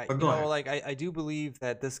 Yeah, But go ahead. like, I do believe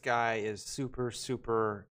that this guy is super,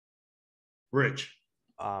 super Rich.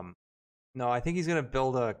 no, I think he's gonna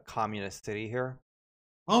build a communist city here.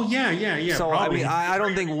 Oh yeah. So probably. I mean, I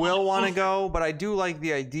don't think we'll want to go, but I do like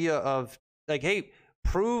the idea of, like, hey,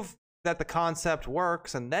 prove that the concept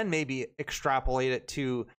works, and then maybe extrapolate it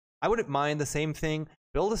to. I wouldn't mind the same thing.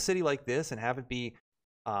 Build a city like this and have it be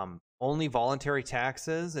only voluntary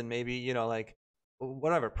taxes, and maybe, like,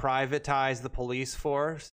 whatever, privatize the police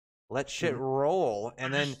force, let shit roll,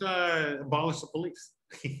 and then just abolish the police.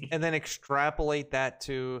 and then extrapolate that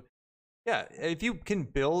to, yeah, if you can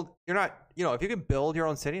build, if you can build your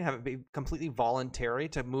own city and have it be completely voluntary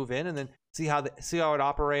to move in, and then see how it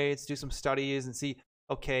operates, do some studies and see,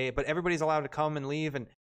 okay, but everybody's allowed to come and leave, and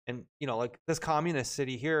like this communist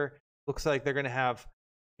city here looks like they're going to have,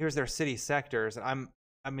 here's their city sectors, and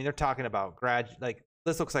I mean they're talking about like,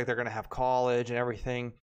 this looks like they're going to have college and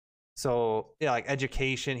everything, so yeah, like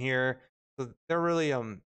education here, so they're really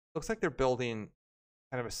looks like they're building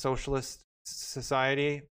kind of a socialist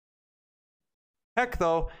society. Heck,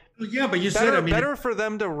 though, Yeah, but you said, I mean, better for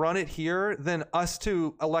them to run it here than us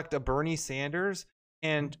to elect a Bernie Sanders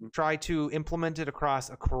and try to implement it across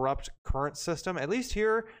a corrupt current system. At least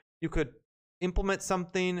here, you could implement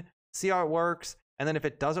something, see how it works, and then if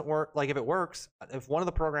it doesn't work, like if it works, if one of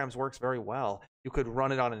the programs works very well, you could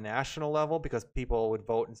run it on a national level, because people would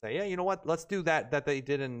vote and say, yeah, you know what, let's do that they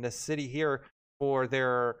did in this city here for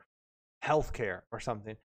their healthcare or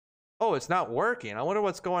something. Oh, it's not working. I wonder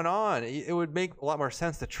what's going on. It would make a lot more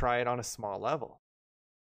sense to try it on a small level.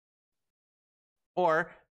 Or,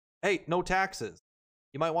 hey, no taxes.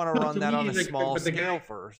 You might want to run that on a small scale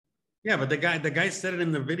first. Yeah, but the guy said it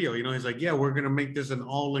in the video. He's like, yeah, we're gonna make this an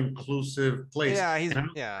all-inclusive place. Yeah, I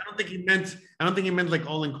don't think he meant like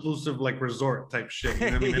all-inclusive, like resort type shit. You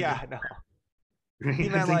know what I mean? Yeah, no. He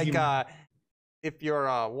meant like if you're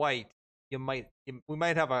white, we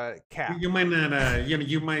might have a cap. You might not.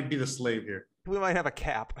 You might be the slave here. We might have a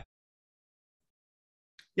cap.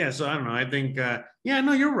 Yeah, so I don't know. I think,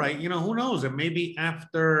 no, you're right. Who knows? And maybe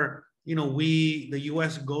after, the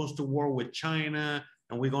U.S. goes to war with China,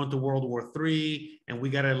 and we go into World War III, and we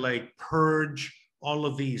gotta like purge all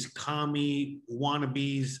of these commie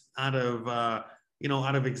wannabes out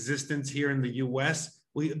of existence here in the U.S.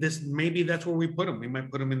 Maybe that's where we put them. We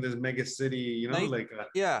might put them in this mega city,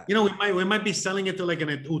 yeah. We might be selling it to like an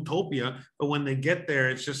utopia, but when they get there,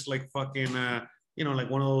 it's just like fucking, like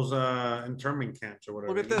one of those internment camps or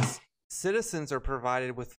whatever. Look at this. Citizens are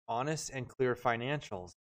provided with honest and clear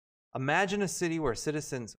financials. Imagine a city where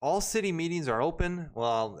all city meetings are open.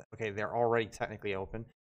 Well, okay, they're already technically open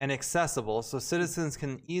and accessible, so citizens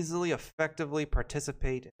can easily, effectively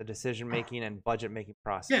participate in the decision-making and budget-making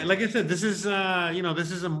process. Yeah, like I said, this is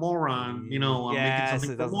this is a moron, yes, making it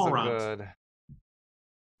something doesn't for sound morons.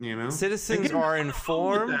 good. Citizens are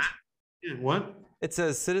informed. Yeah, what? It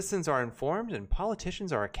says citizens are informed and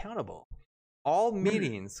politicians are accountable. All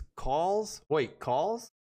meetings, calls,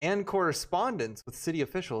 and correspondence with city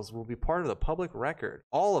officials will be part of the public record.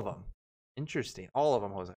 All of them. Interesting. All of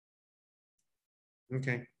them, Jose.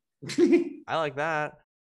 Okay. I like that.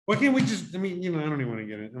 Why can't we just, I don't even want to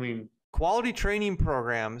get it. Quality training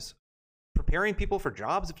programs, preparing people for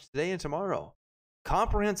jobs of today and tomorrow.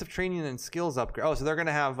 Comprehensive training and skills upgrade. Oh, so they're going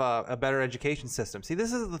to have a better education system. See,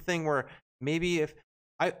 this is the thing where maybe if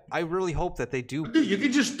I really hope that they do. Dude, you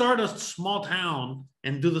could just start a small town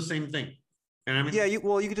and do the same thing. You know what I mean? Yeah,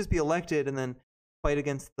 you could just be elected and then fight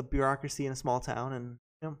against the bureaucracy in a small town, and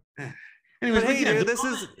Anyways, but hey, yeah, dude,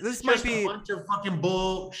 this might be a bunch of fucking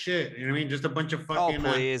bullshit. You know what I mean? Just a bunch of fucking.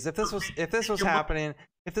 Oh please! If this was happening,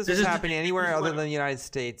 anywhere other than the United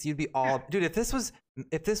States, you'd be all dude. If this was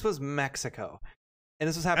if this was Mexico, and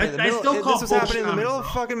this was happening in the I middle, still if call this was happening in the bullshit middle on of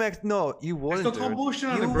it, fucking Mexico, no, you I wouldn't. still call dude. bullshit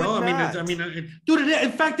on You it, bro. would I mean, not. dude,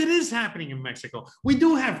 in fact, it is happening in Mexico. We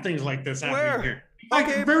do have things like this happening Where? here. In fact,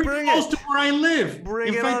 Okay, very bring close it. to where I live. Bring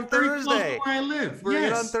in it fact, on very close to Thursday. where I live. Bring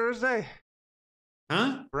it on Yes. Thursday.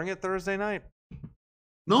 Huh? Bring it Thursday night.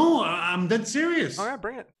 No, I'm dead serious. All right,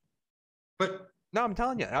 bring it. But No, I'm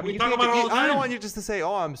telling you. I mean, We you talk can't- about it all the I don't time. want you just to say,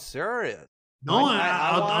 "Oh, I'm serious." no, I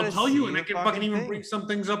I'll wanna tell you, see and I the can fucking fucking even thing. bring some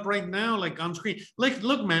things up right now, like on screen. Like,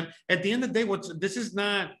 look, man. At the end of the day, this is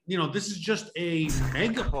not, this is just a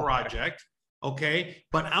mega project, okay?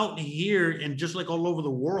 But out here and just like all over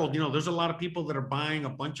the world, there's a lot of people that are buying a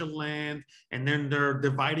bunch of land and then they're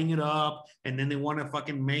dividing it up, and then they want to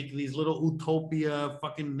fucking make these little utopia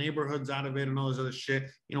fucking neighborhoods out of it and all this other shit,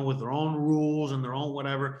 with their own rules and their own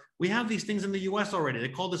whatever. We have these things in the U.S. already. They're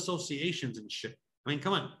called associations and shit. I mean,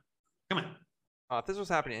 come on. If this was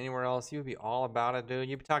happening anywhere else, you'd be all about it, dude.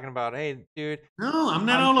 You'd be talking about, "Hey, dude." No, I'm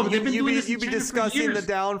not all over. They've been doing this in You'd be China for discussing the years.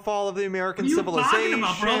 downfall of the American What are you civilization. talking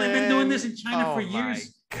about, bro? They've been doing this in China Oh for my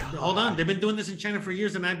years. God. Hold on, they've been doing this in China for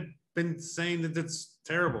years, and I've been saying that it's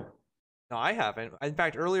terrible. No, I haven't. In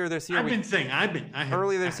fact, earlier this year, I have.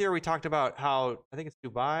 earlier this year, we talked about how I think it's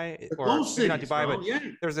Dubai, or Those maybe not cities, Dubai, bro, but yeah.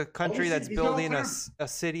 there's a country Those that's cities are all building a, terrible. a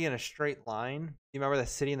city in a straight line. You remember the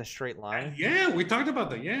city in the straight line? Yeah, we talked about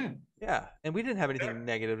that. Yeah. Yeah, and we didn't have anything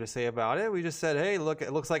negative to say about it. We just said, "Hey, look,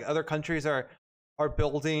 it looks like other countries are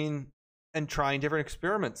building and trying different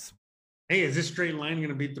experiments." Hey, is this straight line going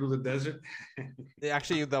to be through the desert?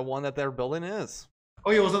 Actually, the one that they're building is.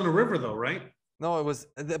 Oh, yeah, it was on the river though, right? No, it was,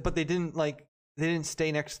 but they didn't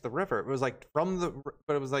stay next to the river. It was like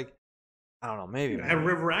but it was like, I don't know, maybe It had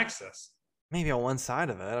river access. maybe on one side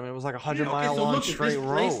of it. I mean, it was like a 100-mile so long look, if straight this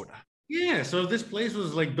place- road. Yeah, so if this place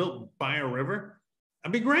was like built by a river,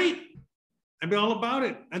 that'd be great. I'd be all about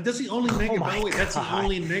it. And that's the only negative. By the way, that's the God.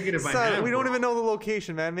 only negative I Son, have. we don't bro. even know the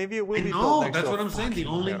location, man. Maybe it will I be built know, next that's to what a I'm saying. The fucking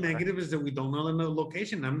only river. negative is that we don't know the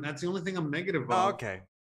location. That's the only thing I'm negative Oh, about. okay.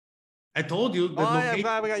 I told you. Oh, yeah, I'm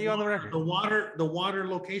glad we got you on the record. The water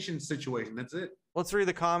location situation. That's it. Let's read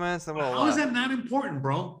the comments and we'll. How is that not important,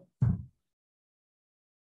 bro?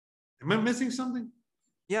 Am I missing something?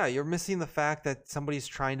 Yeah, you're missing the fact that somebody's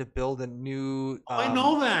trying to build a new. I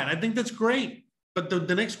know that. I think that's great. But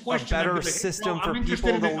the next A question, I'd be better like, hey, system bro, for I'm interested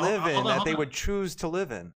people to in it. live in Hold on, that hold they on. would choose to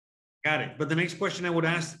live in. Got it. But the next question I would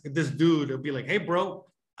ask this dude would be like, hey, bro,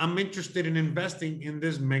 I'm interested in investing in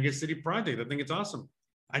this mega city project. I think it's awesome.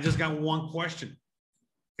 I just got one question.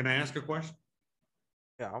 Can I ask a question?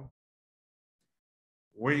 Yeah.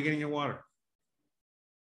 Where are you getting your water?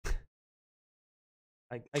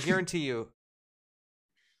 I guarantee you.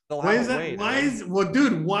 They'll Why have is a that? way, Why dude. is well,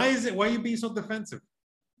 dude? Why are you being so defensive?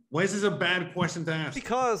 Why is this a bad question to ask?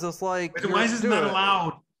 Because it's like. Why is this dude, not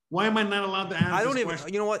allowed? Why am I not allowed to ask? I don't this even.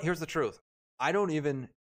 question? You know what? Here's the truth. I don't even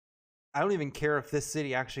care if this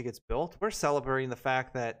city actually gets built. We're celebrating the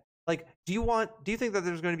fact that, like, do you think that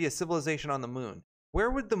there's going to be a civilization on the moon? Where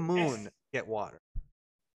would the moon get water?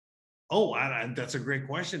 Oh, that's a great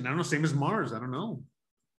question. I don't know. Same as Mars. I don't know.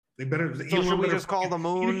 They better. So should we just call the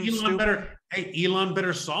moon stupid? Elon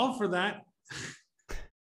better solve for that.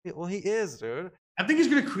 Well, he is, dude. I think he's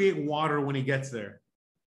gonna create water when he gets there.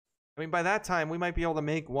 I mean, by that time, we might be able to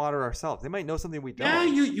make water ourselves. They might know something we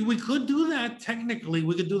don't. Yeah, we could do that. Technically,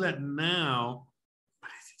 we could do that now,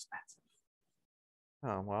 but it's expensive.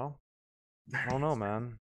 Oh well. I don't know,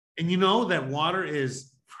 man. And you know that water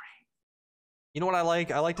is free. You know what I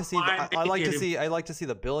like? I like to see. Why I like to make it- see. I like to see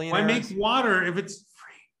the Why billionaires make water if it's free?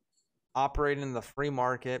 operating in the free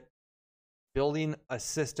market, building a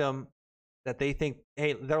system that they think.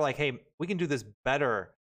 Hey, they're like, hey, we can do this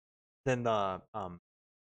better than the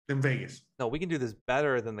In Vegas, No, we can do this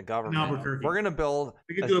better than the government. Albuquerque. We're gonna build.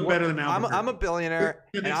 we can do it better than I'm Albuquerque. a billionaire,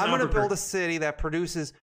 Good and next I'm gonna build Albuquerque. a city that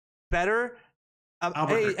produces better. Hey,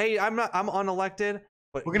 Albuquerque. I'm unelected,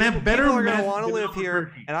 but We're gonna have people better are gonna meth want to than live here,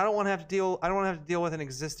 Albuquerque. and I don't want to have to deal. I don't want to have to deal with an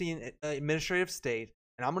existing administrative state,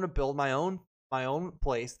 and I'm gonna build my own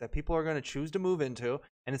place that people are gonna choose to move into,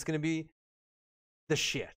 and it's gonna be the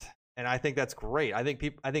shit. And I think that's great. I think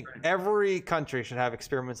every country should have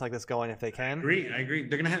experiments like this going if they I can. agree.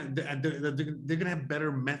 They're gonna have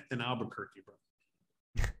better meth than Albuquerque,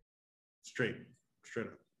 bro. Straight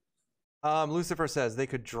up. Lucifer says they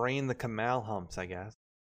could drain the canal humps, I guess.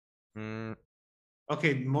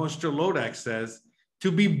 Okay, Monster Lodak says,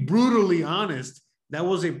 to be brutally honest, that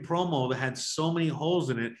was a promo that had so many holes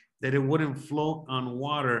in it that it wouldn't float on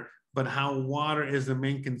water, but how water is the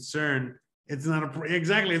main concern. It's not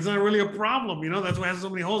exactly. It's not really a problem, you know. That's why it has so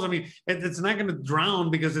many holes. I mean, it's not going to drown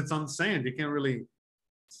because it's on sand. You can't really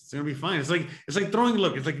It's gonna be fine. It's like throwing.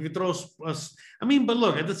 Look, it's like if you throw. I mean, but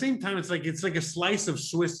look, at the same time, it's like a slice of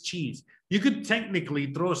Swiss cheese. You could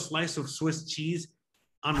technically throw a slice of Swiss cheese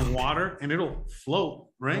on water and it'll float,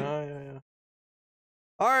 right? Yeah.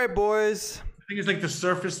 All right, boys. I think it's like the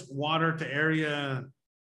surface water to area.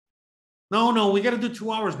 No, we got to do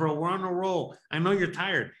 2 hours, bro. We're on a roll. I know you're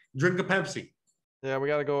tired. Drink a Pepsi. Yeah, we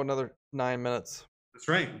got to go another 9 minutes. That's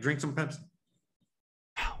right. Drink some Pepsi.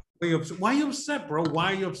 Why are you upset, bro?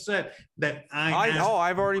 Why are you upset that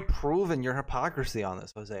I've already proven your hypocrisy on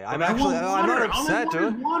this, Jose. I'm I'm not upset,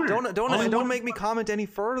 dude. Don't Don't make me comment any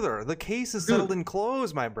further. The case is settled and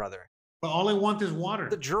closed, my brother. But all I want is water.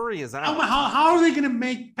 The jury is out. How are they going to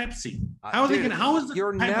make Pepsi? How are they going to? How is the?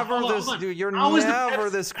 You're never this, dude. You're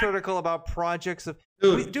never this critical about projects of.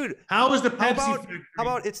 Dude, how is the Pepsi? How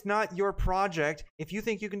about it's not your project? If you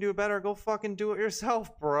think you can do it better, go fucking do it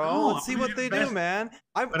yourself, bro. No, Let's see what they do, man.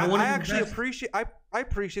 I actually appreciate. I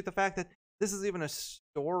appreciate the fact that this is even a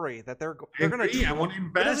story that they're going to. I want to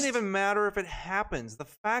invest. It doesn't even matter if it happens. The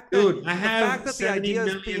fact that the idea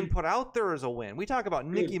is being put out there is a win. We talk about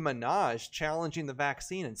Nicki Minaj challenging the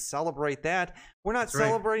vaccine and celebrate that. We're not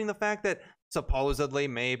celebrating the fact that supposedly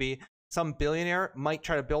maybe some billionaire might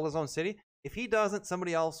try to build his own city. If he doesn't,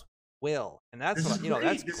 somebody else will, and that's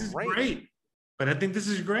This is great. But I think this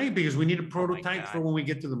is great because we need a prototype for when we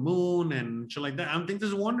get to the moon and shit like that. I think this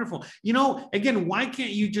is wonderful. Again, why can't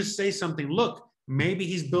you just say something? Look, maybe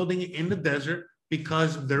he's building it in the desert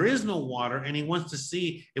because there is no water, and he wants to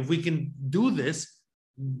see if we can do this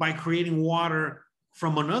by creating water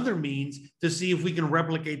from another means to see if we can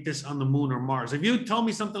replicate this on the moon or Mars. If you tell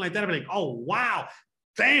me something like that, I'd be like, oh, wow,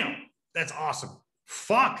 damn, that's awesome.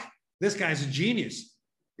 Fuck, this guy's a genius.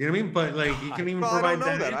 You know what I mean? But like, you can even provide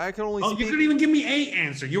that. I can only. You couldn't even give me a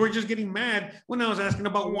answer. You were just getting mad when I was asking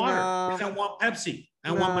about water. Because I want Pepsi.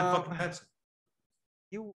 I want my fucking Pepsi.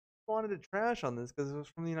 You wanted to trash on this because it was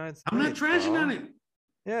from the United States. I'm not trashing on it.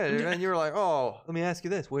 Yeah, and you were like, "Oh, let me ask you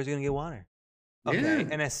this: where's he gonna get water?" Okay, yeah.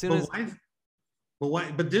 And as soon as,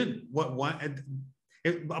 but dude, what? A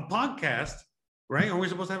podcast, right? Are we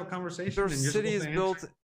supposed to have a conversation? Their city is built.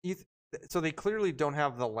 So they clearly don't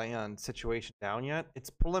have the land situation down yet. It's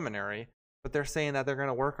preliminary, but they're saying that they're going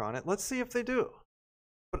to work on it. Let's see if they do.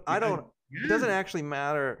 But it doesn't actually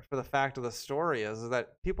matter for the fact of the story is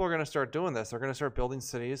that people are going to start doing this. They're going to start building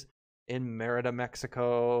cities in Merida,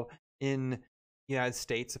 Mexico, in the United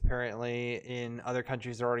States, apparently, in other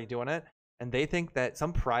countries they're already doing it. And they think that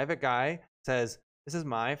some private guy says, this is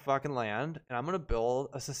my fucking land, and I'm going to build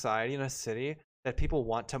a society in a city that people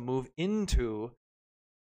want to move into.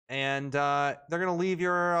 And they're gonna leave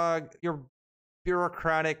your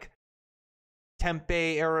bureaucratic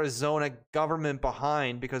Tempe, Arizona government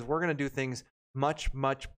behind because we're gonna do things much,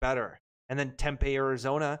 much better. And then Tempe,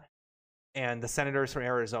 Arizona, and the senators from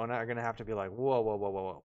Arizona are gonna have to be like, whoa,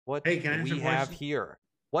 what do we have here?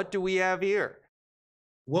 What do we have here?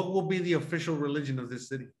 What will be the official religion of this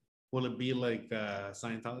city? Will it be like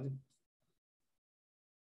Scientology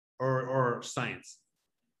or science?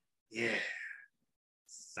 Yeah.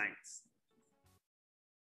 Science.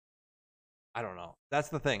 I don't know. That's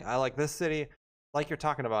the thing. I like this city, like you're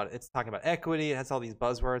talking about. It's talking about equity. It has all these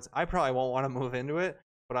buzzwords. I probably won't want to move into it,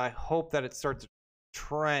 but I hope that it starts a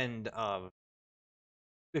trend of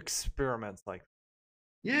experiments like.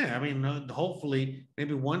 Yeah, I mean, hopefully,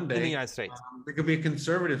 maybe one day in the United States, there could be a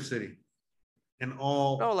conservative city, and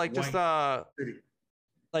all. No, like just city.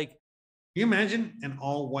 Like. Can you imagine an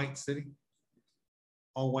all-white city?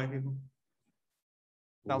 All white people.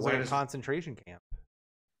 Sounds like a concentration camp.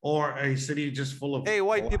 Or a city just full of... Hey,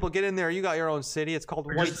 white people, get in there. You got your own city. It's called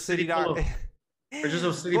whitecity.com. Or just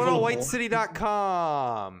a city Go full to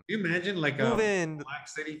whitecity.com. Can you imagine like Move a in. black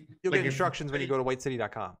city? You'll get instructions when you go to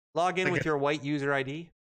whitecity.com. Log in with your white user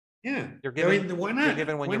ID. Yeah. You're given, why not?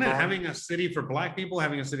 Why not having a city for black people,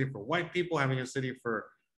 having a city for white people, having a city for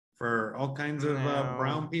all kinds of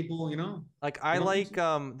brown people, Like I like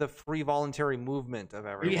the free voluntary movement of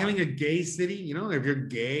everyone. Maybe having a gay city, if you're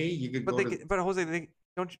gay, you could But Jose,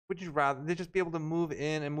 would you rather they just be able to move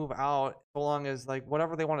in and move out so long as like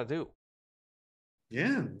whatever they want to do?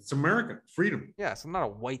 Yeah, it's America, freedom. Yeah, so not a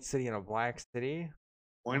white city and a black city.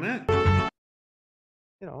 Why not?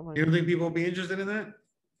 You don't think people would be interested in that?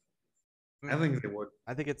 I think they would.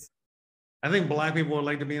 I think black people would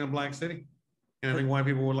like to be in a black city. And I think white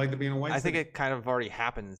people would like to be in a white city. I think it kind of already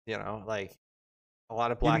happens, like a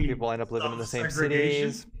lot of black people end up living in the same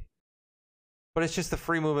cities. But it's just the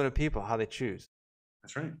free movement of people, how they choose.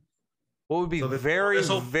 That's right. What would be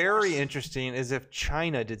very interesting is if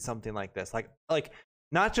China did something like this. Like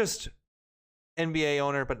not just NBA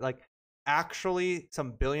owner, but like actually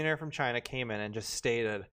some billionaire from China came in and just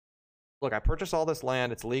stated, look, I purchased all this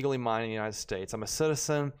land. It's legally mine in the United States. I'm a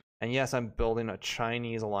citizen. And yes, I'm building a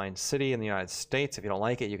Chinese aligned city in the United States. If you don't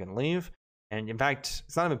like it, you can leave. And in fact,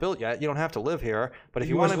 it's not even built yet. You don't have to live here. But if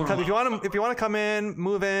you want to come in,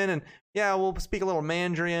 move in, and yeah, we'll speak a little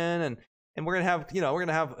Mandarin, and we're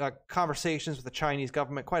gonna have conversations with the Chinese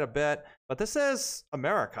government quite a bit. But this is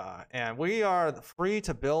America, and we are free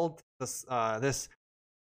to build this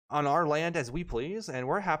on our land as we please. And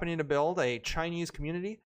we're happening to build a Chinese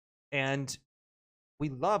community, and we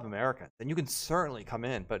love Americans, and you can certainly come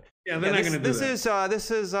in. But yeah, they're not going to do that.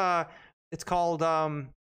 This is it's called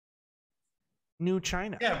New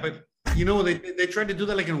China. Yeah, but you know, they tried to do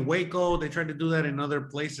that like in Waco. They tried to do that in other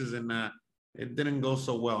places, and it didn't go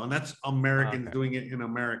so well. And that's Americans doing it in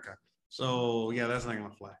America. So yeah, that's not going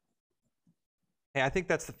to fly. Hey, I think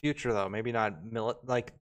that's the future, though. Maybe not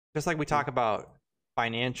like just like we talk about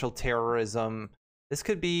financial terrorism. This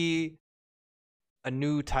could be a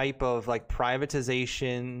new type of like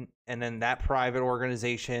privatization, and then that private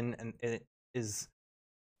organization, and it is,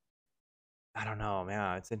 I don't know,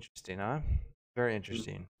 man. It's interesting, huh? Very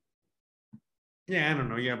interesting. Yeah, I don't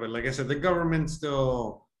know. Yeah, but like I said, the government's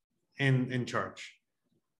still in charge,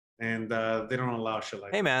 and they don't allow shit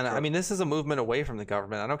like that. Hey, man, I mean, this is a movement away from the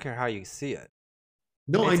government. I don't care how you see it.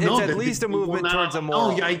 No, I know. It's at least a movement towards a more.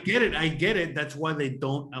 Oh, yeah, I get it. That's why they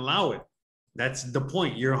don't allow it. That's the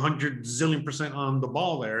point. You're 100 zillion% on the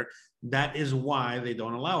ball there. That is why they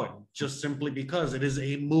don't allow it. Just simply because it is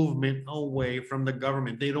a movement away from the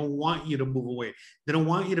government. They don't want you to move away. They don't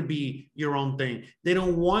want you to be your own thing. They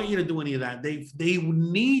don't want you to do any of that. They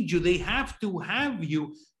need you. They have to have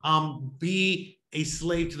you be a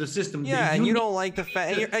slave to the system. Yeah, and you don't like the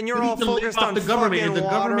fact, and you're all focused on the government. If the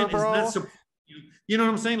government bro. is not supporting you know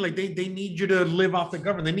what I'm saying? Like they need you to live off the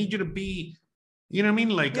government. They need you to be. You know what I mean?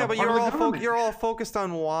 Like, yeah, but you're all focused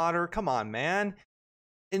on water. Come on, man.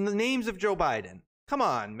 In the names of Joe Biden. Come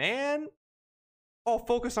on, man. All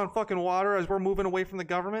focused on fucking water as we're moving away from the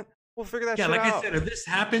government. We'll figure that shit out. Yeah, like I said, if this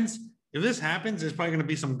happens, it's probably going to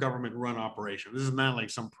be some government-run operation. This is not like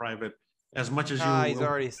some private. As much as you, he's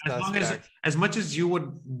already as much as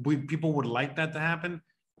you people would like that to happen.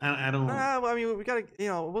 I don't. Well, I mean, we gotta,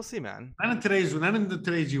 we'll see, man. Not in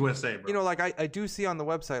today's USA, bro. Like I do see on the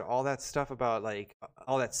website all that stuff about like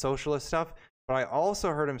all that socialist stuff, but I also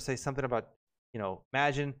heard him say something about,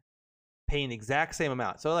 imagine paying the exact same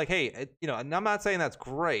amount. So like, hey, and I'm not saying that's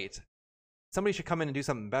great. Somebody should come in and do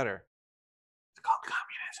something better. It's called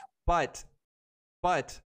communism.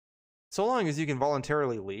 But so long as you can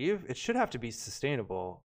voluntarily leave, it should have to be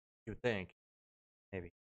sustainable. You would think,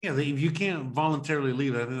 maybe. Yeah, if you can't voluntarily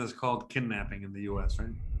leave, I think that's called kidnapping in the U.S., right?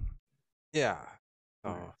 Yeah.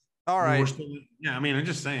 Oh. All right. I mean, I'm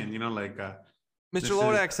just saying, like. Mr.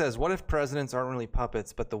 Lodak says, what if presidents aren't really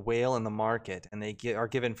puppets, but the whale in the market, and they are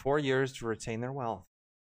given 4 years to retain their wealth?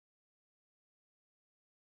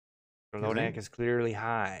 Mr. Lodak is clearly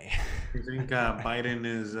high. You think Biden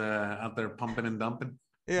is out there pumping and dumping?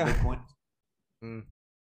 Yeah. Bitcoin?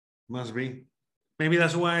 Must be. Maybe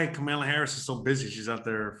that's why Kamala Harris is so busy. She's out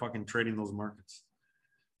there fucking trading those markets.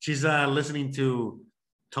 She's listening to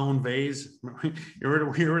Tone Vase. You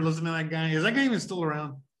ever listen to that guy? Is that guy even still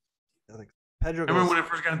around? Pedro. I remember when I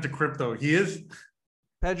first got into crypto. He is?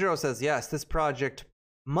 Pedro says, yes, this project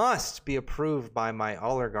must be approved by my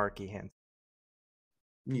oligarchy hands.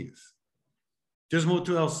 Yes. Just move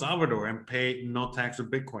to El Salvador and pay no tax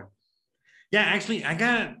with Bitcoin. Yeah, actually, I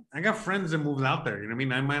got friends that moved out there. You know what I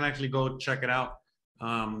mean? I might actually go check it out.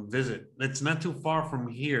 Visit. It's not too far from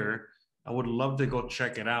here. I would love to go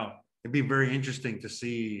check it out. It'd be very interesting to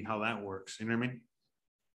see how that works. You know what I mean?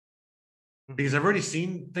 Because I've already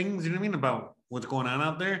seen things, you know what I mean, about what's going on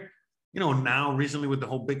out there. Now recently with the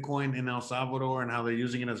whole Bitcoin in El Salvador and how they're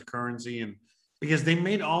using it as currency, and because they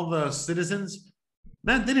made all the citizens,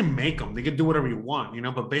 they didn't make them. They could do whatever you want,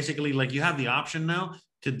 but basically like you have the option now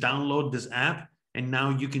to download this app. And now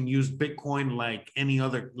you can use Bitcoin like any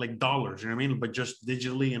other, like dollars, you know what I mean? But just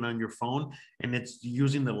digitally and on your phone. And it's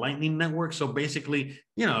using the Lightning Network. So basically,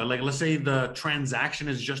 like let's say the transaction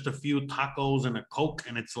is just a few tacos and a Coke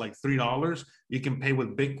and it's like $3. You can pay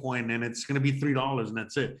with Bitcoin and it's going to be $3 and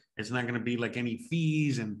that's it. It's not going to be like any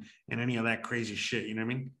fees and any of that crazy shit, you know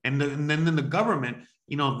what I mean? And then the government,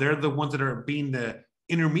 they're the ones that are being the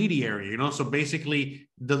intermediary, So basically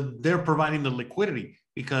they're providing the liquidity.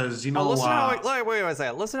 Because listen wait a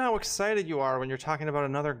second. Listen how excited you are when you're talking about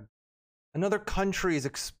another country's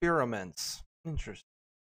experiments. Interesting.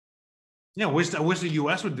 Yeah, I wish the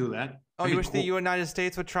U.S. would do that. Oh, you wish the United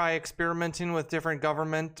States would try experimenting with different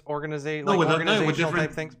government organizational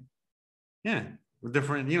type things? Yeah,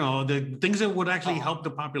 different, the things that would actually help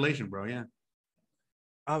the population, bro. Yeah.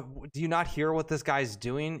 Do you not hear what this guy's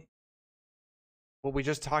doing? What we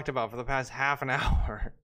just talked about for the past half an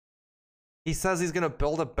hour. He says he's going to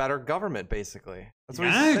build a better government, basically. That's what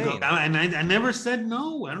he's saying. And I never said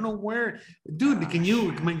no. I don't know where. Dude, can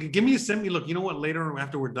you send me, look, you know what, later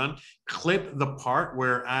after we're done, clip the part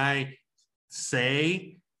where I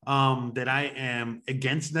say that I am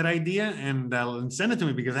against that idea and send it to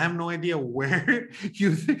me, because I have no idea where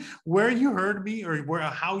you heard me or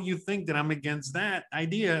how you think that I'm against that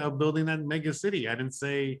idea of building that mega city. I didn't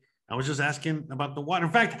say, I was just asking about the water.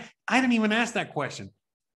 In fact, I didn't even ask that question.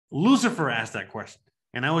 Lucifer asked that question.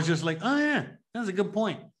 And I was just like, oh yeah, that's a good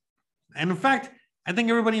point. And in fact, I think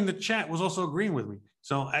everybody in the chat was also agreeing with me.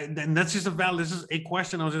 So and that's just this is a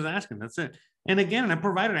question I was just asking. That's it. And again, I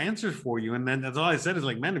provided answers for you. And then that's all I said is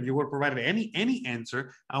like, man, if you would have provided any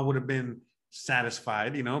answer, I would have been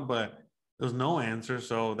satisfied, but there's no answer.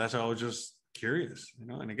 So that's why I was just curious,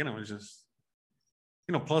 and again, I was just,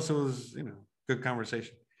 plus it was, good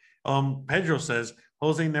conversation. Pedro says,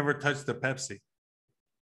 Jose never touched the Pepsi.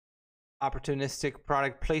 Opportunistic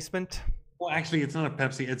product placement. Well, actually, it's not a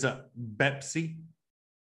Pepsi. It's a Bepsi.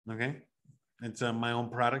 Okay, it's my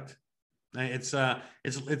own product. It's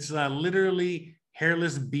literally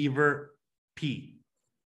hairless beaver pee.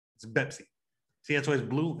 It's Bepsi. See, that's why it's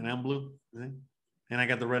blue, and I'm blue. And I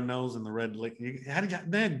got the red nose and the red lick. How did you?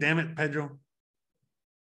 Damn it, Pedro.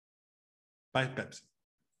 Buy Pepsi.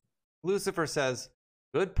 Lucifer says,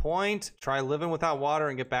 "Good point. Try living without water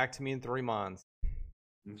and get back to me in 3 months."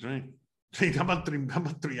 That's right. How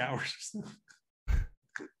about 3 hours?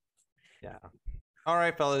 Yeah. All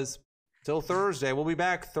right, fellas. Till Thursday. We'll be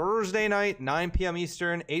back Thursday night, 9 p.m.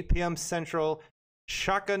 Eastern, 8 p.m. Central.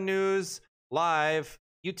 Shotgun News live,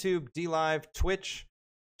 YouTube, DLive, Twitch.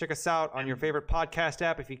 Check us out on your favorite podcast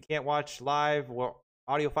app. If you can't watch live,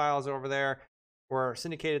 audio files over there. We're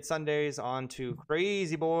syndicated Sundays onto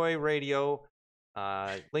Crazy Boy Radio.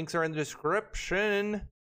 Links are in the description.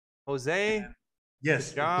 Jose.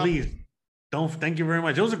 Yes, please. Thank you very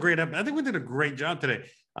much. It was a great episode. I think we did a great job today.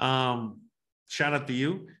 Shout out to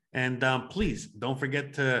you. And please don't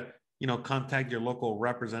forget to, contact your local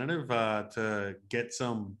representative to get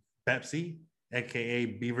some Pepsi, aka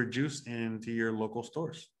Beaver Juice, into your local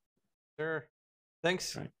stores. Sure.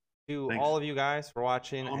 Thanks to all of you guys for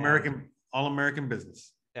watching. All American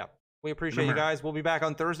business. Yeah. We appreciate you guys. We'll be back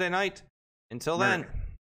on Thursday night. Until then.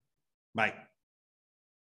 Bye.